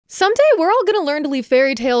Someday we're all gonna learn to leave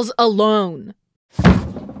fairy tales alone.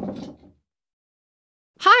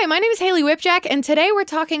 Hi, my name is Haley Whipjack, and today we're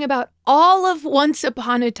talking about all of Once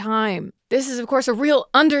Upon a Time. This is, of course, a real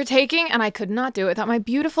undertaking, and I could not do it without my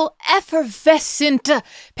beautiful, effervescent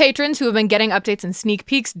patrons who have been getting updates and sneak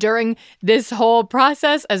peeks during this whole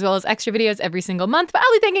process, as well as extra videos every single month, but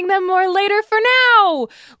I'll be thanking them more later. For now,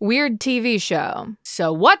 weird TV show.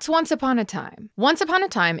 So what's Once Upon a Time? Once Upon a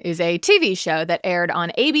Time is a TV show that aired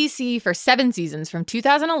on ABC for 7 seasons from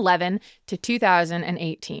 2011 to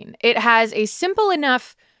 2018. It has a simple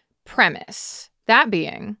enough premise. That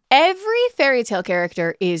being, every fairy tale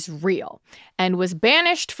character is real and was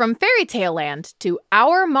banished from fairy tale land to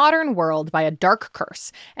our modern world by a dark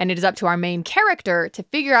curse. And it is up to our main character to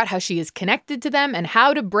figure out how she is connected to them and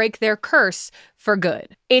how to break their curse for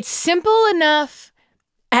good. It's simple enough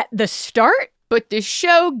at the start, but the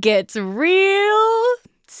show gets real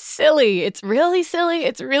silly. It's really silly.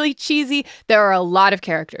 It's really cheesy. There are a lot of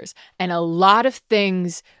characters and a lot of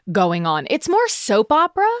things going on. It's more soap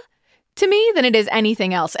opera to me than it is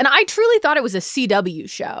anything else. And I truly thought it was a CW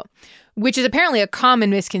show, which is apparently a common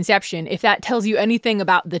misconception if that tells you anything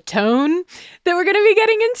about the tone that we're going to be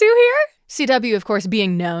getting into here. CW, of course,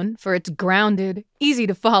 being known for its grounded, easy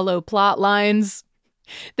to follow plot lines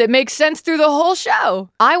that make sense through the whole show.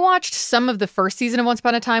 I watched some of the first season of Once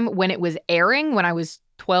Upon a Time when it was airing when I was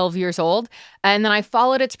 12 years old. And then I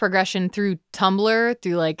followed its progression through Tumblr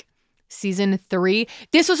through like season 3.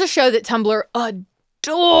 This was a show that Tumblr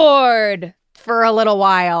adored for a little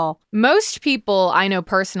while. Most people I know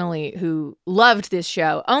personally who loved this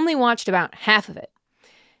show only watched about half of it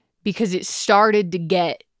because it started to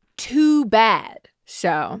get too bad.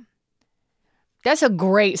 So that's a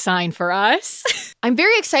great sign for us. I'm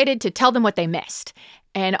very excited to tell them what they missed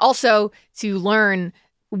and also to learn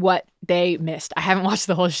what they missed. I haven't watched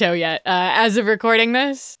the whole show yet as of recording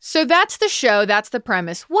this. So that's the show. That's the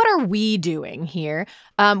premise. What are we doing here?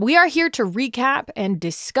 We are here to recap and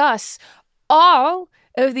discuss all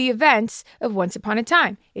of the events of Once Upon a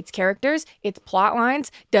Time. Its characters, its plot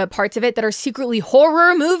lines, the parts of it that are secretly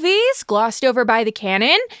horror movies glossed over by the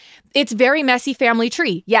canon. Its very messy family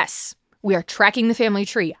tree. Yes, we are tracking the family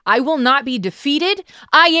tree. I will not be defeated.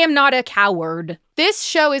 I am not a coward. This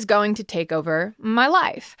show is going to take over my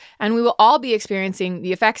life, and we will all be experiencing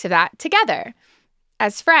the effects of that together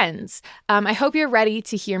as friends. I hope you're ready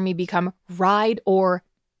to hear me become ride or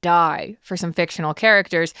die for some fictional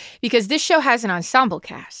characters, because this show has an ensemble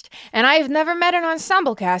cast, and I have never met an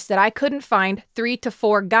ensemble cast that I couldn't find 3 to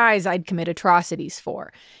 4 guys I'd commit atrocities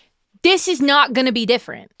for. This is not going to be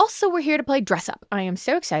different. Also, we're here to play dress up. I am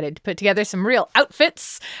so excited to put together some real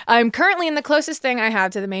outfits. I'm currently in the closest thing I have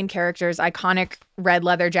to the main character's iconic red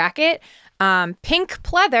leather jacket. Pink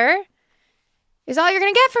pleather is all you're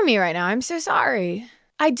going to get from me right now. I'm so sorry.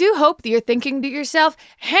 I do hope that you're thinking to yourself,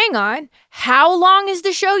 hang on, how long is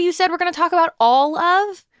the show you said we're going to talk about all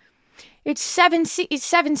of? It's 7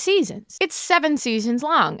 seasons. It's 7 seasons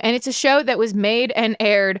long, and it's a show that was made and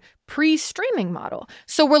aired pre-streaming model.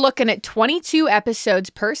 So we're looking at 22 episodes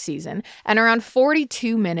per season and around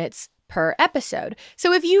 42 minutes per episode.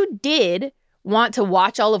 So if you did want to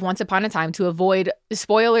watch all of Once Upon a Time to avoid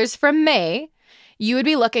spoilers from May, you would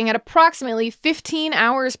be looking at approximately 15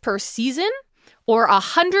 hours per season or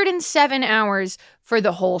 107 hours for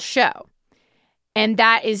the whole show. And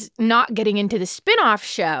that is not getting into the spin-off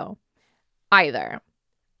show either.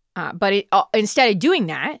 But instead of doing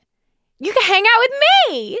that, you can hang out with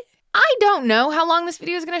me. I don't know how long this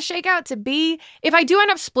video is going to shake out to be. If I do end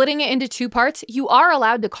up splitting it into 2 parts, you are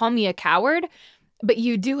allowed to call me a coward, but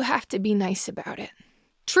you do have to be nice about it.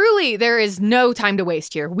 Truly, there is no time to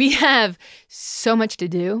waste here. We have so much to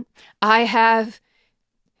do. I have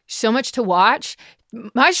so much to watch.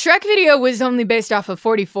 My Shrek video was only based off of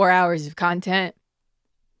 44 hours of content.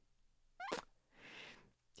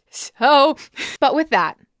 So, but with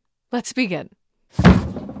that, let's begin.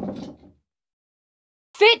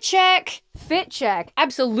 Fit check. Fit check.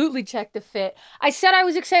 Absolutely check the fit. I said I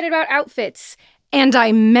was excited about outfits, and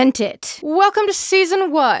I meant it. Welcome to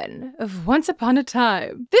season 1 of Once Upon a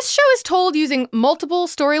Time. This show is told using multiple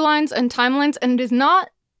storylines and timelines, and it is not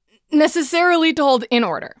necessarily told in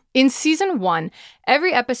order. In season 1,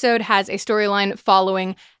 every episode has a storyline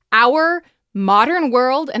following our modern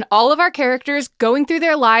world and all of our characters going through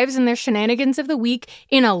their lives and their shenanigans of the week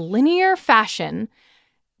in a linear fashion.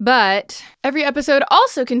 But every episode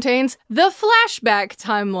also contains the flashback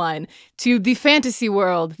timeline to the fantasy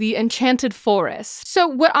world, the enchanted forest. So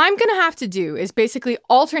what I'm gonna have to do is basically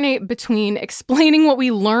alternate between explaining what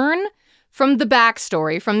we learn from the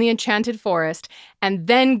backstory, from the Enchanted Forest, and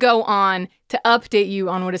then go on to update you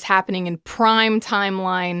on what is happening in prime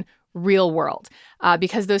timeline real world.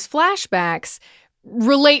 Because those flashbacks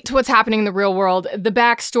relate to what's happening in the real world. The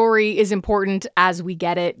backstory is important as we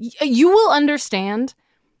get it. You will understand.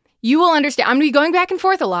 You will understand. I'm going to be going back and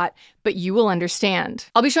forth a lot, but you will understand.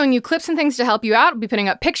 I'll be showing you clips and things to help you out. I'll be putting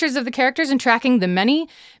up pictures of the characters and tracking the many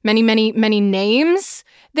names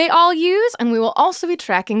they all use. And we will also be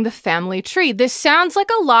tracking the family tree. This sounds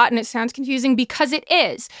like a lot and it sounds confusing because it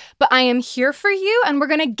is, but I am here for you and we're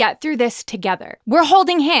going to get through this together. We're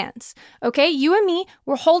holding hands, okay? You and me,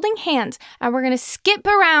 we're holding hands and we're going to skip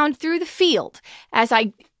around through the field as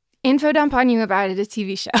I info dump on you about it, a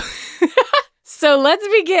TV show. So let's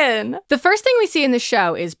begin. The first thing we see in the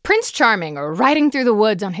show is Prince Charming riding through the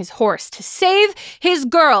woods on his horse to save his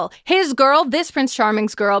girl. His girl, this Prince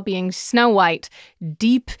Charming's girl, being Snow White,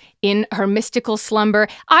 deep in her mystical slumber.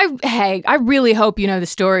 I really hope you know the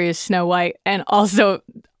story is Snow White and also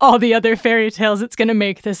all the other fairy tales. It's going to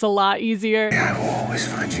make this a lot easier. I will always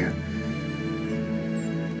find you.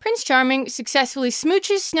 Prince Charming successfully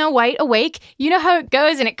smooches Snow White awake. You know how it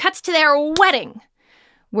goes, and it cuts to their wedding,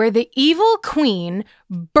 where the evil queen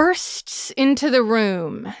bursts into the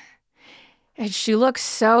room. And she looks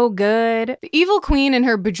so good. The evil queen in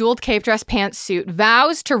her bejeweled cape dress pantsuit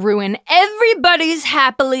vows to ruin everybody's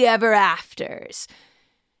happily ever afters.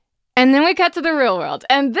 And then we cut to the real world.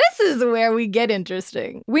 And this is where we get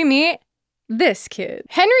interesting. We meet this kid.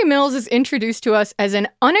 Henry Mills is introduced to us as an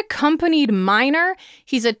unaccompanied minor.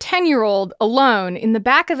 He's a 10-year-old alone in the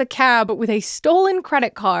back of a cab with a stolen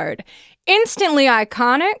credit card. Instantly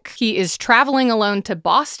iconic. He is traveling alone to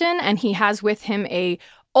Boston, and he has with him a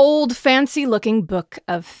old, fancy-looking book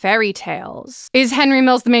of fairy tales. Is Henry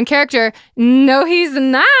Mills the main character? No, he's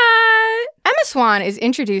not. Emma Swan is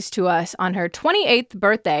introduced to us on her 28th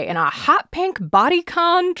birthday in a hot pink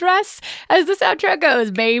bodycon dress. As the soundtrack goes,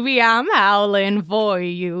 baby, I'm howling for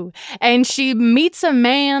you. And she meets a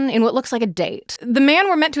man in what looks like a date. The man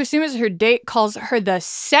we're meant to assume is her date calls her the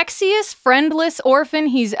sexiest friendless orphan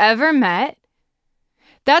he's ever met.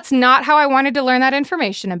 That's not how I wanted to learn that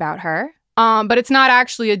information about her. But it's not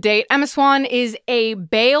actually a date. Emma Swan is a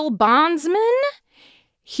bail bondsman,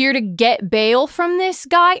 here to get bail from this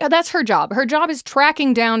guy. Oh, that's her job. Her job is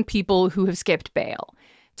tracking down people who have skipped bail.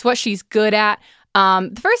 It's what she's good at.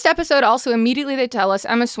 The first episode also immediately they tell us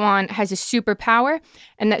Emma Swan has a superpower,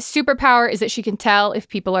 and that superpower is that she can tell if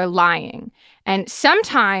people are lying. And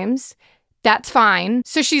sometimes that's fine.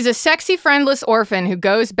 So she's a sexy, friendless orphan who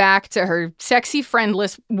goes back to her sexy,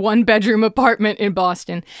 friendless one-bedroom apartment in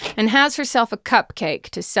Boston and has herself a cupcake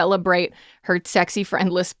to celebrate her sexy,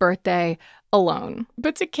 friendless birthday alone.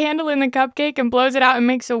 Puts a candle in the cupcake and blows it out and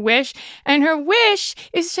makes a wish. And her wish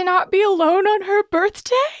is to not be alone on her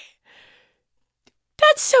birthday.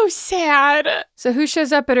 That's so sad. So who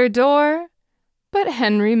shows up at her door? But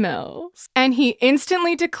Henry Mills. And he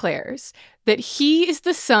instantly declares that he is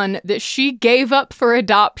the son that she gave up for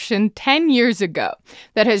adoption 10 years ago,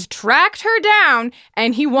 that has tracked her down,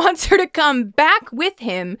 and he wants her to come back with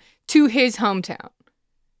him to his hometown.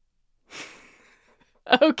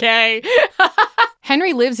 Okay.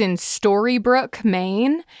 Henry lives in Storybrooke,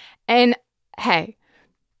 Maine, and hey,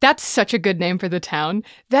 that's such a good name for the town.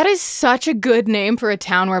 That is such a good name for a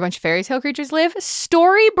town where a bunch of fairy tale creatures live.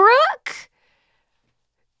 Storybrooke?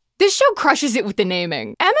 This show crushes it with the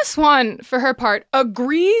naming. Emma Swan, for her part,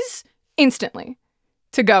 agrees instantly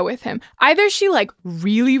to go with him. Either she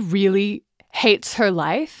really, really hates her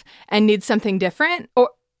life and needs something different,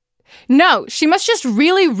 or no, she must just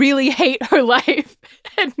really, really hate her life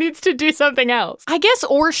and needs to do something else. I guess,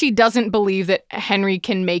 or she doesn't believe that Henry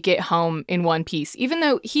can make it home in one piece, even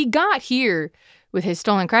though he got here with his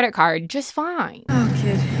stolen credit card just fine. Oh,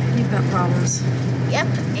 kid, you've got problems. Yep,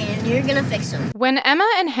 and you're gonna fix them. When Emma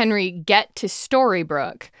and Henry get to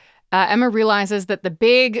Storybrooke, Emma realizes that the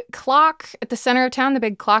big clock at the center of town, the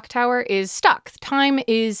big clock tower, is stuck. Time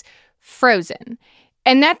is frozen.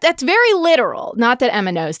 And that's very literal. Not that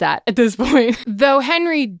Emma knows that at this point. Though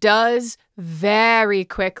Henry does very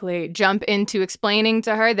quickly jump into explaining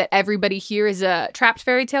to her that everybody here is a trapped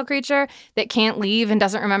fairy tale creature that can't leave and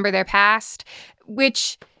doesn't remember their past,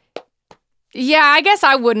 which, yeah, I guess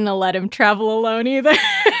I wouldn't have let him travel alone either.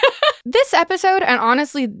 This episode, and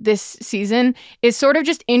honestly this season, is sort of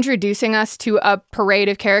just introducing us to a parade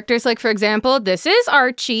of characters. Like, for example, this is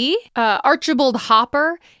Archie. Archibald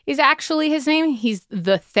Hopper is actually his name. He's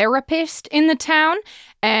the therapist in the town.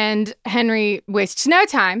 And Henry wastes no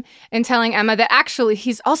time in telling Emma that actually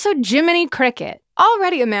he's also Jiminy Cricket.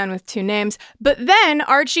 Already a man with two names, but then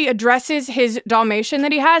Archie addresses his Dalmatian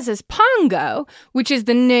that he has as Pongo, which is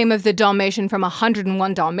the name of the Dalmatian from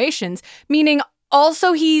 101 Dalmatians, meaning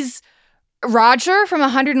also he's Roger from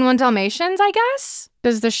 101 Dalmatians, I guess?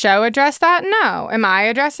 Does the show address that? No. Am I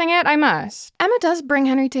addressing it? I must. Emma does bring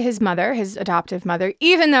Henry to his mother, his adoptive mother,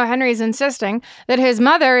 even though Henry's insisting that his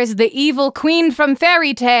mother is the evil queen from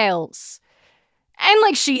fairy tales. And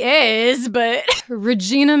like she is, but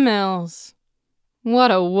Regina Mills. What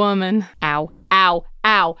a woman. Ow, ow,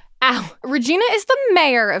 ow, ow. Regina is the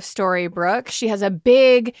mayor of Storybrooke. She has a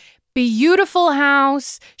big, beautiful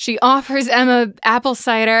house. She offers Emma apple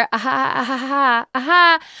cider. Aha, aha,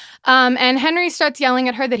 aha. And Henry starts yelling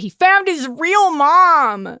at her that he found his real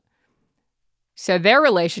mom. So their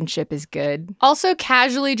relationship is good. Also,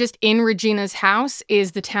 casually just in Regina's house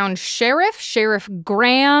is the town sheriff, Sheriff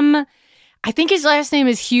Graham. I think his last name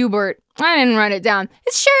is Hubert. I didn't write it down.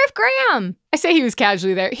 It's Sheriff Graham. I say he was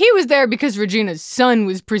casually there. He was there because Regina's son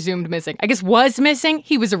was presumed missing. I guess was missing.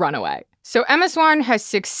 He was a runaway. So Emma Swan has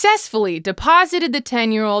successfully deposited the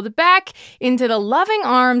 10-year-old back into the loving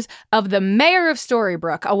arms of the mayor of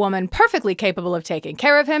Storybrooke, a woman perfectly capable of taking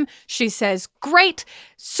care of him. She says, great,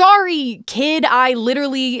 sorry, kid, I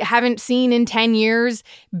literally haven't seen in 10 years,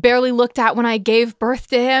 barely looked at when I gave birth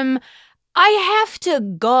to him. I have to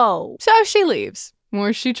go. So she leaves,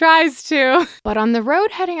 or she tries to. But on the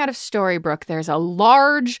road heading out of Storybrooke, there's a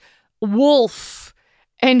large wolf,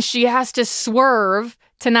 and she has to swerve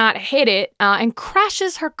to not hit it, and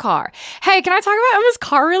crashes her car. Hey, can I talk about Emma's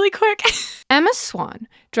car really quick? Emma Swan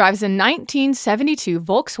drives a 1972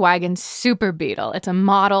 Volkswagen Super Beetle. It's a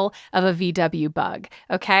model of a VW Bug,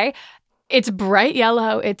 okay? It's bright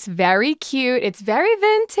yellow. It's very cute. It's very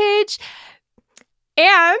vintage.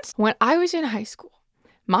 And when I was in high school,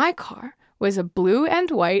 my car was a blue and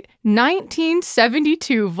white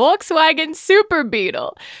 1972 Volkswagen Super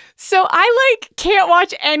Beetle. So I can't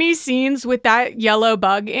watch any scenes with that yellow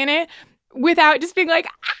bug in it without just being like,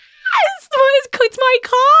 it's my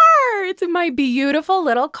car. It's my beautiful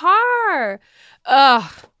little car.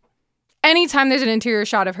 Ugh. Anytime there's an interior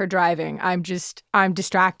shot of her driving, I'm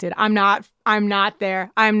distracted. I'm not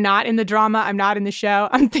there. I'm not in the drama. I'm not in the show.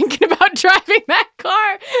 I'm thinking about driving that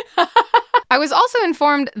car. I was also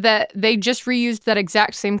informed that they just reused that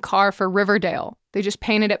exact same car for Riverdale. They just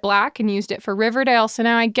painted it black and used it for Riverdale. So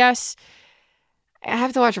now I guess I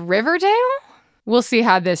have to watch Riverdale? We'll see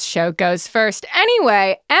how this show goes first.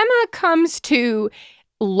 Anyway, Emma comes to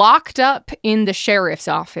locked up in the sheriff's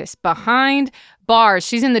office behind bars.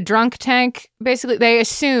 She's in the drunk tank. Basically, they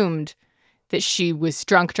assumed that she was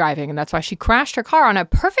drunk driving, and that's why she crashed her car on a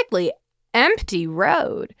perfectly empty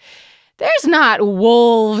road. There's not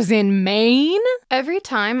wolves in Maine. Every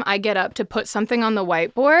time I get up to put something on the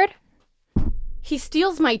whiteboard, he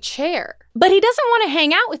steals my chair. But he doesn't want to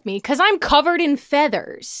hang out with me because I'm covered in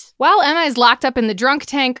feathers. While Emma is locked up in the drunk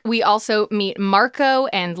tank, we also meet Marco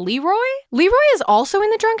and Leroy. Leroy is also in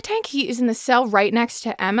the drunk tank. He is in the cell right next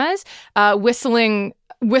to Emma's, whistling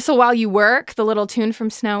Whistle While You Work, the little tune from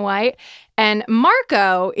Snow White. And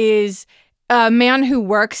Marco is a man who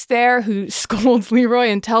works there who scolds Leroy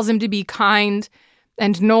and tells him to be kind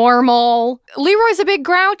and normal. Leroy's a big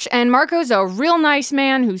grouch, and Marco's a real nice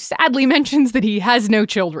man who sadly mentions that he has no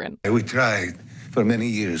children. We tried for many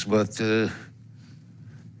years, but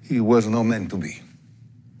he was not meant to be.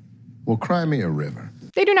 Well, cry me a river.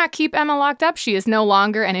 They do not keep Emma locked up. She is no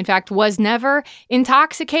longer, and in fact was never,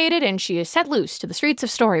 intoxicated, and she is set loose to the streets of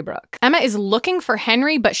Storybrooke. Emma is looking for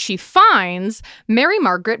Henry, but she finds Mary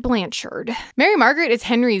Margaret Blanchard. Mary Margaret is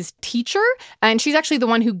Henry's teacher, and she's actually the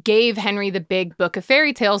one who gave Henry the big book of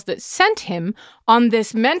fairy tales that sent him on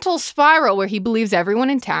this mental spiral where he believes everyone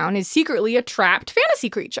in town is secretly a trapped fantasy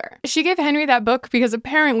creature. She gave Henry that book because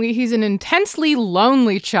apparently he's an intensely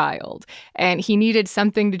lonely child, and he needed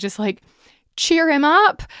something to just cheer him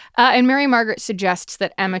up. And Mary Margaret suggests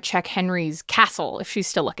that Emma check Henry's castle if she's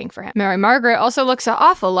still looking for him. Mary Margaret also looks an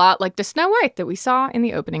awful lot like the Snow White that we saw in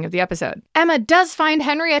the opening of the episode. Emma does find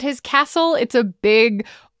Henry at his castle. It's a big,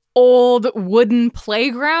 old wooden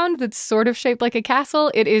playground that's sort of shaped like a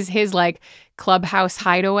castle. It is his clubhouse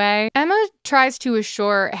hideaway. Emma tries to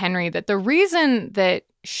assure Henry that the reason that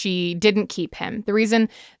she didn't keep him, the reason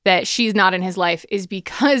that she's not in his life, is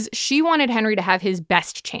because she wanted Henry to have his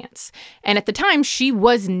best chance. And at the time, she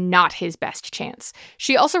was not his best chance.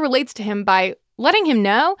 She also relates to him by letting him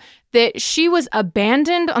know that she was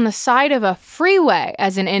abandoned on the side of a freeway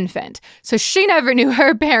as an infant. So she never knew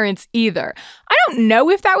her parents either. I don't know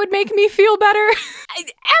if that would make me feel better.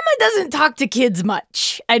 Emma doesn't talk to kids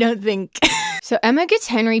much, I don't think. So Emma gets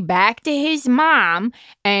Henry back to his mom,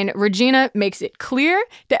 and Regina makes it clear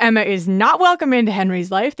that Emma is not welcome into Henry's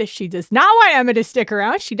life, that she does not want Emma to stick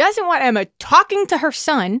around. She doesn't want Emma talking to her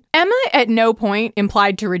son. Emma at no point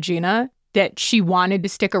implied to Regina that she wanted to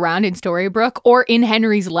stick around in Storybrooke or in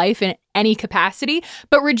Henry's life in any capacity,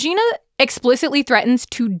 but Regina explicitly threatens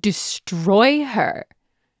to destroy her.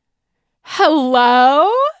 Hello?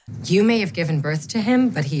 You may have given birth to him,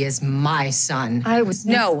 but he is my son.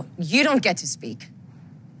 No, you don't get to speak.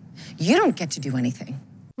 You don't get to do anything.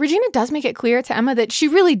 Regina does make it clear to Emma that she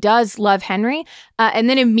really does love Henry, and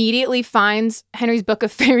then immediately finds Henry's book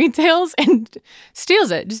of fairy tales and steals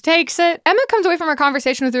it, just takes it. Emma comes away from her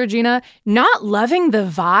conversation with Regina not loving the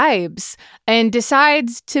vibes and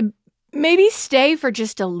decides to maybe stay for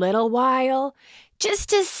just a little while, just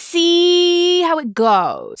to see how it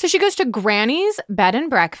goes. So she goes to Granny's bed and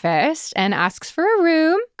breakfast and asks for a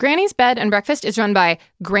room. Granny's bed and breakfast is run by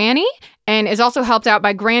Granny and is also helped out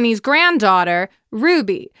by Granny's granddaughter,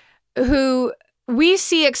 Ruby, who we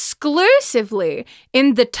see exclusively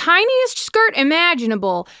in the tiniest skirt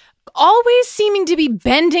imaginable, always seeming to be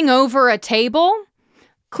bending over a table,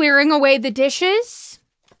 clearing away the dishes.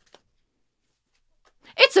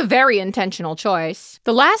 It's a very intentional choice.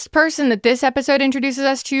 The last person that this episode introduces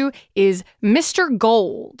us to is Mr.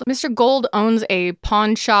 Gold. Mr. Gold owns a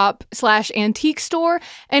pawn shop / antique store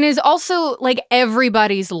and is also like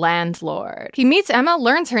everybody's landlord. He meets Emma,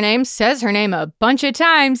 learns her name, says her name a bunch of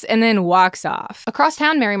times, and then walks off. Across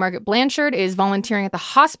town, Mary Margaret Blanchard is volunteering at the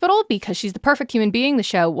hospital because she's the perfect human being. The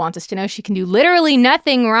show wants us to know she can do literally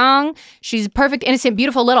nothing wrong. She's a perfect, innocent,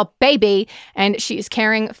 beautiful little baby, and she is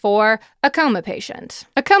caring for a coma patient.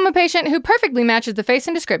 A coma patient who perfectly matches the face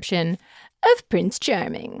and description of Prince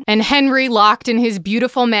Charming. And Henry, locked in his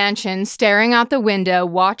beautiful mansion, staring out the window,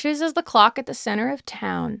 watches as the clock at the center of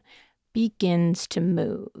town begins to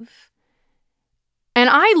move. And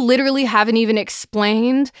I literally haven't even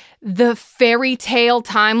explained the fairy tale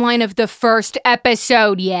timeline of the first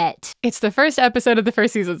episode yet. It's the first episode of the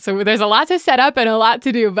first season, so there's a lot to set up and a lot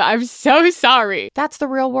to do, but I'm so sorry. That's the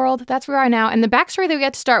real world. That's where we are now. And the backstory that we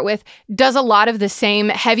get to start with does a lot of the same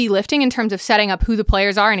heavy lifting in terms of setting up who the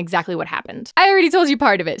players are and exactly what happened. I already told you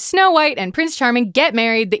part of it. Snow White and Prince Charming get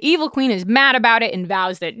married. The evil queen is mad about it and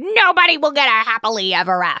vows that nobody will get a happily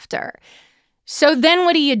ever after. So then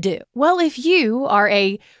what do? Well, if you are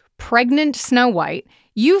a pregnant Snow White,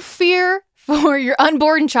 you fear for your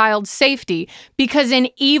unborn child's safety because an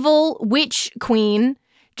evil witch queen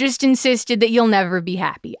just insisted that you'll never be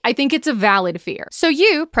happy. I think it's a valid fear. So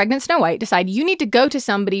you, pregnant Snow White, decide you need to go to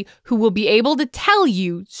somebody who will be able to tell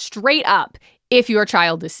you straight up if your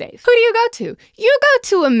child is safe. Who do you go to? You go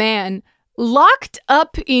to a man locked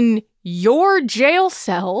up in your jail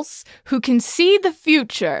cells who can see the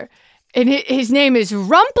future. And his name is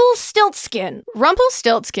Rumplestiltskin.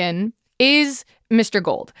 Rumplestiltskin is Mr.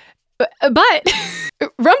 Gold. But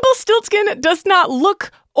Rumplestiltskin does not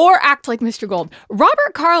look or act like Mr. Gold.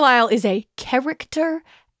 Robert Carlyle is a character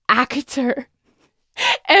actor.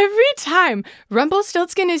 Every time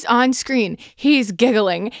Rumplestiltskin is on screen, he's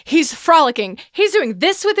giggling, he's frolicking, he's doing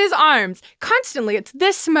this with his arms. Constantly, it's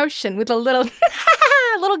this motion with a little,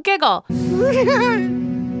 little giggle.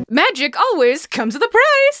 Magic always comes with a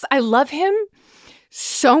price. I love him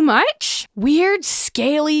so much. Weird,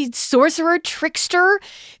 scaly, sorcerer, trickster,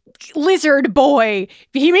 lizard boy.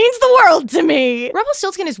 He means the world to me.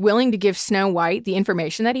 Rumpelstiltskin is willing to give Snow White the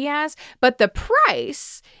information that he has, but the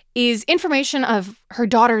price is information of her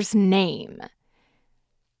daughter's name.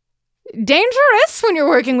 Dangerous when you're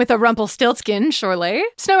working with a Rumpelstiltskin, surely.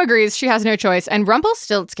 Snow agrees she has no choice, and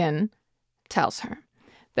Rumpelstiltskin tells her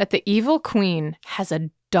that the evil queen has a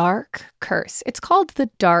dark curse. It's called the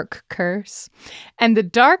Dark Curse. And the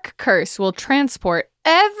Dark Curse will transport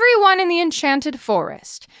everyone in the Enchanted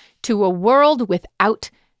Forest to a world without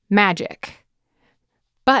magic.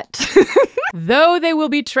 But though they will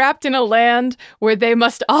be trapped in a land where they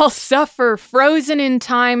must all suffer, frozen in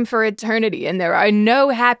time for eternity, and there are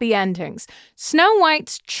no happy endings, Snow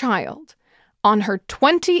White's child, on her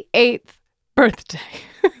 28th birthday,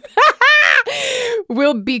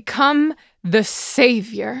 will become the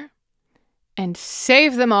savior and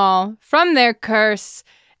save them all from their curse,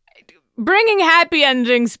 bringing happy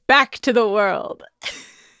endings back to the world.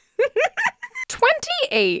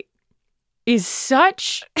 28 is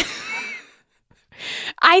such...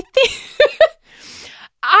 I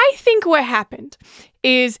think what happened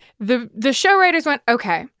is the show writers went,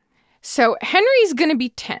 okay, So Henry's going to be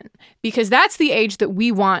 10 because that's the age that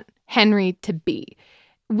we want Henry to be,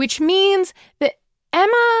 which means that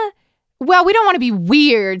Emma, well, we don't want to be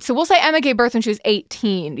weird. So we'll say Emma gave birth when she was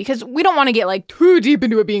 18 because we don't want to get like too deep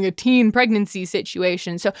into it being a teen pregnancy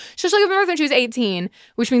situation. So she'll give birth when she was 18,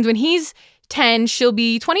 which means when he's 10, she'll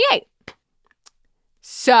be 28.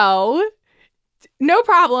 So no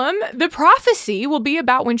problem. The prophecy will be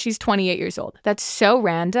about when she's 28 years old. That's so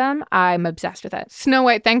random. I'm obsessed with it. Snow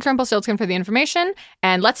White thanks Rumpelstiltskin for the information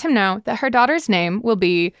and lets him know that her daughter's name will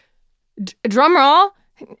be, drumroll,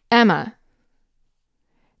 Emma.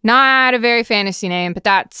 Not a very fantasy name, but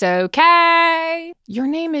that's okay. Your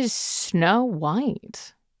name is Snow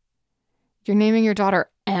White. You're naming your daughter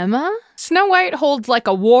Emma? Snow White holds like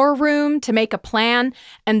a war room to make a plan,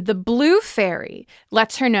 and the blue fairy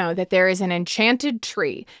lets her know that there is an enchanted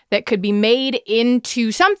tree that could be made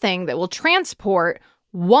into something that will transport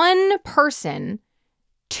one person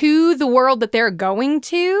to the world that they're going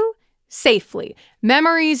to safely.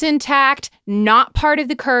 Memories intact, not part of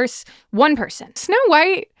the curse, one person. Snow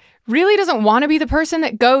White really doesn't want to be the person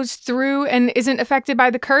that goes through and isn't affected by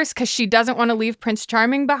the curse because she doesn't want to leave Prince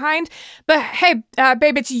Charming behind. But hey,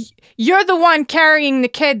 babe, you're the one carrying the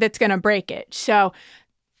kid that's going to break it. So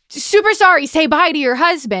super sorry, say bye to your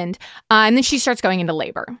husband. And then she starts going into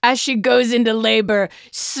labor. As she goes into labor,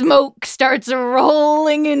 smoke starts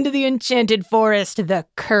rolling into the enchanted forest. The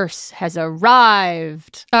curse has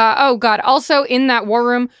arrived. Oh God, also in that war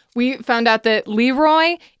room, we found out that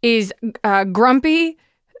Leroy is Grumpy,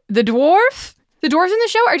 the dwarf. The dwarves in the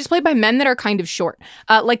show are just played by men that are kind of short.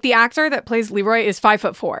 Like the actor that plays Leroy is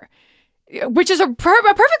 5'4", which is a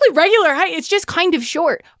perfectly regular height. It's just kind of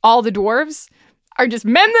short. All the dwarves are just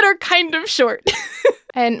men that are kind of short.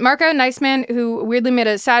 And Marco, nice man, who weirdly made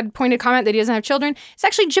a sad, pointed comment that he doesn't have children, is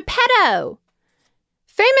actually Geppetto.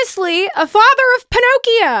 Famously, a father of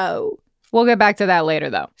Pinocchio. We'll get back to that later,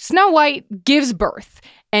 though. Snow White gives birth.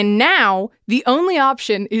 And now the only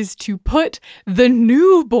option is to put the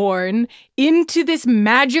newborn into this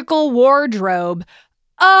magical wardrobe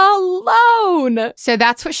alone. So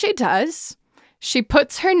that's what she does. She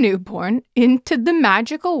puts her newborn into the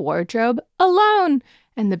magical wardrobe alone,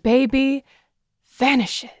 and the baby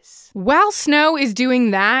vanishes. While Snow is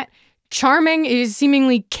doing that, Charming is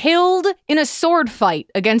seemingly killed in a sword fight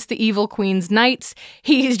against the evil queen's knights.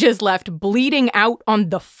 He's just left bleeding out on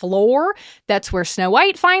the floor. That's where Snow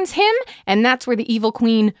White finds him, and that's where the evil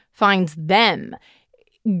queen finds them,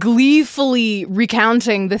 gleefully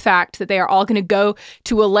recounting the fact that they are all going to go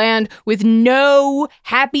to a land with no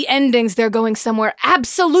happy endings. They're going somewhere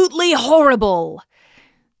absolutely horrible.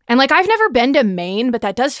 And like, I've never been to Maine, but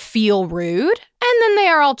that does feel rude. And then they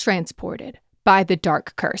are all transported by the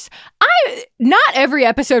dark curse. Not every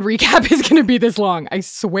episode recap is going to be this long, I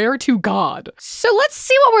swear to God. So let's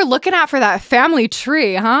see what we're looking at for that family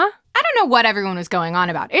tree, huh? I don't know what everyone was going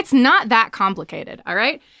on about. It's not that complicated, all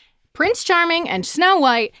right? Prince Charming and Snow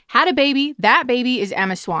White had a baby. That baby is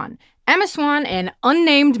Emma Swan. Emma Swan, an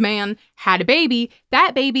unnamed man, had a baby.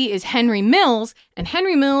 That baby is Henry Mills, and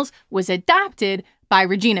Henry Mills was adopted by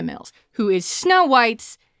Regina Mills, who is Snow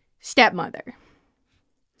White's stepmother.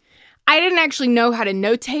 I didn't actually know how to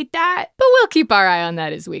notate that, but we'll keep our eye on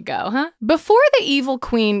that as we go, huh? Before the evil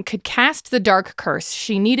queen could cast the dark curse,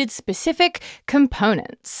 she needed specific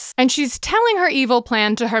components. And she's telling her evil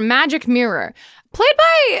plan to her magic mirror, played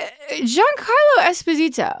by Giancarlo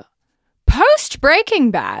Esposito.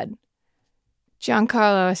 Post-Breaking Bad.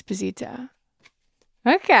 Giancarlo Esposito.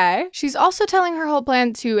 Okay. She's also telling her whole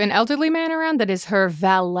plan to an elderly man around that is her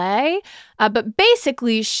valet. But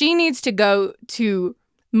basically, she needs to go to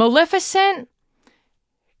Maleficent.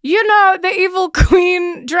 You know, the evil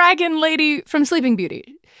queen dragon lady from Sleeping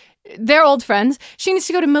Beauty. They're old friends. She needs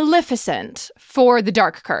to go to Maleficent for the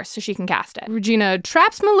dark curse so she can cast it. Regina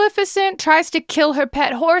traps Maleficent, tries to kill her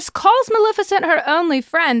pet horse, calls Maleficent her only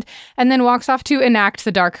friend, and then walks off to enact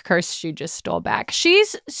the dark curse she just stole back.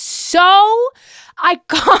 She's so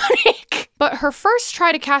iconic. But her first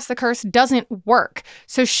try to cast the curse doesn't work.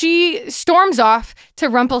 So she storms off to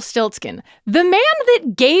Rumpelstiltskin, the man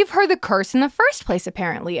that gave her the curse in the first place,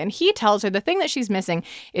 apparently. And he tells her the thing that she's missing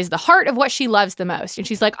is the heart of what she loves the most. And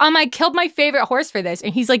she's like, I killed my favorite horse for this.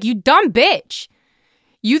 And he's like, you dumb bitch.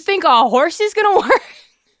 You think a horse is gonna work?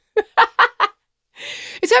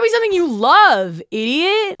 It's gotta be something you love,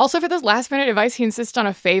 idiot. Also, for this last minute advice, he insists on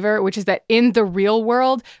a favor, which is that in the real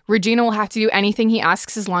world, Regina will have to do anything he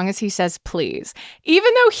asks as long as he says please.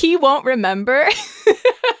 Even though he won't remember.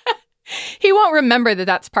 He won't remember that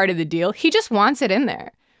that's part of the deal. He just wants it in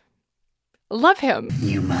there. Love him.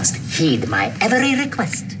 You must heed my every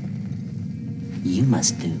request. You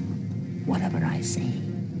must do whatever I say.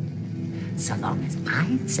 so long as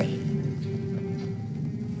I say.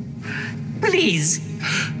 Please.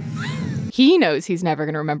 He knows he's never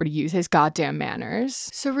going to remember to use his goddamn manners.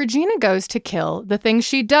 So Regina goes to kill the thing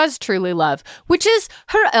she does truly love, which is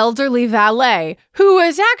her elderly valet, who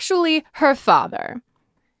is actually her father.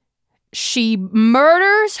 She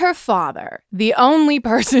murders her father, the only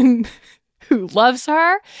person who loves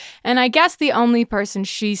her, and I guess the only person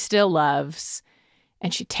she still loves.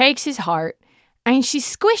 And she takes his heart and she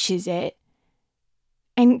squishes it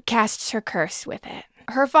and casts her curse with it.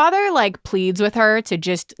 Her father, pleads with her to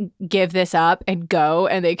just give this up and go,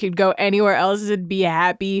 and they could go anywhere else and be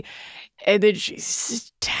happy. And then she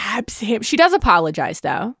stabs him. She does apologize,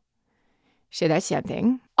 though. So that's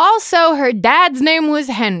something. Also, her dad's name was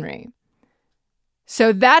Henry.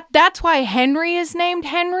 So that's why Henry is named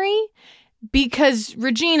Henry, because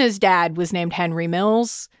Regina's dad was named Henry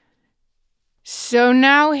Mills. So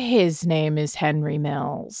now his name is Henry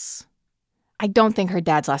Mills. I don't think her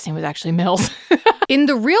dad's last name was actually Mills. In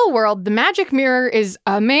the real world, the magic mirror is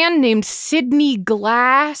a man named Sidney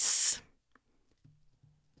Glass.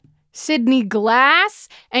 Sidney Glass,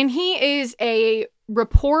 and he is a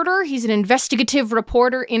reporter. He's an investigative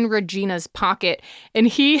reporter in Regina's pocket, and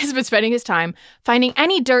he has been spending his time finding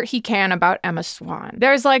any dirt he can about Emma Swan.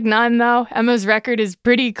 There's none, though. Emma's record is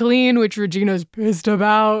pretty clean, which Regina's pissed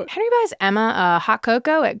about. Henry buys Emma a hot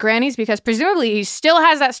cocoa at Granny's because presumably he still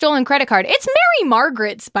has that stolen credit card. It's Mary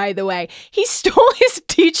Margaret's, by the way. He stole his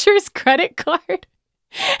teacher's credit card.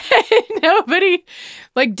 Nobody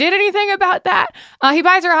did anything about that. He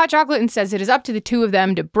buys her a hot chocolate and says it is up to the two of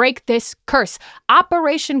them to break this curse.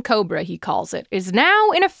 Operation Cobra, he calls it, is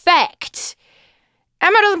now in effect.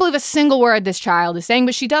 Emma doesn't believe a single word this child is saying,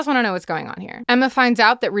 but she does want to know what's going on here. Emma finds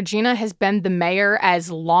out that Regina has been the mayor as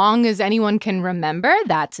long as anyone can remember.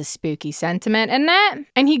 That's a spooky sentiment, isn't it?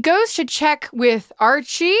 And he goes to check with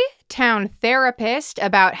Archie, town therapist,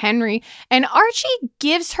 about Henry, and Archie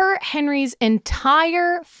gives her Henry's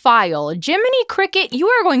entire file. Jiminy Cricket, you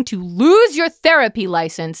are going to lose your therapy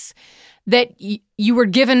license that you were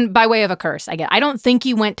given by way of a curse. I don't think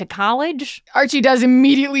you went to college. Archie does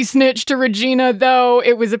immediately snitch to Regina, though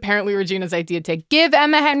it was apparently Regina's idea to give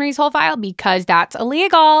Emma Henry's whole file because that's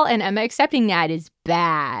illegal, and Emma accepting that is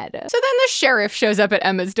bad. So then the sheriff shows up at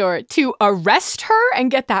Emma's door to arrest her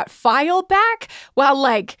and get that file back while,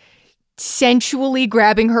 sensually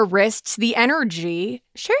grabbing her wrists. The energy.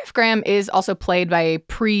 Sheriff Graham is also played by a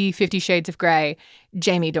pre-50 Shades of Grey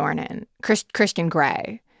Jamie Dornan, Christian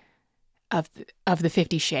Grey of the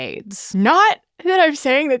 50 Shades. Not that I'm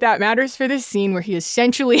saying that matters for this scene where he is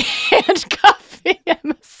sensually handcuffing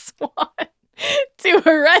Emma Swan to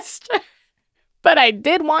arrest her. But I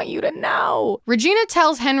did want you to know. Regina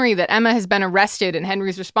tells Henry that Emma has been arrested, and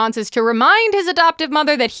Henry's response is to remind his adoptive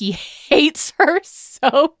mother that he hates her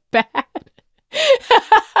so bad.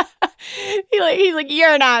 He's like,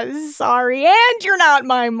 you're not sorry, and you're not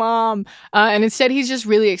my mom. And instead, he's just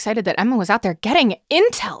really excited that Emma was out there getting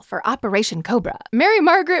intel for Operation Cobra. Mary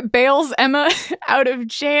Margaret bails Emma out of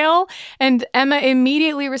jail, and Emma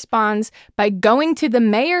immediately responds by going to the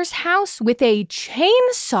mayor's house with a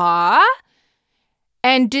chainsaw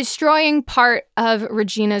and destroying part of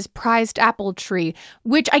Regina's prized apple tree,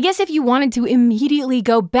 which I guess if you wanted to immediately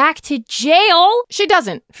go back to jail, she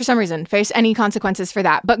doesn't, for some reason, face any consequences for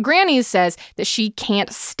that. But Granny says that she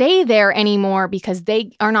can't stay there anymore because they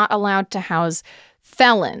are not allowed to house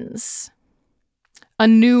felons. A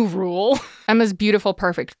new rule. Emma's beautiful,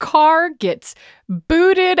 perfect car gets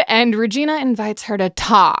booted, and Regina invites her to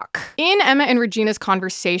talk. In Emma and Regina's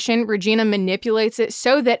conversation, Regina manipulates it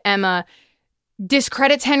so that Emma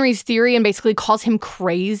discredits Henry's theory and basically calls him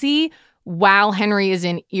crazy while Henry is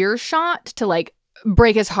in earshot to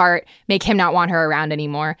break his heart, make him not want her around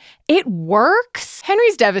anymore. It works.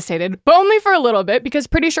 Henry's devastated, but only for a little bit, because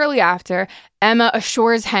pretty shortly after, Emma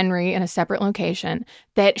assures Henry in a separate location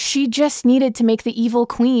that she just needed to make the evil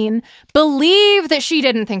queen believe that she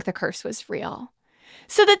didn't think the curse was real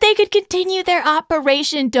so that they could continue their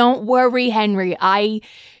operation. Don't worry, Henry. I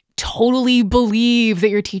totally believe that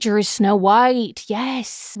your teacher is Snow White.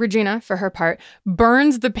 Yes. Regina, for her part,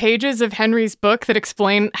 burns the pages of Henry's book that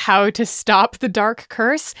explain how to stop the dark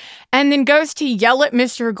curse, and then goes to yell at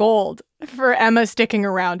Mr. Gold for Emma sticking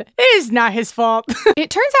around. It is not his fault.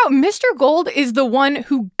 It turns out Mr. Gold is the one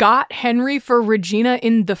who got Henry for Regina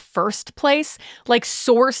in the first place,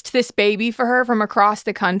 sourced this baby for her from across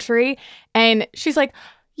the country. And she's like,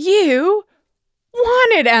 you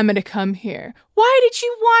wanted Emma to come here. Why did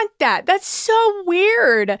you want that? That's so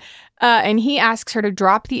weird. And he asks her to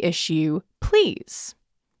drop the issue, please,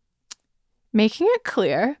 making it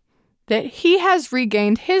clear that he has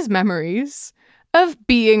regained his memories of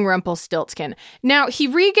being Rumpelstiltskin. Now, he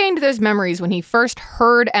regained those memories when he first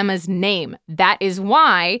heard Emma's name. That is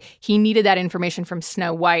why he needed that information from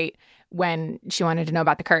Snow White when she wanted to know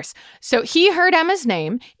about the curse. So he heard Emma's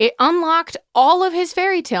name. It unlocked all of his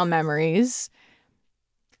fairy tale memories.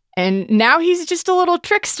 And now he's just a little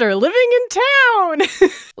trickster living in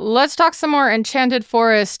town. Let's talk some more Enchanted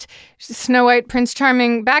Forest, Snow White, Prince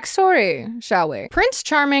Charming backstory, shall we? Prince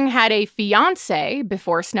Charming had a fiancée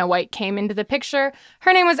before Snow White came into the picture.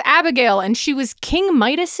 Her name was Abigail, and she was King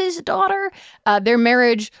Midas's daughter. Their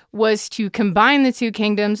marriage was to combine the two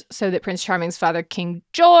kingdoms so that Prince Charming's father, King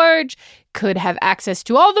George, could have access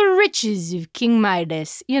to all the riches of King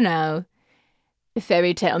Midas, you know,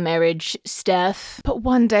 fairy tale marriage stuff. But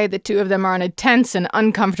one day the two of them are on a tense and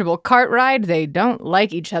uncomfortable cart ride. They don't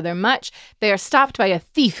like each other much. They are stopped by a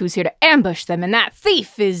thief who's here to ambush them, and that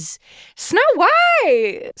thief is Snow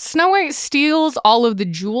White. Snow White steals all of the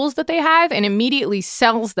jewels that they have and immediately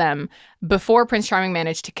sells them before Prince Charming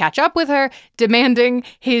managed to catch up with her, demanding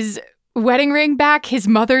his wedding ring back, his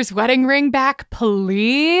mother's wedding ring back,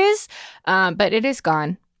 please. But it is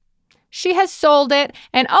gone. She has sold it,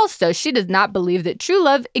 and also she does not believe that true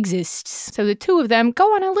love exists. So the two of them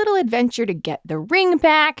go on a little adventure to get the ring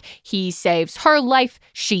back. He saves her life.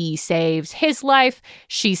 She saves his life.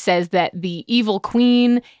 She says that the evil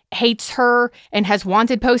queen hates her and has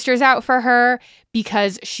wanted posters out for her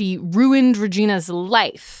because she ruined Regina's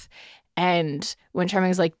life. And when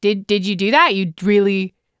Charming's like, did you do that? You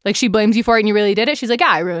really, like, she blames you for it and you really did it? She's like, yeah,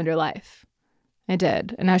 I ruined her life. I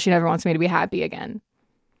did. And now she never wants me to be happy again.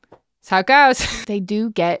 That's how it goes. They do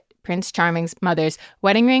get Prince Charming's mother's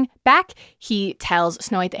wedding ring back. He tells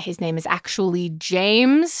Snow White that his name is actually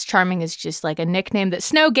James. Charming is just like a nickname that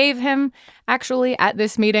Snow gave him, actually, at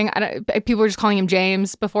this meeting. People were just calling him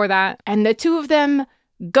James before that. And the two of them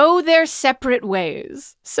go their separate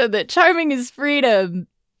ways so that Charming is free to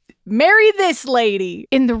marry this lady.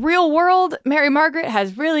 In the real world, Mary Margaret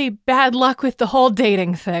has really bad luck with the whole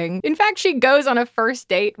dating thing. In fact, she goes on a first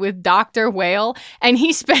date with Dr. Whale, and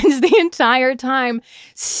he spends the entire time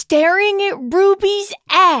staring at Ruby's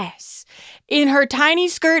ass in her tiny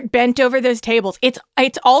skirt bent over those tables. It's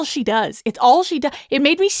all she does. It's all she does. It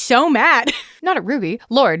made me so mad. Not at Ruby.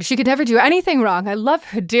 Lord, she could never do anything wrong. I love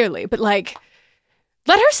her dearly, but like,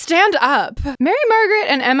 let her stand up. Mary Margaret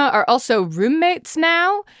and Emma are also roommates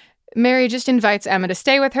now. Mary just invites Emma to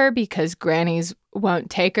stay with her because grannies won't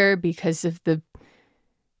take her because of the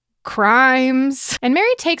crimes. And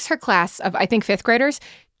Mary takes her class of, I think, 5th graders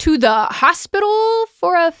to the hospital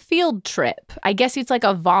for a field trip. I guess it's like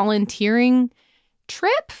a volunteering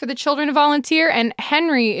trip for the children to volunteer. And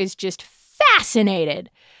Henry is just fascinated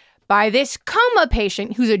by this coma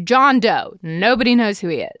patient who's a John Doe. Nobody knows who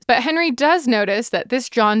he is. But Henry does notice that this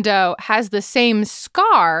John Doe has the same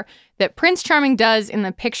scar that Prince Charming does in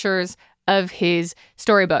the pictures of his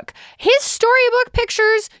storybook. His storybook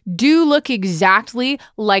pictures do look exactly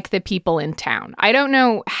like the people in town. I don't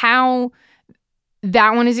know how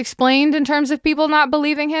that one is explained in terms of people not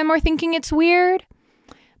believing him or thinking it's weird,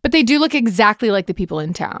 but they do look exactly like the people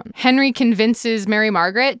in town. Henry convinces Mary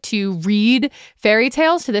Margaret to read fairy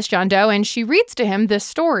tales to this John Doe, and she reads to him the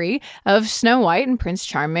story of Snow White and Prince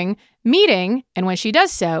Charming meeting, and when she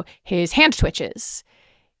does so, his hand twitches.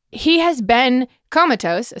 He has been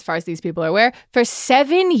comatose, as far as these people are aware, for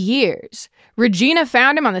 7 years. Regina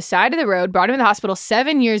found him on the side of the road, brought him to the hospital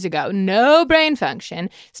 7 years ago. No brain function.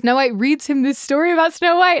 Snow White reads him this story about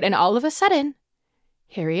Snow White, and all of a sudden,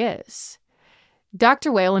 here he is.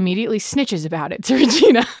 Dr. Whale immediately snitches about it to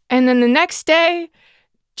Regina. And then the next day,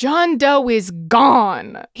 John Doe is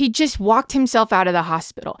gone. He just walked himself out of the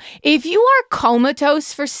hospital. If you are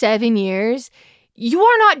comatose for 7 years, you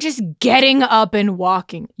are not just getting up and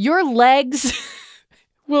walking. Your legs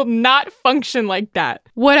will not function like that.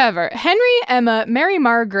 Whatever. Henry, Emma, Mary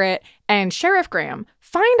Margaret, and Sheriff Graham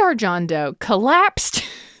find our John Doe collapsed,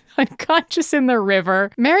 unconscious in the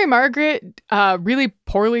river. Mary Margaret really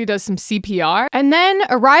poorly does some CPR. And then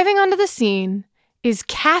arriving onto the scene is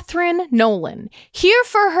Catherine Nolan, here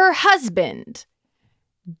for her husband,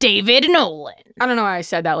 David Nolan. I don't know why I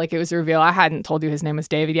said that like it was a reveal. I hadn't told you his name was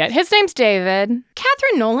David yet. His name's David.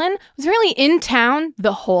 Catherine Nolan was really in town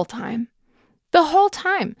the whole time. The whole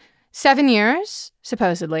time. 7 years,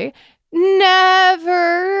 supposedly.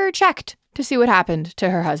 Never checked to see what happened to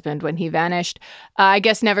her husband when he vanished. I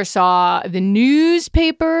guess never saw the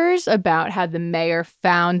newspapers about how the mayor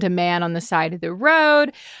found a man on the side of the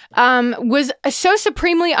road. Was so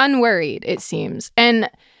supremely unworried, it seems. And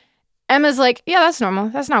Emma's like, yeah, that's normal.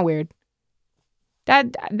 That's not weird.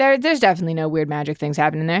 There's definitely no weird magic things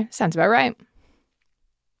happening there. Sounds about right.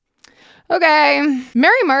 Okay.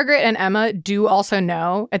 Mary Margaret and Emma do also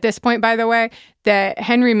know, at this point, by the way, that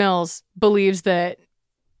Henry Mills believes that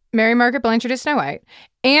Mary Margaret Blanchard is Snow White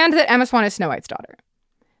and that Emma Swan is Snow White's daughter.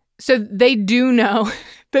 So they do know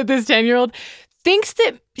that this 10-year-old thinks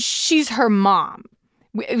that she's her mom,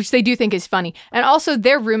 which they do think is funny. And also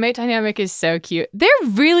their roommate dynamic is so cute. They're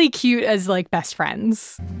really cute as like best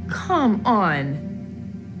friends. Come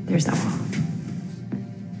on. There's that wall.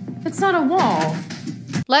 It's not a wall.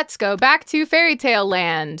 Let's go back to fairy tale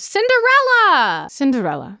land. Cinderella!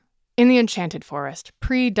 Cinderella, in the Enchanted Forest,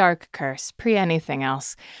 pre-Dark Curse, pre-anything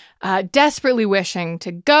else, desperately wishing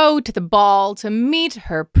to go to the ball to meet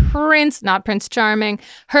her prince, not Prince Charming,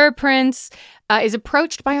 her prince, is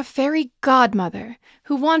approached by a fairy godmother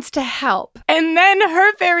who wants to help. And then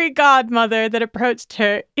her fairy godmother that approached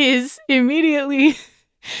her is immediately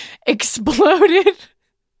exploded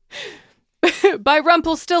by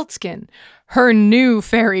Rumpelstiltskin, her new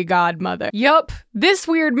fairy godmother. Yup, this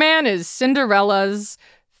weird man is Cinderella's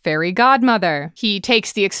fairy godmother. He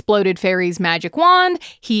takes the exploded fairy's magic wand.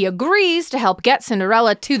 He agrees to help get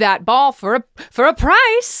Cinderella to that ball for a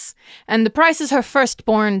price. And the price is her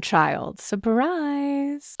firstborn child.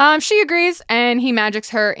 Surprise. She agrees, and he magics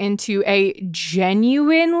her into a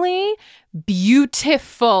genuinely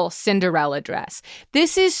beautiful Cinderella dress.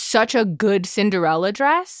 This is such a good Cinderella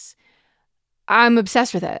dress. I'm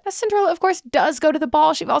obsessed with it. Cinderella, of course, does go to the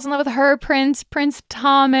ball. She falls in love with her prince, Prince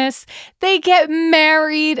Thomas. They get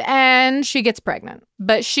married and she gets pregnant.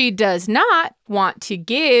 But she does not want to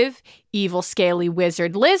give evil, scaly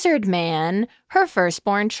wizard lizard man her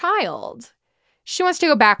firstborn child. She wants to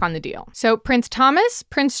go back on the deal. So Prince Thomas,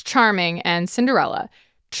 Prince Charming, and Cinderella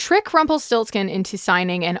trick Rumpelstiltskin into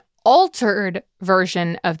signing an altered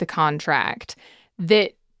version of the contract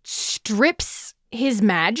that strips his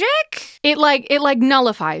magic. It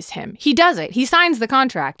nullifies him. He does it. He signs the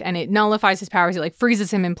contract and it nullifies his powers. It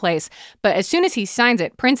freezes him in place. But as soon as he signs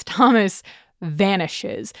it, Prince Thomas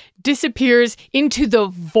vanishes, disappears into the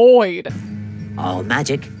void. All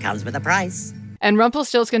magic comes with a price. And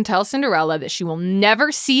Rumpelstiltskin tells Cinderella that she will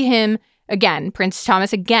never see him again, Prince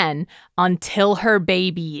Thomas again, until her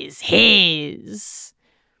baby is his.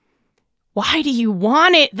 Why do you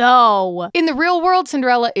want it, though? In the real world,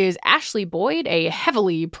 Cinderella is Ashley Boyd, a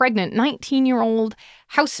heavily pregnant 19-year-old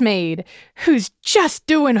housemaid who's just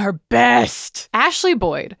doing her best. Ashley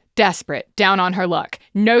Boyd, desperate, down on her luck,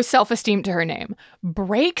 no self-esteem to her name,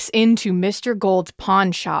 breaks into Mr. Gold's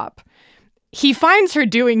pawn shop. He finds her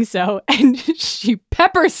doing so, and she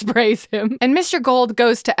pepper sprays him. And Mr. Gold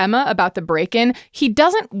goes to Emma about the break-in. He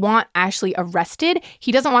doesn't want Ashley arrested.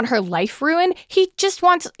 He doesn't want her life ruined. He just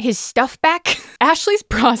wants his stuff back. Ashley's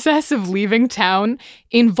process of leaving town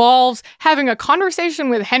involves having a conversation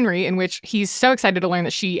with Henry in which he's so excited to learn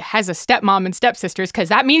that she has a stepmom and stepsisters because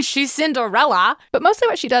that means she's Cinderella. But mostly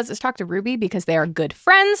what she does is talk to Ruby because they are good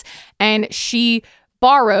friends, and she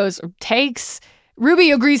borrows or takes...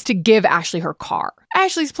 Ruby agrees to give Ashley her car.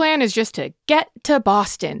 Ashley's plan is just to get to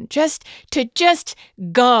Boston. Just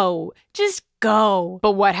go. Just go.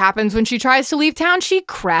 But what happens when she tries to leave town? She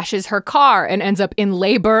crashes her car and ends up in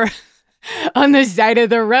labor on the side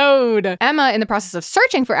of the road. Emma, in the process of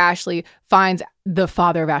searching for Ashley, finds the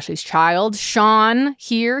father of Ashley's child, Sean.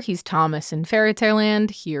 Here, he's Thomas in Fairy Tale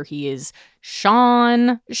Land. Here he is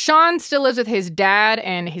Sean. Sean still lives with his dad,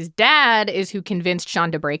 and his dad is who convinced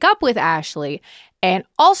Sean to break up with Ashley, and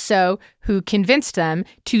also who convinced them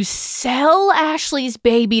to sell Ashley's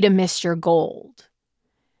baby to Mr. Gold.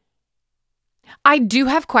 I do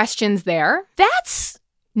have questions there. That's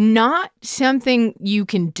not something you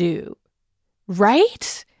can do,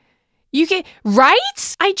 right?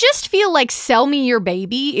 Right? I just feel like sell me your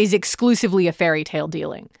baby is exclusively a fairy tale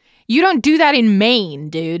dealing. You don't do that in Maine,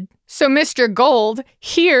 dude. So Mr. Gold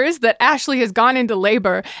hears that Ashley has gone into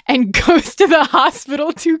labor and goes to the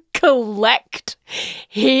hospital to collect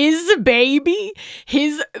his baby,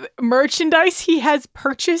 his merchandise he has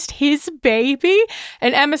purchased, his baby.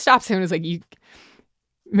 And Emma stops him and is like, you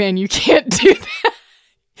can't do that.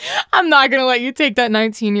 I'm not going to let you take that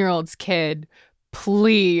 19-year-old's kid,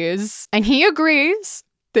 please. And he agrees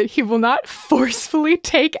that he will not forcefully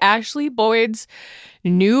take Ashley Boyd's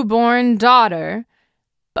newborn daughter,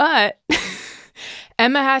 but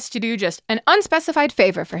Emma has to do just an unspecified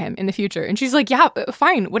favor for him in the future. And she's like, yeah,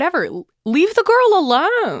 fine, whatever. Leave the girl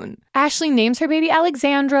alone. Ashley names her baby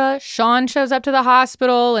Alexandra. Sean shows up to the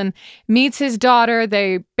hospital and meets his daughter.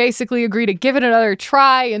 They basically agree to give it another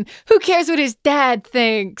try. And who cares what his dad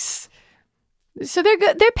thinks? So they're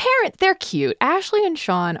good. They're parents. They're cute. Ashley and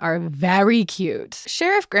Sean are very cute.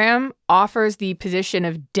 Sheriff Graham offers the position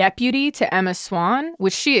of deputy to Emma Swan,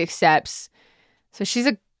 which she accepts. So she's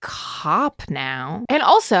a cop now. And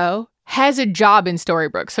also has a job in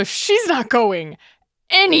Storybrooke, so she's not going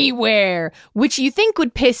anywhere, which you think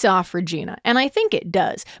would piss off Regina. And I think it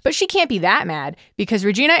does. But she can't be that mad because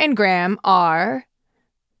Regina and Graham are...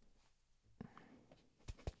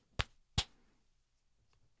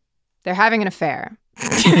 they're having an affair.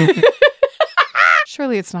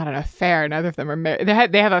 Surely it's not an affair. Neither of them are married.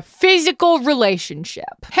 They have a physical relationship.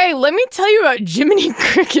 Hey, let me tell you about Jiminy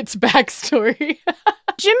Cricket's backstory.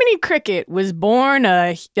 Jiminy Cricket was born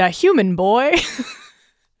a human boy.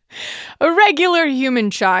 A regular human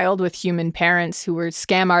child with human parents who were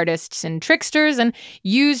scam artists and tricksters and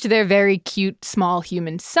used their very cute small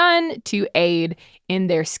human son to aid in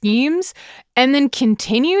their schemes, and then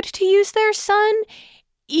continued to use their son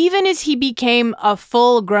even as he became a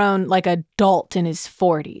full-grown, adult in his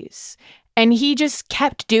 40s. And he just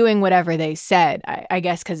kept doing whatever they said, I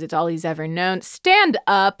guess because it's all he's ever known. Stand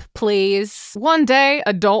up, please. One day,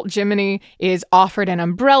 adult Jiminy is offered an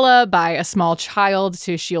umbrella by a small child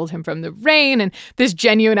to shield him from the rain, and this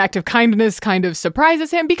genuine act of kindness kind of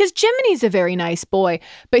surprises him because Jiminy's a very nice boy,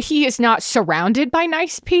 but he is not surrounded by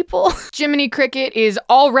nice people. Jiminy Cricket is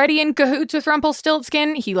already in cahoots with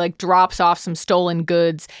Rumpelstiltskin. He, drops off some stolen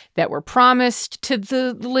goods that were promised to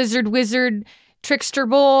the lizard wizard trickster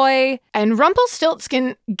boy, and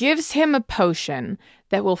Rumpelstiltskin gives him a potion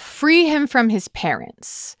that will free him from his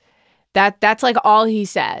parents. That's all he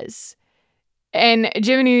says. And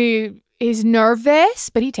Jiminy is nervous,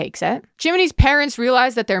 but he takes it. Jiminy's parents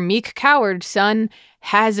realize that their meek coward son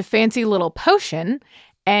has a fancy little potion,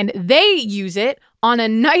 and they use it on a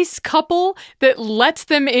nice couple that lets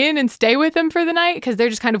them in and stay with them for the night because they're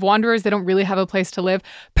just kind of wanderers. They don't really have a place to live.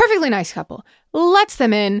 Perfectly nice couple. Lets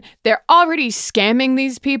them in. They're already scamming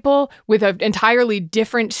these people with an entirely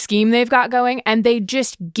different scheme they've got going, and they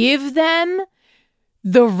just give them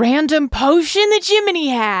the random potion that Jiminy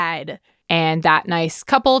had. And that nice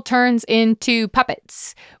couple turns into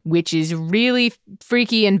puppets, which is really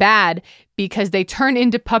freaky and bad because they turn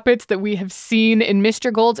into puppets that we have seen in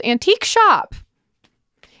Mr. Gold's antique shop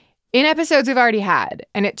in episodes we've already had.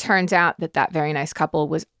 And it turns out that that very nice couple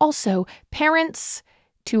was also parents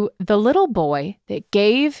to the little boy that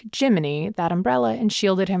gave Jiminy that umbrella and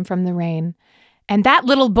shielded him from the rain. And that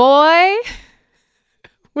little boy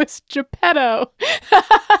was Geppetto.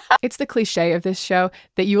 It's the cliche of this show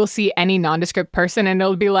that you will see any nondescript person and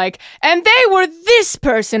it'll be like, and they were this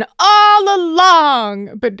person all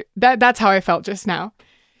along. But that's how I felt just now.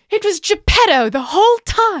 It was Geppetto the whole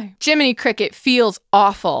time. Jiminy Cricket feels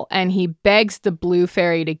awful and he begs the Blue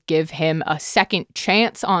Fairy to give him a second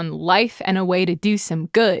chance on life and a way to do some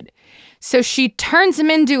good. So she turns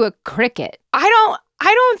him into a cricket. I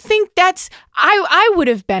don't think that's... I would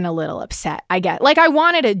have been a little upset, I guess. I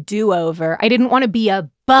wanted a do-over. I didn't want to be a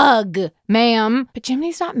bug, ma'am. But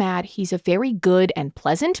Jiminy's not mad. He's a very good and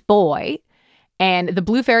pleasant boy. And the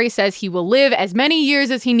Blue Fairy says he will live as many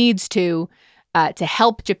years as he needs to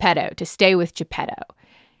help Geppetto, to stay with Geppetto.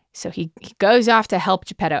 So he goes off to help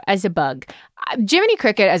Geppetto as a bug. Jiminy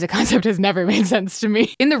Cricket as a concept has never made sense to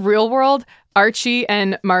me. In the real world, Archie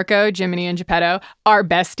and Marco, Jiminy and Geppetto, are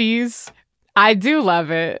besties. I do love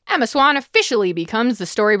it. Emma Swan officially becomes the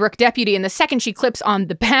Storybrooke deputy, and the second she clips on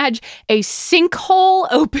the badge, a sinkhole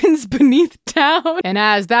opens beneath town. And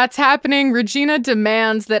as that's happening, Regina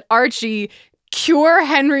demands that Archie cure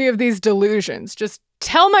Henry of these delusions. Just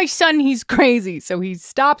tell my son he's crazy so he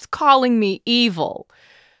stops calling me evil.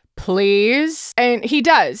 Please. And he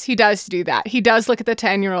does do that. He does look at the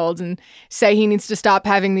 10-year-old and say he needs to stop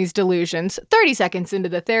having these delusions. 30 seconds into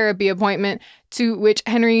the therapy appointment, to which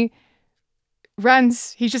Henry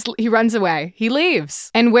runs. He runs away. He leaves.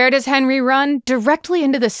 And where does Henry run? Directly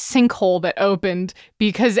into the sinkhole that opened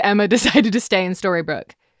because Emma decided to stay in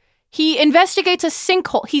Storybrooke. He investigates a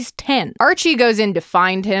sinkhole. He's 10. Archie goes in to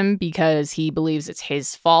find him because he believes it's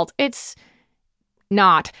his fault. It's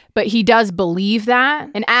not, but he does believe that.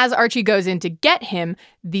 And as Archie goes in to get him,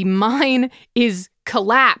 the mine is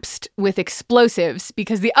collapsed with explosives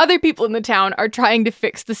because the other people in the town are trying to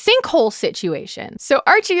fix the sinkhole situation. So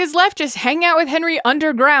Archie is left just hanging out with Henry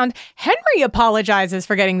underground. Henry apologizes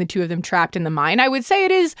for getting the two of them trapped in the mine. I would say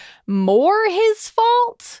it is more his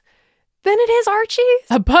fault than it is Archie's.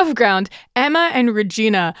 Above ground, Emma and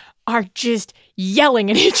Regina are just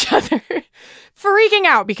yelling at each other, freaking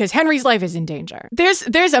out because Henry's life is in danger. There's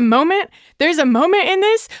a moment in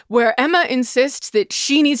this where Emma insists that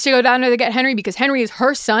she needs to go down there to get Henry because Henry is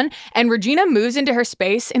her son, and Regina moves into her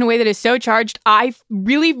space in a way that is so charged, I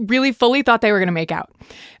really, really fully thought they were going to make out.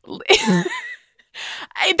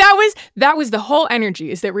 That was the whole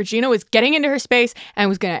energy, is that Regina was getting into her space and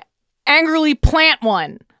was going to angrily plant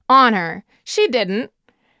one on her. She didn't.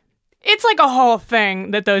 It's like a whole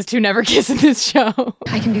thing that those two never kiss in this show.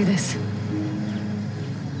 I can do this.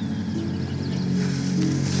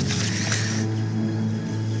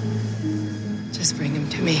 Just bring him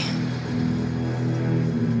to me.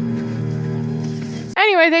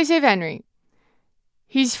 Anyway, they save Henry.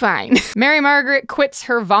 He's fine. Mary Margaret quits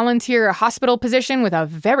her volunteer hospital position with a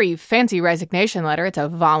very fancy resignation letter. It's a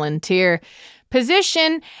volunteer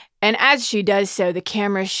position. And as she does so, the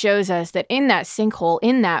camera shows us that in that sinkhole,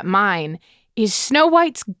 in that mine, is Snow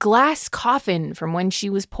White's glass coffin from when she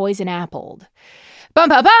was poison-appled. Bum,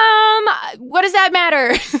 bum, bum! What does that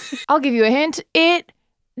matter? I'll give you a hint. It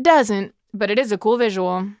doesn't. But it is a cool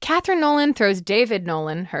visual. Catherine Nolan throws David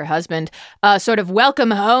Nolan, her husband, a sort of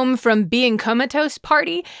welcome home from being comatose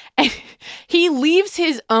party. And he leaves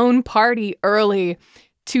his own party early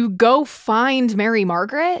to go find Mary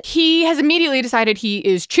Margaret. He has immediately decided he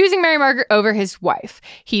is choosing Mary Margaret over his wife.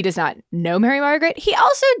 He does not know Mary Margaret. He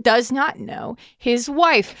also does not know his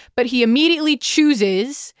wife, but he immediately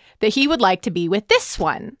chooses that he would like to be with this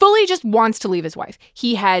one. Fully just wants to leave his wife.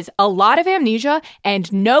 He has a lot of amnesia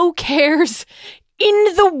and no cares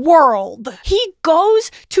in the world. He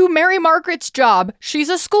goes to Mary Margaret's job. She's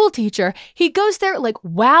a school teacher. He goes there like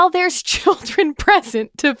while there's children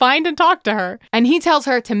present to find and talk to her. And he tells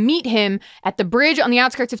her to meet him at the bridge on the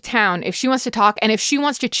outskirts of town if she wants to talk and if she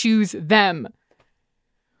wants to choose them.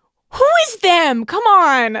 Who is them? Come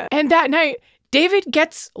on. And that night, David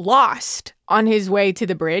gets lost on his way to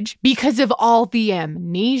the bridge because of all the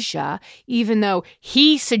amnesia, even though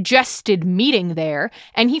he suggested meeting there,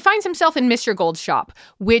 and he finds himself in Mr. Gold's shop,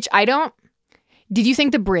 which did you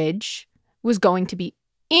think the bridge was going to be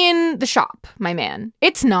in the shop, my man?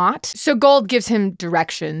 It's not. So Gold gives him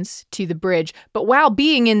directions to the bridge, but while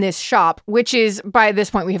being in this shop, which is, by this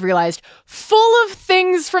point we have realized, full of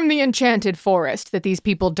things from the Enchanted Forest that these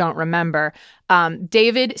people don't remember,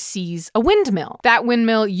 David sees a windmill. That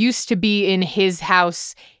windmill used to be in his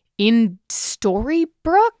house in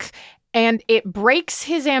Storybrooke, and it breaks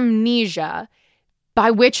his amnesia,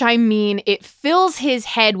 by which I mean it fills his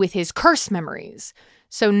head with his curse memories.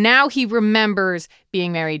 So now he remembers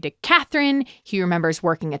being married to Catherine, he remembers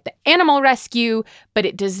working at the animal rescue, but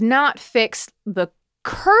it does not fix the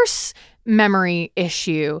curse memory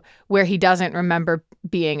issue where he doesn't remember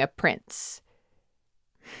being a prince.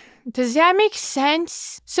 Does that make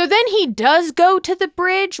sense? So then he does go to the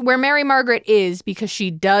bridge where Mary Margaret is because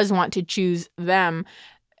she does want to choose them.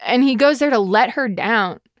 And he goes there to let her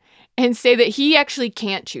down and say that he actually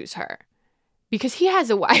can't choose her because he has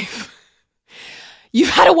a wife. You've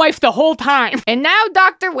had a wife the whole time. And now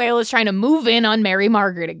Dr. Whale is trying to move in on Mary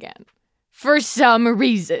Margaret again. For some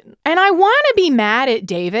reason. And I want to be mad at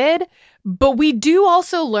David, but we do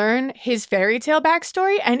also learn his fairy tale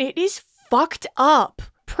backstory, and it is fucked up.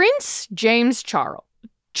 Prince James Charles?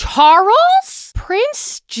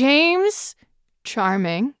 Prince James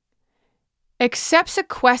Charming accepts a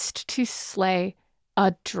quest to slay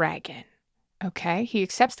a dragon. Okay? He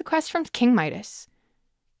accepts the quest from King Midas,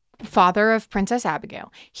 father of Princess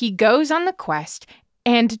Abigail. He goes on the quest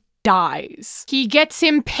and dies. He gets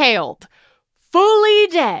impaled, fully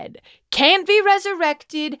dead, can't be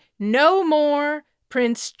resurrected, no more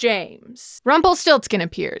Prince James. Rumpelstiltskin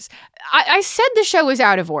appears. I said the show was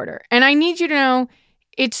out of order, and I need you to know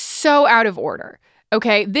it's so out of order.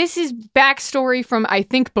 Okay, this is backstory from, I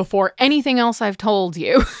think, before anything else I've told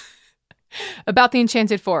you about the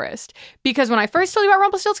Enchanted Forest. Because when I first told you about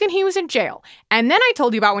Rumpelstiltskin, he was in jail. And then I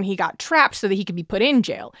told you about when he got trapped so that he could be put in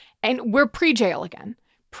jail. And we're pre-jail again.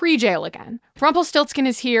 Rumpelstiltskin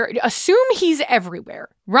is here. Assume he's everywhere.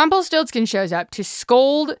 Rumpelstiltskin shows up to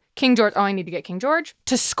scold King George. Oh, I need to get King George.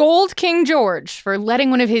 To scold King George for letting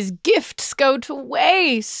one of his gifts go to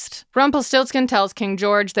waste. Rumpelstiltskin tells King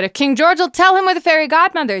George that if King George will tell him where the fairy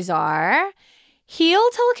godmothers are, he'll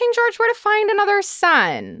tell King George where to find another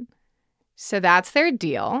son. So that's their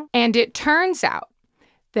deal. And it turns out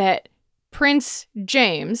that Prince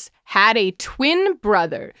James had a twin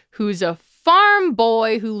brother who's a farm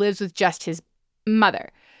boy who lives with just his mother.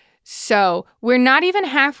 So we're not even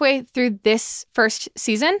halfway through this first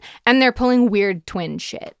season, and they're pulling weird twin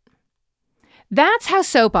shit. That's how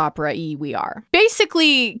soap opera-y we are.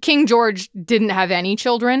 Basically, King George didn't have any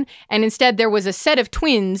children, and instead there was a set of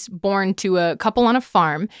twins born to a couple on a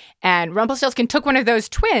farm, and Rumpelstiltskin took one of those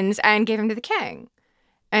twins and gave him to the king.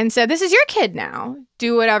 And said, this is your kid now.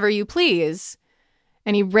 Do whatever you please.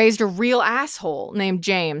 And he raised a real asshole named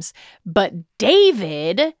James. But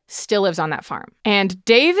David still lives on that farm. And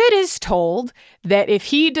David is told that if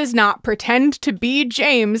he does not pretend to be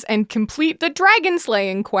James and complete the dragon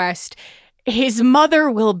slaying quest, his mother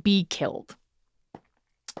will be killed.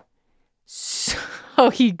 So So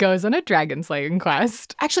he goes on a dragon slaying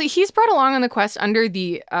quest. Actually, he's brought along on the quest under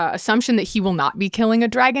the assumption that he will not be killing a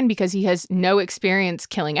dragon because he has no experience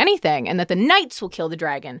killing anything and that the knights will kill the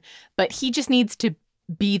dragon. But he just needs to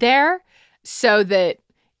be there so that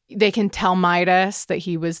they can tell Midas that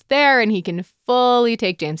he was there and he can fully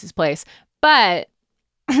take James's place. But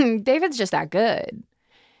David's just that good.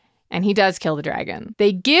 And he does kill the dragon.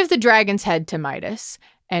 They give the dragon's head to Midas.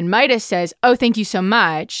 And Midas says, oh, thank you so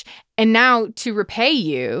much. And now to repay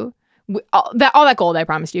you, all that gold I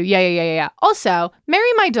promised you. Yeah. Also,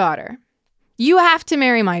 marry my daughter. You have to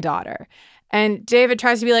marry my daughter. And David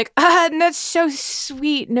tries to be like, that's so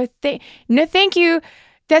sweet. No, thank you.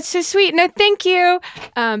 That's so sweet. No, thank you.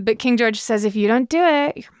 But King George says, if you don't do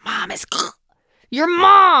it, your mom is your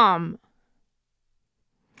mom.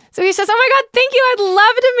 So he says, oh my God, thank you. I'd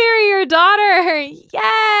love to marry your daughter.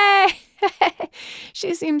 Yay.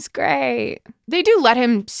 She seems great. They do let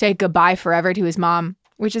him say goodbye forever to his mom,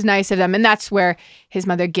 which is nice of them. And that's where his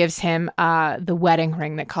mother gives him the wedding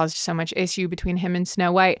ring that caused so much issue between him and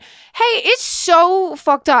Snow White. Hey, it's so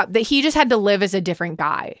fucked up that he just had to live as a different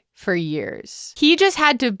guy for years. He just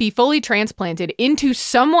had to be fully transplanted into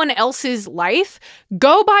someone else's life,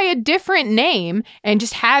 go by a different name, and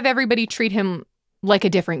just have everybody treat him like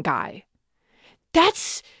a different guy.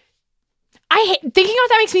 Thinking about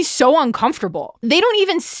that makes me so uncomfortable. They don't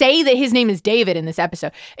even say that his name is David in this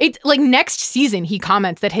episode. It's like next season, he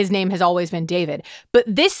comments that his name has always been David. But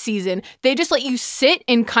this season, they just let you sit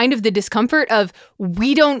in kind of the discomfort of,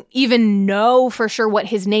 we don't even know for sure what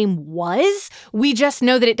his name was. We just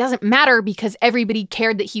know that it doesn't matter because everybody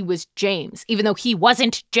cared that he was James, even though he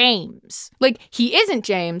wasn't James. Like, he isn't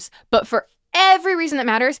James, but for every reason that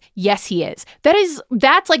matters, yes, he is.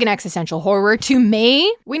 That's like an existential horror to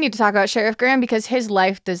me. We need to talk about Sheriff Graham because his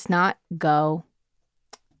life does not go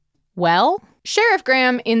well. Sheriff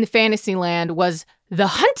Graham in the Fantasyland was the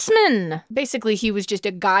huntsman. Basically, he was just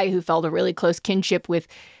a guy who felt a really close kinship with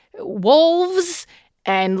wolves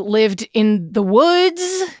and lived in the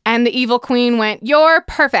woods. And the evil queen went, you're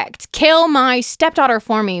perfect. Kill my stepdaughter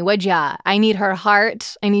for me, would ya? I need her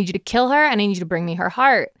heart. I need you to kill her and I need you to bring me her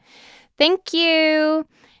heart. Thank you.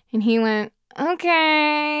 And he went,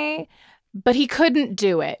 okay. But he couldn't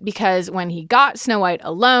do it because when he got Snow White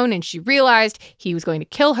alone and she realized he was going to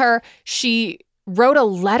kill her, she wrote a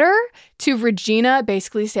letter to Regina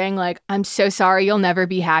basically saying like, I'm so sorry, you'll never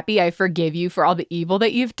be happy. I forgive you for all the evil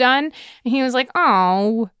that you've done. And he was like,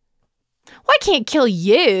 oh, well, I can't kill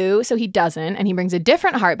you. So he doesn't. And he brings a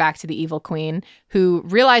different heart back to the evil queen who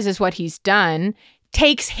realizes what he's done,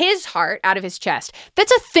 takes his heart out of his chest.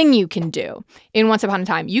 That's a thing you can do in Once Upon a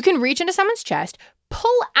Time. You can reach into someone's chest,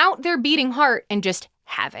 pull out their beating heart, and just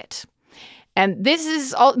have it. And this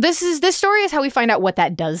story is how we find out what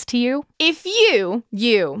that does to you. If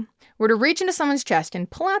you were to reach into someone's chest and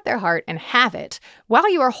pull out their heart and have it, while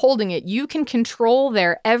you are holding it, you can control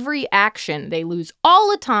their every action. They lose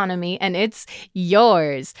all autonomy and it's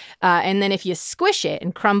yours. And then if you squish it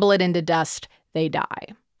and crumble it into dust, they die.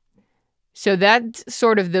 So that's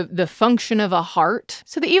sort of the function of a heart.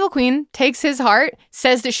 So the evil queen takes his heart,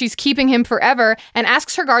 says that she's keeping him forever, and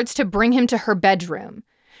asks her guards to bring him to her bedroom.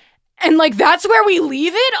 And like, that's where we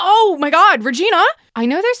leave it? Oh my God, Regina, I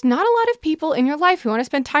know there's not a lot of people in your life who want to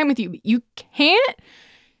spend time with you, but you can't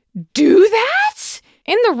do that?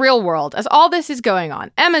 In the real world, as all this is going on,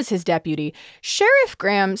 Emma's his deputy, Sheriff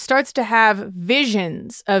Graham starts to have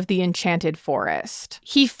visions of the enchanted forest.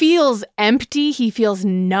 He feels empty. He feels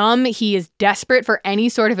numb. He is desperate for any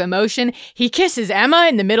sort of emotion. He kisses Emma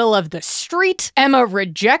in the middle of the street. Emma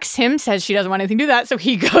rejects him, says she doesn't want anything to do that, so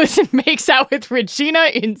he goes and makes out with Regina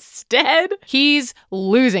instead. He's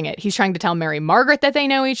losing it. He's trying to tell Mary Margaret that they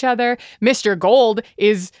know each other. Mr. Gold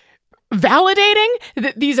is validating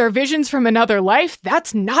that these are visions from another life.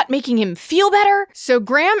 That's not making him feel better. So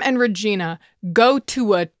Graham and Regina go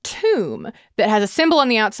to a tomb that has a symbol on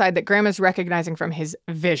the outside that Graham is recognizing from his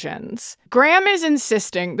visions. Graham is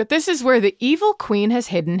insisting that this is where the evil queen has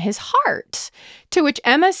hidden his heart, to which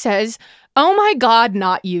Emma says, oh my God,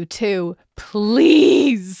 not you too,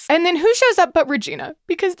 please. And then who shows up but Regina?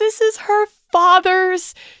 Because this is her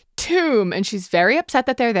father's tomb, and she's very upset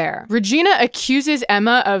that they're there. Regina accuses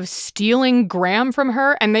Emma of stealing Graham from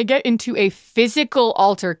her, and they get into a physical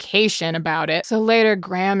altercation about it. So later,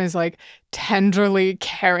 Graham is like tenderly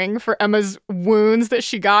caring for Emma's wounds that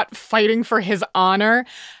she got fighting for his honor.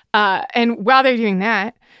 And while they're doing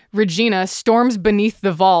that, Regina storms beneath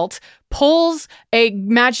the vault, pulls a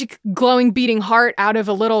magic glowing beating heart out of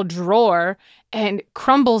a little drawer, and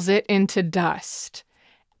crumbles it into dust.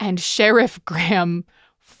 And Sheriff Graham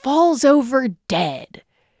falls over dead.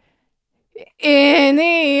 In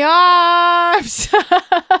the arms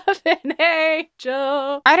of an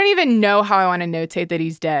angel. I don't even know how I want to notate that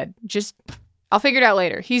he's dead. I'll figure it out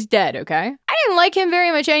later. He's dead, okay? I didn't like him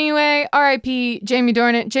very much anyway. R.I.P. Jamie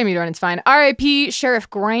Dornan. Jamie Dornan's fine. R.I.P. Sheriff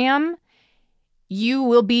Graham. You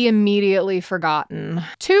will be immediately forgotten.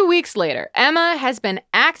 2 weeks later, Emma has been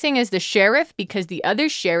acting as the sheriff because the other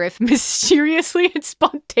sheriff mysteriously and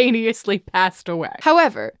spontaneously passed away.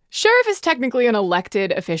 However, sheriff is technically an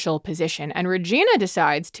elected official position, and Regina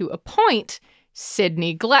decides to appoint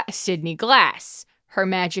Sydney Glass, her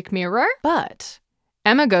magic mirror. But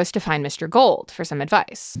Emma goes to find Mr. Gold for some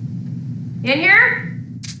advice. In here?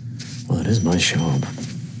 Well, it is my job.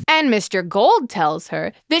 And Mr. Gold tells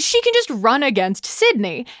her that she can just run against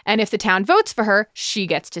Sydney, and if the town votes for her, she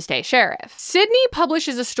gets to stay sheriff. Sydney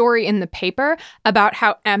publishes a story in the paper about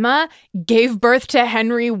how Emma gave birth to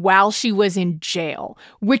Henry while she was in jail,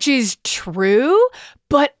 which is true,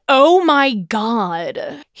 but oh my God.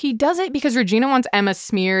 He does it because Regina wants Emma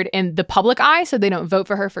smeared in the public eye so they don't vote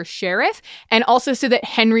for her for sheriff, and also so that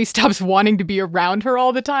Henry stops wanting to be around her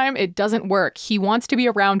all the time. It doesn't work. He wants to be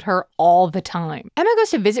around her all the time. Emma goes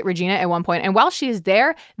to visit Regina at one point, and while she is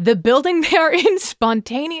there, the building they are in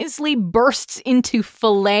spontaneously bursts into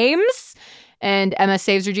flames, and Emma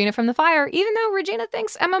saves Regina from the fire, even though Regina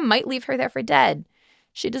thinks Emma might leave her there for dead.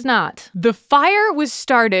 She does not. The fire was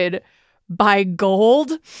started by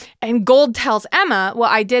Gold, and Gold tells Emma, well,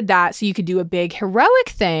 I did that so you could do a big heroic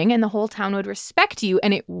thing and the whole town would respect you,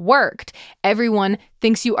 and it worked. Everyone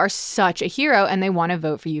thinks you are such a hero and they want to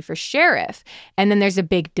vote for you for sheriff. And then there's a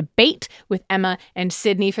big debate with Emma and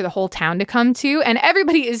Sydney for the whole town to come to, and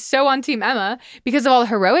everybody is so on Team Emma because of all the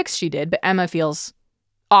heroics she did, but Emma feels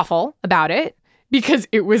awful about it because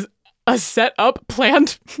it was a set-up,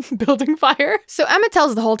 planned building fire. So Emma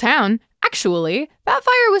tells the whole town, actually, that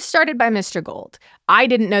fire was started by Mr. Gold. I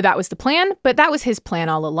didn't know that was the plan, but that was his plan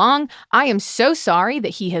all along. I am so sorry that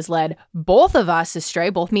he has led both of us astray,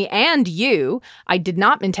 both me and you. I did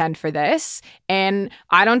not intend for this, and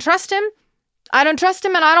I don't trust him. I don't trust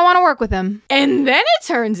him, and I don't want to work with him. And then it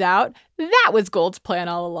turns out that was Gold's plan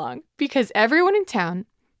all along, because everyone in town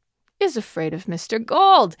is afraid of Mr.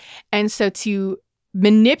 Gold. And so to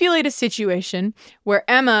manipulate a situation where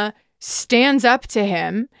Emma stands up to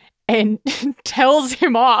him and tells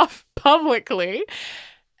him off publicly,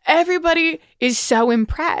 everybody is so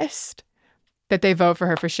impressed that they vote for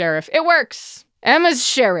her for sheriff. It works. Emma's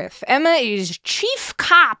sheriff. Emma is chief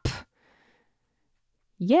cop.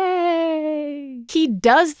 Yay. He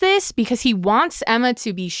does this because he wants Emma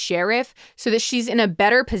to be sheriff so that she's in a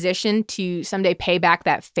better position to someday pay back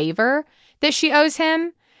that favor that she owes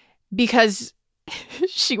him, because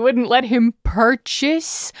she wouldn't let him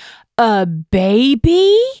purchase a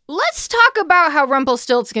baby? Let's talk about how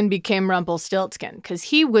Rumpelstiltskin became Rumpelstiltskin, because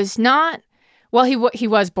he was not, well, he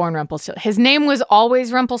was born Rumpelstiltskin. His name was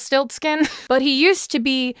always Rumpelstiltskin, but he used to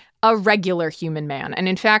be a regular human man, and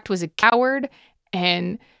in fact was a coward,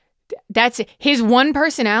 and that's his one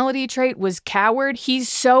personality trait was coward. He's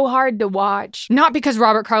so hard to watch. Not because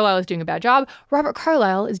Robert Carlyle is doing a bad job. Robert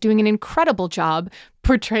Carlyle is doing an incredible job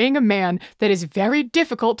portraying a man that is very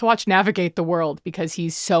difficult to watch navigate the world because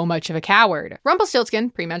he's so much of a coward. Rumpelstiltskin,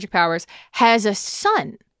 pre-magic powers, has a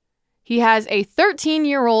son. He has a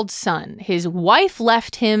 13-year-old son. His wife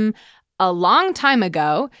left him a long time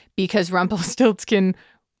ago because Rumpelstiltskin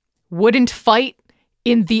wouldn't fight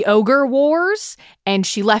in the Ogre Wars, and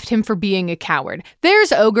she left him for being a coward.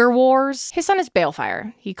 There's Ogre Wars. His son is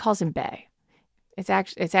Balefire. He calls him Bay. It's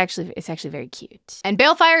actually very cute. And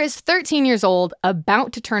Balefire is 13 years old,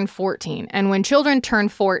 about to turn 14. And when children turn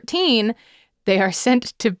 14, they are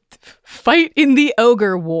sent to fight in the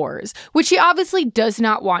Ogre Wars, which he obviously does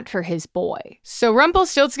not want for his boy. So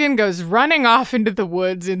Rumpelstiltskin goes running off into the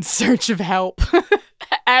woods in search of help,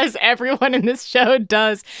 as everyone in this show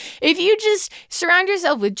does. If you just surround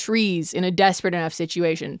yourself with trees in a desperate enough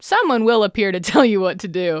situation, someone will appear to tell you what to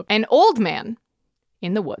do. An old man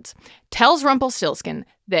in the woods tells Rumpelstiltskin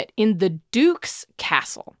that in the Duke's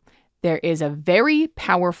castle, there is a very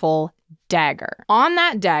powerful dagger. On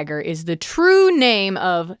that dagger is the true name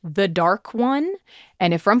of the Dark One.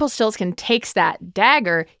 And if Rumpelstiltskin takes that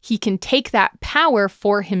dagger, he can take that power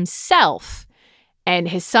for himself, and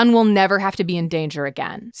his son will never have to be in danger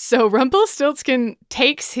again. So Rumpelstiltskin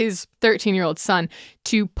takes his 13-year-old son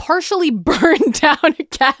to partially burn down a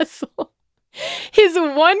castle. His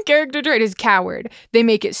one character trait is coward. They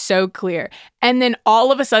make it so clear. And then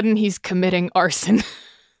all of a sudden, he's committing arson.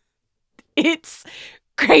 It's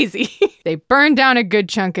crazy. They burn down a good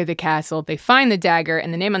chunk of the castle. They find the dagger,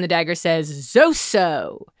 and the name on the dagger says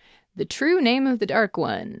Zoso, the true name of the Dark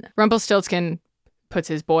One. Rumpelstiltskin puts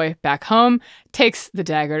his boy back home, takes the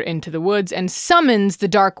dagger into the woods, and summons the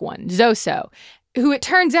Dark One, Zoso, who it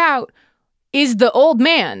turns out is the old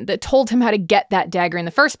man that told him how to get that dagger in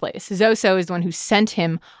the first place. Zoso is the one who sent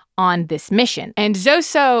him on this mission. And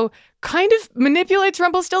Zoso kind of manipulates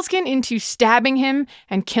Rumpelstiltskin into stabbing him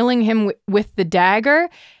and killing him with the dagger.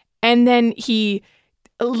 And then he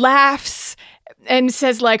laughs and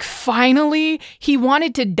says, like, finally, he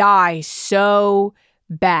wanted to die so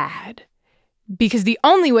bad. Because the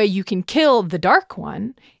only way you can kill the Dark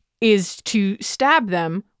One is to stab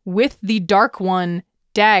them with the Dark One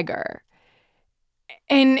dagger.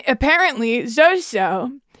 And apparently,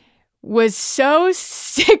 Zoso was so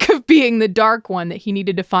sick of being the Dark One that he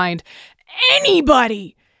needed to find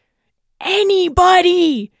anybody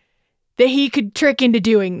that he could trick into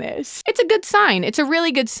doing this. It's a good sign. It's a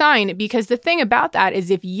really good sign, because the thing about that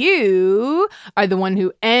is if you are the one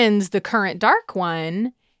who ends the current Dark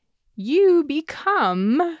One, you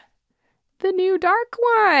become the new Dark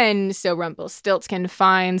One. So Rumpelstiltskin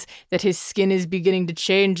finds that his skin is beginning to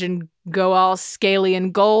change and go all scaly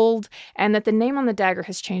and gold, and that the name on the dagger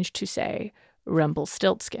has changed to say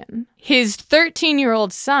Rumpelstiltskin. His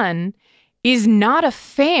 13-year-old son is not a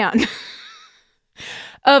fan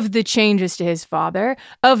of the changes to his father,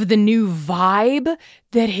 of the new vibe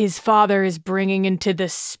that his father is bringing into the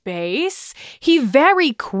space. He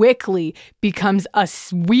very quickly becomes a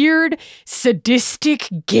weird, sadistic,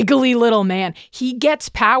 giggly little man. He gets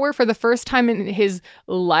power for the first time in his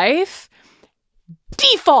life,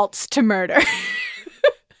 defaults to murder.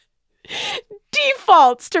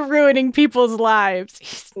 Defaults to ruining people's lives.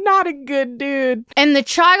 He's not a good dude. And the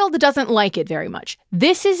child doesn't like it very much.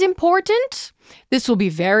 This is important. This will be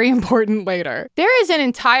very important later. There is an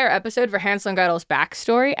entire episode for Hansel and Gretel's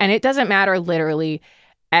backstory, and it doesn't matter literally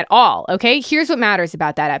at all, okay? Here's what matters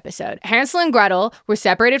about that episode. Hansel and Gretel were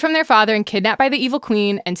separated from their father and kidnapped by the evil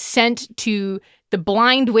queen and sent to the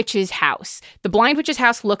Blind Witch's house. The Blind Witch's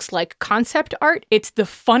house looks like concept art. It's the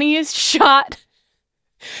funniest shot.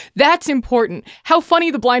 That's important. How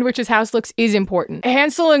funny the Blind Witch's house looks is important.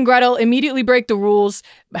 Hansel and Gretel immediately break the rules.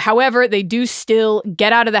 However, they do still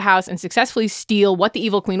get out of the house and successfully steal what the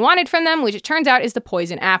evil queen wanted from them, which it turns out is the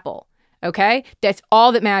poison apple. Okay? That's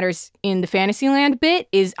all that matters in the Fantasyland bit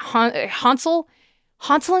is Hansel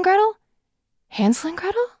and Gretel? Hansel and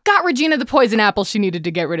Gretel? Got Regina the poison apple she needed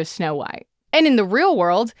to get rid of Snow White. And in the real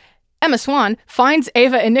world, Emma Swan finds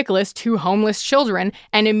Ava and Nicholas, two homeless children,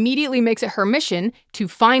 and immediately makes it her mission to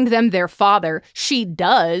find them their father. She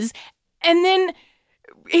does. And then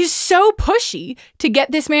is so pushy to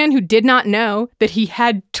get this man who did not know that he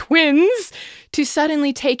had twins to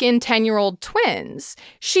suddenly take in 10-year-old twins.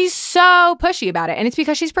 She's so pushy about it, and it's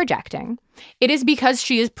because she's projecting. It is because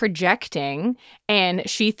she is projecting, and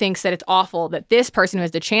she thinks that it's awful that this person who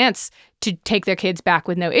has the chance to take their kids back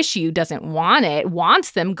with no issue doesn't want it,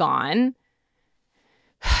 wants them gone.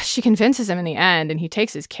 She convinces him in the end, and he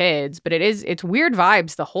takes his kids, but it's weird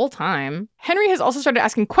vibes the whole time. Henry has also started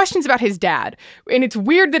asking questions about his dad, and it's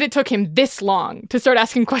weird that it took him this long to start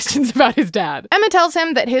asking questions about his dad. Emma tells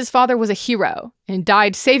him that his father was a hero and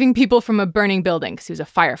died saving people from a burning building because he was a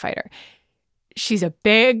firefighter. She's a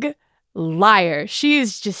big liar. She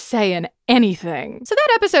is just saying anything. So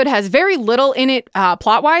that episode has very little in it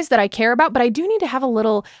plot-wise that I care about, but I do need to have a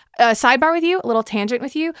little sidebar with you, a little tangent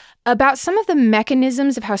with you about some of the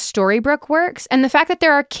mechanisms of how Storybrooke works and the fact that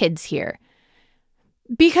there are kids here.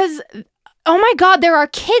 Because, oh my God, there are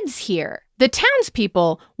kids here. The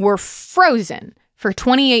townspeople were frozen for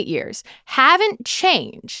 28 years, haven't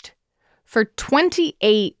changed for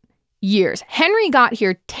 28 years. Henry got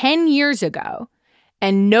here 10 years ago.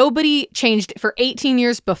 And nobody changed for 18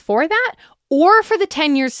 years before that or for the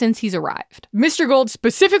 10 years since he's arrived. Mr. Gold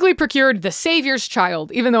specifically procured the Savior's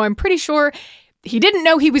Child, even though I'm pretty sure he didn't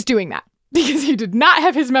know he was doing that because he did not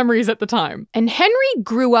have his memories at the time. And Henry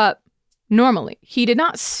grew up normally. He did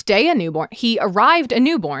not stay a newborn. He arrived a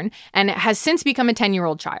newborn and has since become a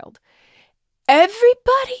 10-year-old child.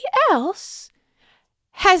 Everybody else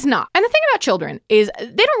has not. And the thing about children is they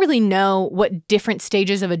don't really know what different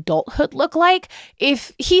stages of adulthood look like.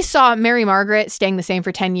 If he saw Mary Margaret staying the same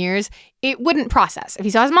for 10 years, it wouldn't process. If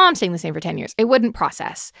he saw his mom staying the same for 10 years, it wouldn't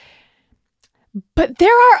process. But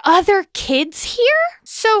there are other kids here?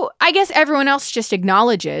 So I guess everyone else just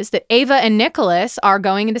acknowledges that Ava and Nicholas are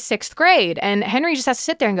going into 6th grade. And Henry just has to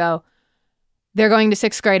sit there and go, they're going to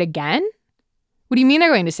 6th grade again? What do you mean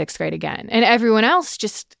they're going to 6th grade again? And everyone else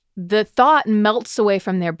just, the thought melts away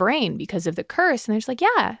from their brain because of the curse. And they're just like,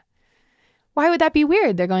 yeah, why would that be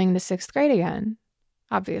weird? They're going into 6th grade again,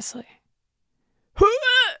 obviously.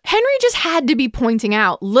 Henry just had to be pointing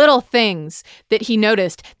out little things that he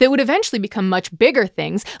noticed that would eventually become much bigger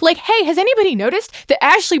things. Like, hey, has anybody noticed that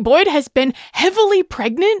Ashley Boyd has been heavily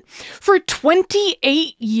pregnant for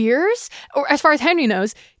 28 years? Or as far as Henry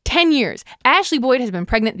knows, 10 years. Ashley Boyd has been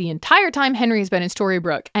pregnant the entire time Henry has been in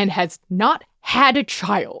Storybrooke and has not had a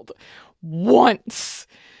child once.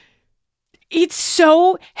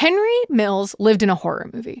 Henry Mills lived in a horror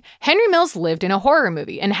movie. Henry Mills lived in a horror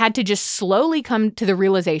movie and had to just slowly come to the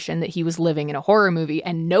realization that he was living in a horror movie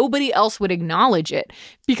and nobody else would acknowledge it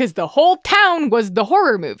because the whole town was the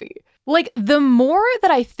horror movie. Like, the more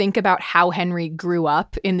that I think about how Henry grew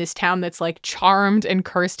up in this town that's like charmed and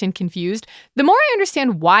cursed and confused, the more I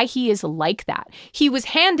understand why he is like that. He was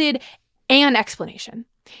handed an explanation.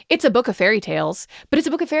 It's a book of fairy tales, but it's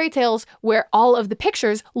a book of fairy tales where all of the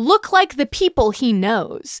pictures look like the people he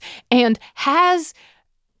knows and has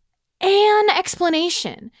an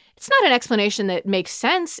explanation. It's not an explanation that makes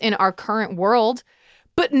sense in our current world,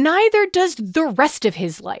 but neither does the rest of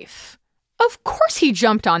his life. Of course he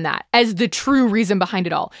jumped on that as the true reason behind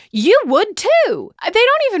it all. You would too. They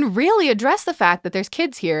don't even really address the fact that there's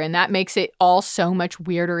kids here, and that makes it all so much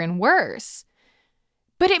weirder and worse.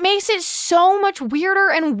 But it makes it so much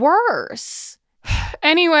weirder and worse.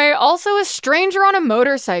 Anyway, also a stranger on a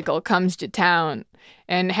motorcycle comes to town.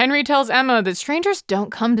 And Henry tells Emma that strangers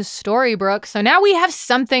don't come to Storybrooke, so now we have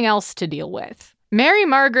something else to deal with. Mary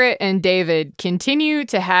Margaret and David continue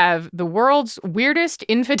to have the world's weirdest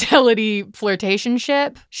infidelity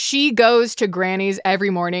flirtationship. She goes to Granny's every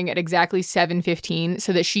morning at exactly 7:15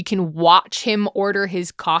 so that she can watch him order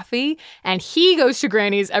his coffee. And he goes to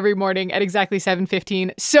Granny's every morning at exactly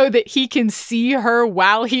 7:15 so that he can see her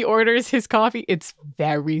while he orders his coffee. It's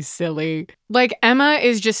very silly. Like, Emma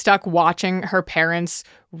is just stuck watching her parents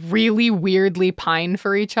really weirdly pine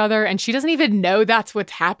for each other, and she doesn't even know that's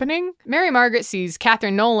what's happening. Mary Margaret sees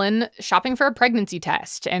Catherine Nolan shopping for a pregnancy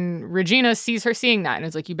test, and Regina sees her seeing that and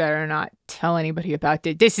is like, you better not tell anybody about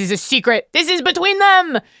it. This is a secret. This is between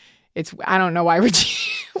them. I don't know why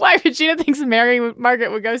Regina thinks Mary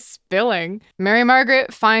Margaret would go spilling. Mary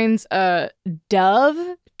Margaret finds a dove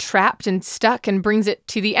trapped and stuck and brings it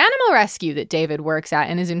to the animal rescue that David works at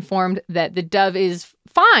and is informed that the dove is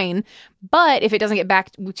fine, but if it doesn't get back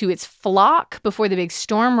to its flock before the big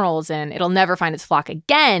storm rolls in, it'll never find its flock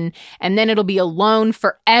again, and then it'll be alone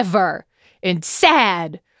forever and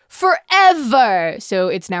sad forever. So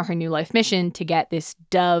it's now her new life mission to get this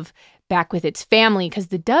dove back with its family, because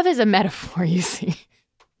the dove is a metaphor, you see.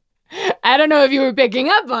 I don't know if you were picking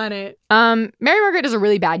up on it. Mary Margaret does a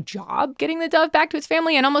really bad job getting the dove back to its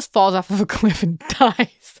family and almost falls off of a cliff and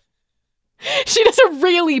dies. She does a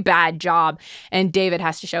really bad job, and David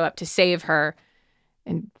has to show up to save her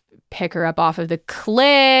and pick her up off of the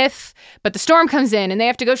cliff. But the storm comes in, and they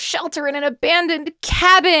have to go shelter in an abandoned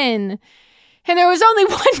cabin. And there was only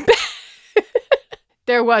one bed.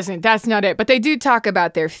 There wasn't. That's not it. But they do talk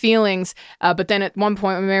about their feelings. But then at one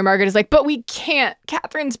point when Mary Margaret is like, but we can't.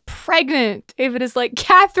 Catherine's pregnant. David is like,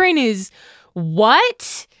 Catherine is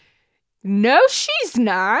what? No, she's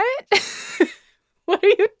not. What are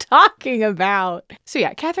you talking about? So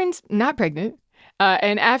yeah, Catherine's not pregnant.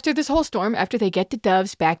 And after this whole storm, after they get the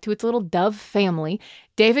doves back to its little dove family,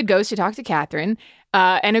 David goes to talk to Catherine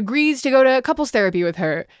and agrees to go to couples therapy with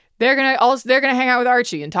her. They're gonna hang out with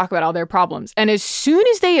Archie and talk about all their problems. And as soon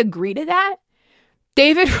as they agree to that,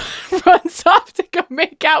 David runs off to go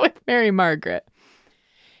make out with Mary Margaret.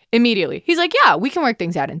 Immediately. He's like, yeah, we can work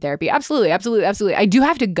things out in therapy. Absolutely, absolutely, absolutely. I do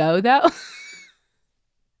have to go, though.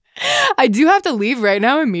 I do have to leave right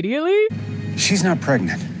now immediately. She's not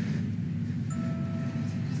pregnant.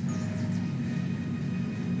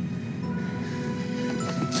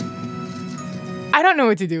 I don't know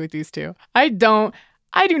what to do with these two. I do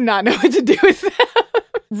not know what to do with them.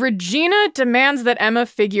 Regina demands that Emma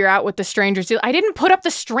figure out what the stranger's deal. I didn't put up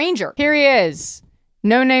the stranger. Here he is.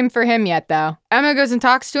 No name for him yet, though. Emma goes and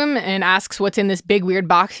talks to him and asks what's in this big weird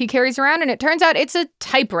box he carries around, and it turns out it's a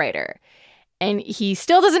typewriter. And he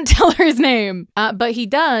still doesn't tell her his name, but he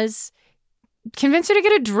does convince her to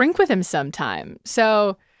get a drink with him sometime.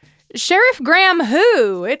 So, Sheriff Graham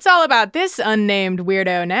who? It's all about this unnamed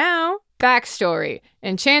weirdo now. Backstory.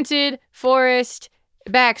 Enchanted Forest.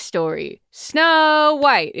 Backstory. Snow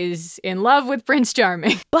White is in love with Prince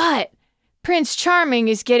Charming. But Prince Charming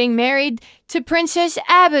is getting married to Princess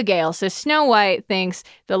Abigail. So Snow White thinks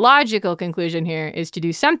the logical conclusion here is to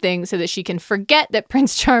do something so that she can forget that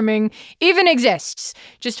Prince Charming even exists.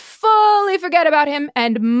 Just fully forget about him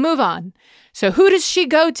and move on. So who does she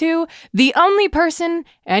go to? The only person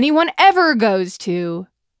anyone ever goes to.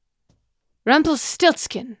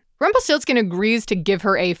 Rumpelstiltskin. Rumpelstiltskin agrees to give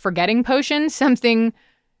her a forgetting potion, something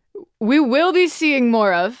we will be seeing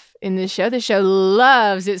more of in this show. The show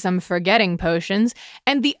loves it some forgetting potions.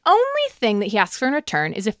 And the only thing that he asks for in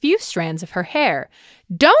return is a few strands of her hair.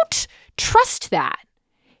 Don't trust that.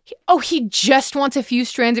 He just wants a few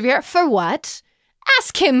strands of hair. For what?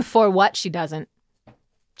 Ask him for what. She doesn't.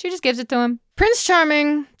 She just gives it to him. Prince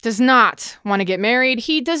Charming does not want to get married.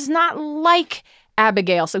 He does not like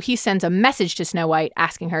Abigail, so he sends a message to Snow White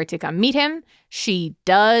asking her to come meet him. She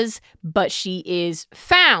does, but she is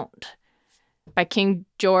found by King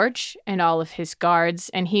George and all of his guards,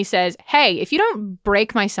 and he says, hey, if you don't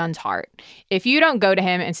break my son's heart, if you don't go to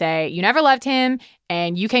him and say you never loved him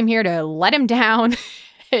and you came here to let him down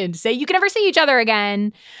and say you can never see each other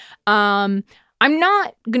again, I'm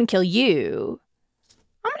not gonna kill you.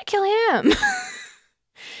 I'm gonna kill him.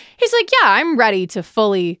 He's like, yeah, I'm ready to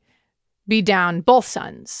fully be down both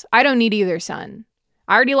sons. I don't need either son.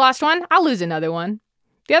 I already lost one. I'll lose another one.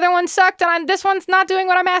 The other one sucked, and this one's not doing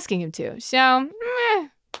what I'm asking him to. So,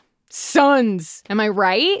 sons. Am I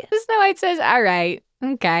right? Snow White says, all right,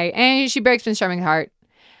 okay. And she breaks Prince Charming's heart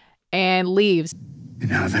and leaves.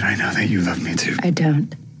 Now that I know that you love me too. I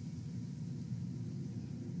don't.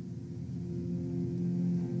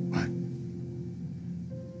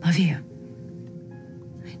 What? Love you.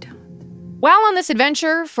 While on this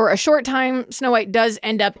adventure, for a short time, Snow White does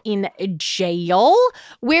end up in jail,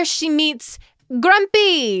 where she meets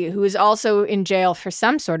Grumpy, who is also in jail for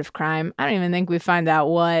some sort of crime. I don't even think we find out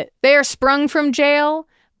what. They are sprung from jail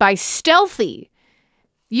by Stealthy.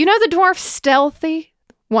 You know the dwarf Stealthy?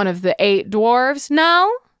 One of the 8 dwarves?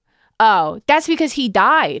 No? Oh, that's because he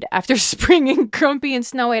died after springing Grumpy and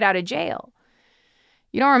Snow White out of jail.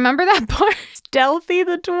 You don't remember that part? Stealthy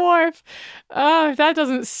the dwarf. Oh, if that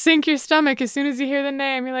doesn't sink your stomach as soon as you hear the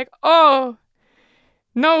name, you're like, oh,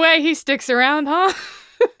 no way he sticks around, huh?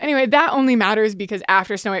 Anyway, that only matters because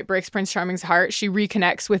after Snow White breaks Prince Charming's heart, she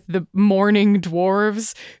reconnects with the mourning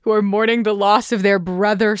dwarves who are mourning the loss of their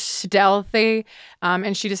brother Stealthy,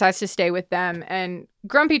 and she decides to stay with them. And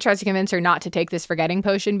Grumpy tries to convince her not to take this forgetting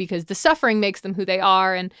potion because the suffering makes them who they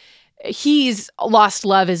are, and he's lost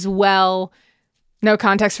love as well. No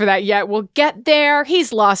context for that yet. We'll get there.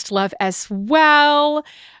 He's lost love as well.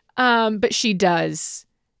 But she does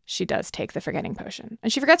take the forgetting potion.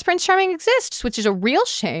 And she forgets Prince Charming exists, which is a real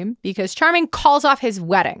shame because Charming calls off his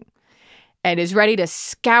wedding and is ready to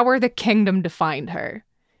scour the kingdom to find her.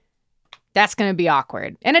 That's going to be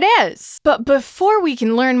awkward. And it is. But before we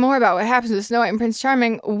can learn more about what happens with Snow White and Prince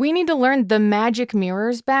Charming, we need to learn the magic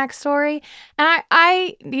mirror's backstory. And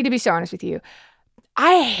I need to be so honest with you.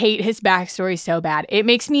 I hate his backstory so bad. It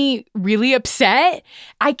makes me really upset.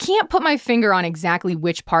 I can't put my finger on exactly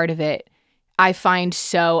which part of it I find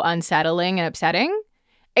so unsettling and upsetting.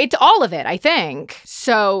 It's all of it, I think.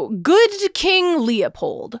 So, good King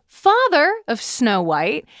Leopold, father of Snow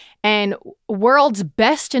White and world's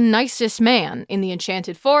best and nicest man in the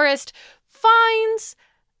Enchanted Forest, finds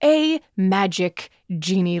a magic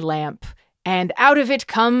genie lamp. And out of it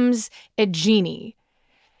comes a genie.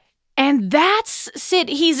 And that's Sid.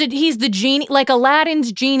 He's the genie, like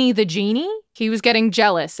Aladdin's genie, the genie. He was getting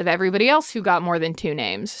jealous of everybody else who got more than 2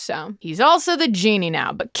 names. So he's also the genie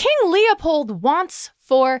now. But King Leopold wants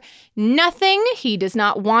for nothing. He does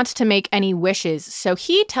not want to make any wishes. So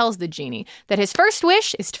he tells the genie that his first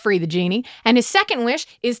wish is to free the genie. And his second wish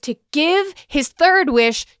is to give his third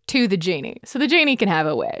wish to the genie. So the genie can have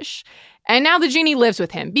a wish. And now the genie lives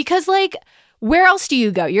with him because, like, where else do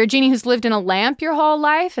you go? You're a genie who's lived in a lamp your whole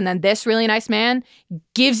life, and then this really nice man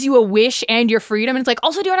gives you a wish and your freedom. And it's like,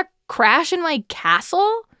 also, do you want to crash in my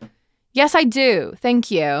castle? Yes, I do.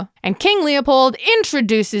 Thank you. And King Leopold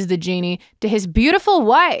introduces the genie to his beautiful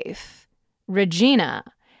wife, Regina.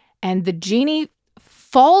 And the genie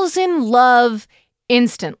falls in love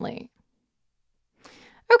instantly.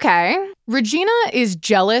 Okay. Regina is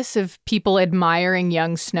jealous of people admiring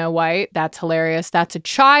young Snow White. That's hilarious. That's a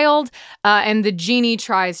child. And the genie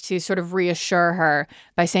tries to sort of reassure her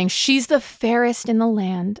by saying she's the fairest in the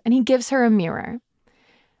land, and he gives her a mirror.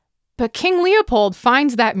 But King Leopold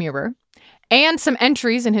finds that mirror and some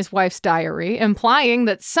entries in his wife's diary implying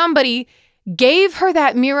that somebody gave her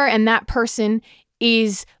that mirror and that person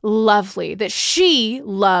is lovely, that she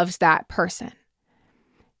loves that person.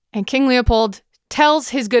 And King Leopold tells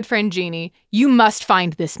his good friend Genie, you must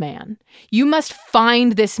find this man. You must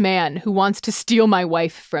find this man who wants to steal my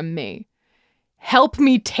wife from me. Help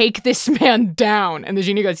me take this man down. And the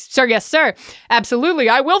genie goes, sir, yes, sir. Absolutely,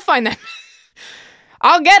 I will find them.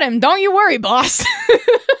 I'll get him. Don't you worry, boss.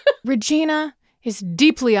 Regina is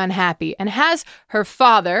deeply unhappy and has her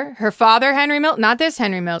father Henry Mills, not this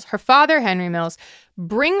Henry Mills, her father Henry Mills,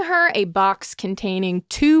 bring her a box containing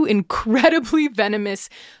 2 incredibly venomous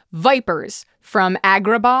vipers from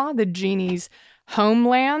Agrabah, the genie's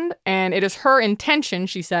homeland. And it is her intention,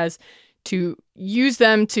 she says, to use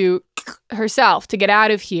them to herself to get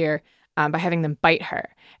out of here by having them bite her.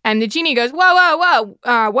 And the genie goes,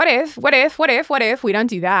 whoa, what if we don't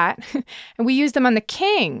do that? And we use them on the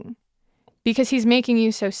king because he's making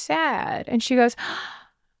you so sad. And she goes,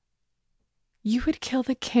 you would kill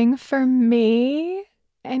the king for me?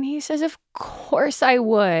 And he says, of course I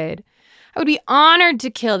would. I would be honored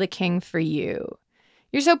to kill the king for you.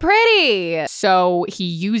 You're so pretty. So he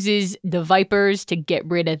uses the vipers to get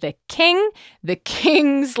rid of the king. The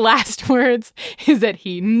king's last words is that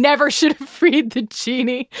he never should have freed the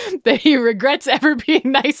genie, that he regrets ever being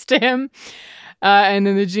nice to him. And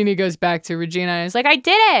then the genie goes back to Regina and is like, I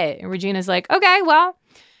did it. And Regina's like, okay, well,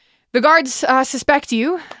 the guards suspect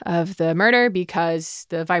you of the murder because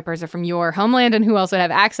the vipers are from your homeland and who else would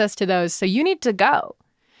have access to those? So you need to go.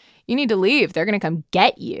 You need to leave. They're going to come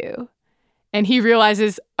get you. And he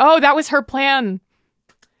realizes, oh, that was her plan.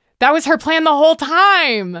 That was her plan the whole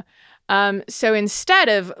time. So instead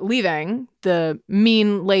of leaving, the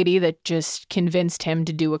mean lady that just convinced him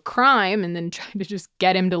to do a crime and then tried to just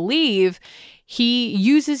get him to leave, he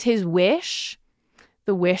uses his wish,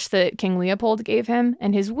 the wish that King Leopold gave him,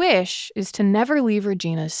 and his wish is to never leave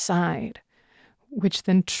Regina's side, which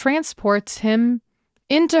then transports him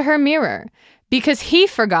into her mirror because he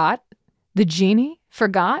forgot, the genie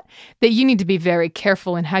forgot, that you need to be very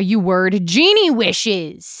careful in how you word genie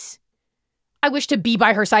wishes. I wish to be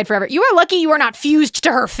by her side forever. You are lucky you are not fused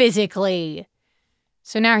to her physically.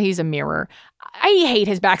 So now he's a mirror. I hate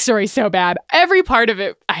his backstory so bad. Every part of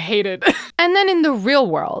it, I hated. And then in the real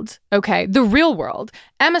world,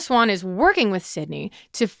 Emma Swan is working with Sydney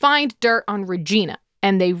to find dirt on Regina.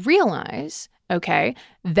 And they realize,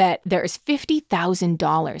 that there's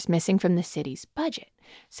 $50,000 missing from the city's budget.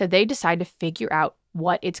 So they decide to figure out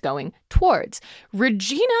what it's going towards.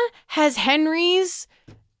 Regina has Henry's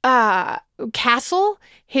castle,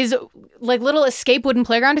 his little escape wooden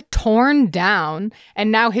playground, torn down,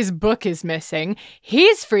 and now his book is missing.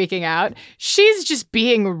 He's freaking out. She's just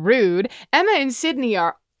being rude. Emma and Sydney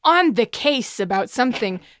are on the case about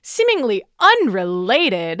something seemingly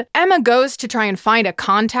unrelated. Emma goes to try and find a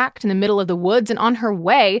contact in the middle of the woods, and on her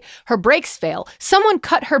way, her brakes fail. Someone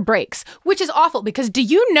cut her brakes, which is awful because do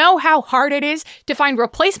you know how hard it is to find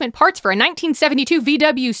replacement parts for a 1972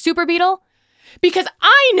 VW Super Beetle? Because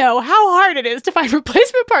I know how hard it is to find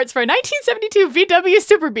replacement parts for a 1972 VW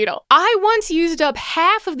Super Beetle. I once used up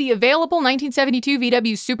half of the available 1972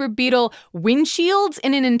 VW Super Beetle windshields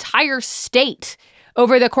in an entire state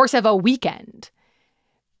over the course of a weekend.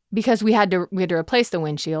 Because we had to replace the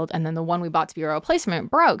windshield, and then the one we bought to be a replacement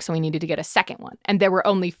broke, so we needed to get a second one. And there were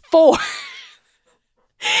only 4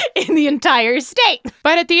 in the entire state.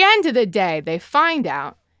 But at the end of the day, they find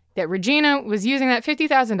out that Regina was using that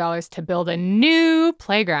 $50,000 to build a new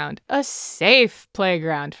playground, a safe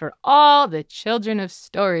playground for all the children of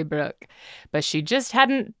Storybrooke. But she just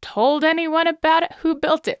hadn't told anyone about it, who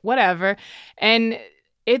built it, whatever. And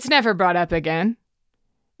it's never brought up again.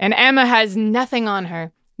 And Emma has nothing on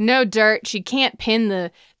her, no dirt. She can't pin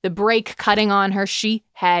the brake cutting on her. She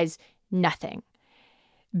has nothing.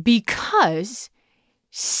 Because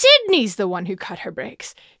Sydney's the one who cut her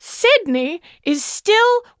brakes. Sydney is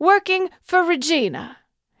still working for Regina.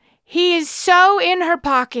 He is so in her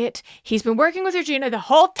pocket. He's been working with Regina the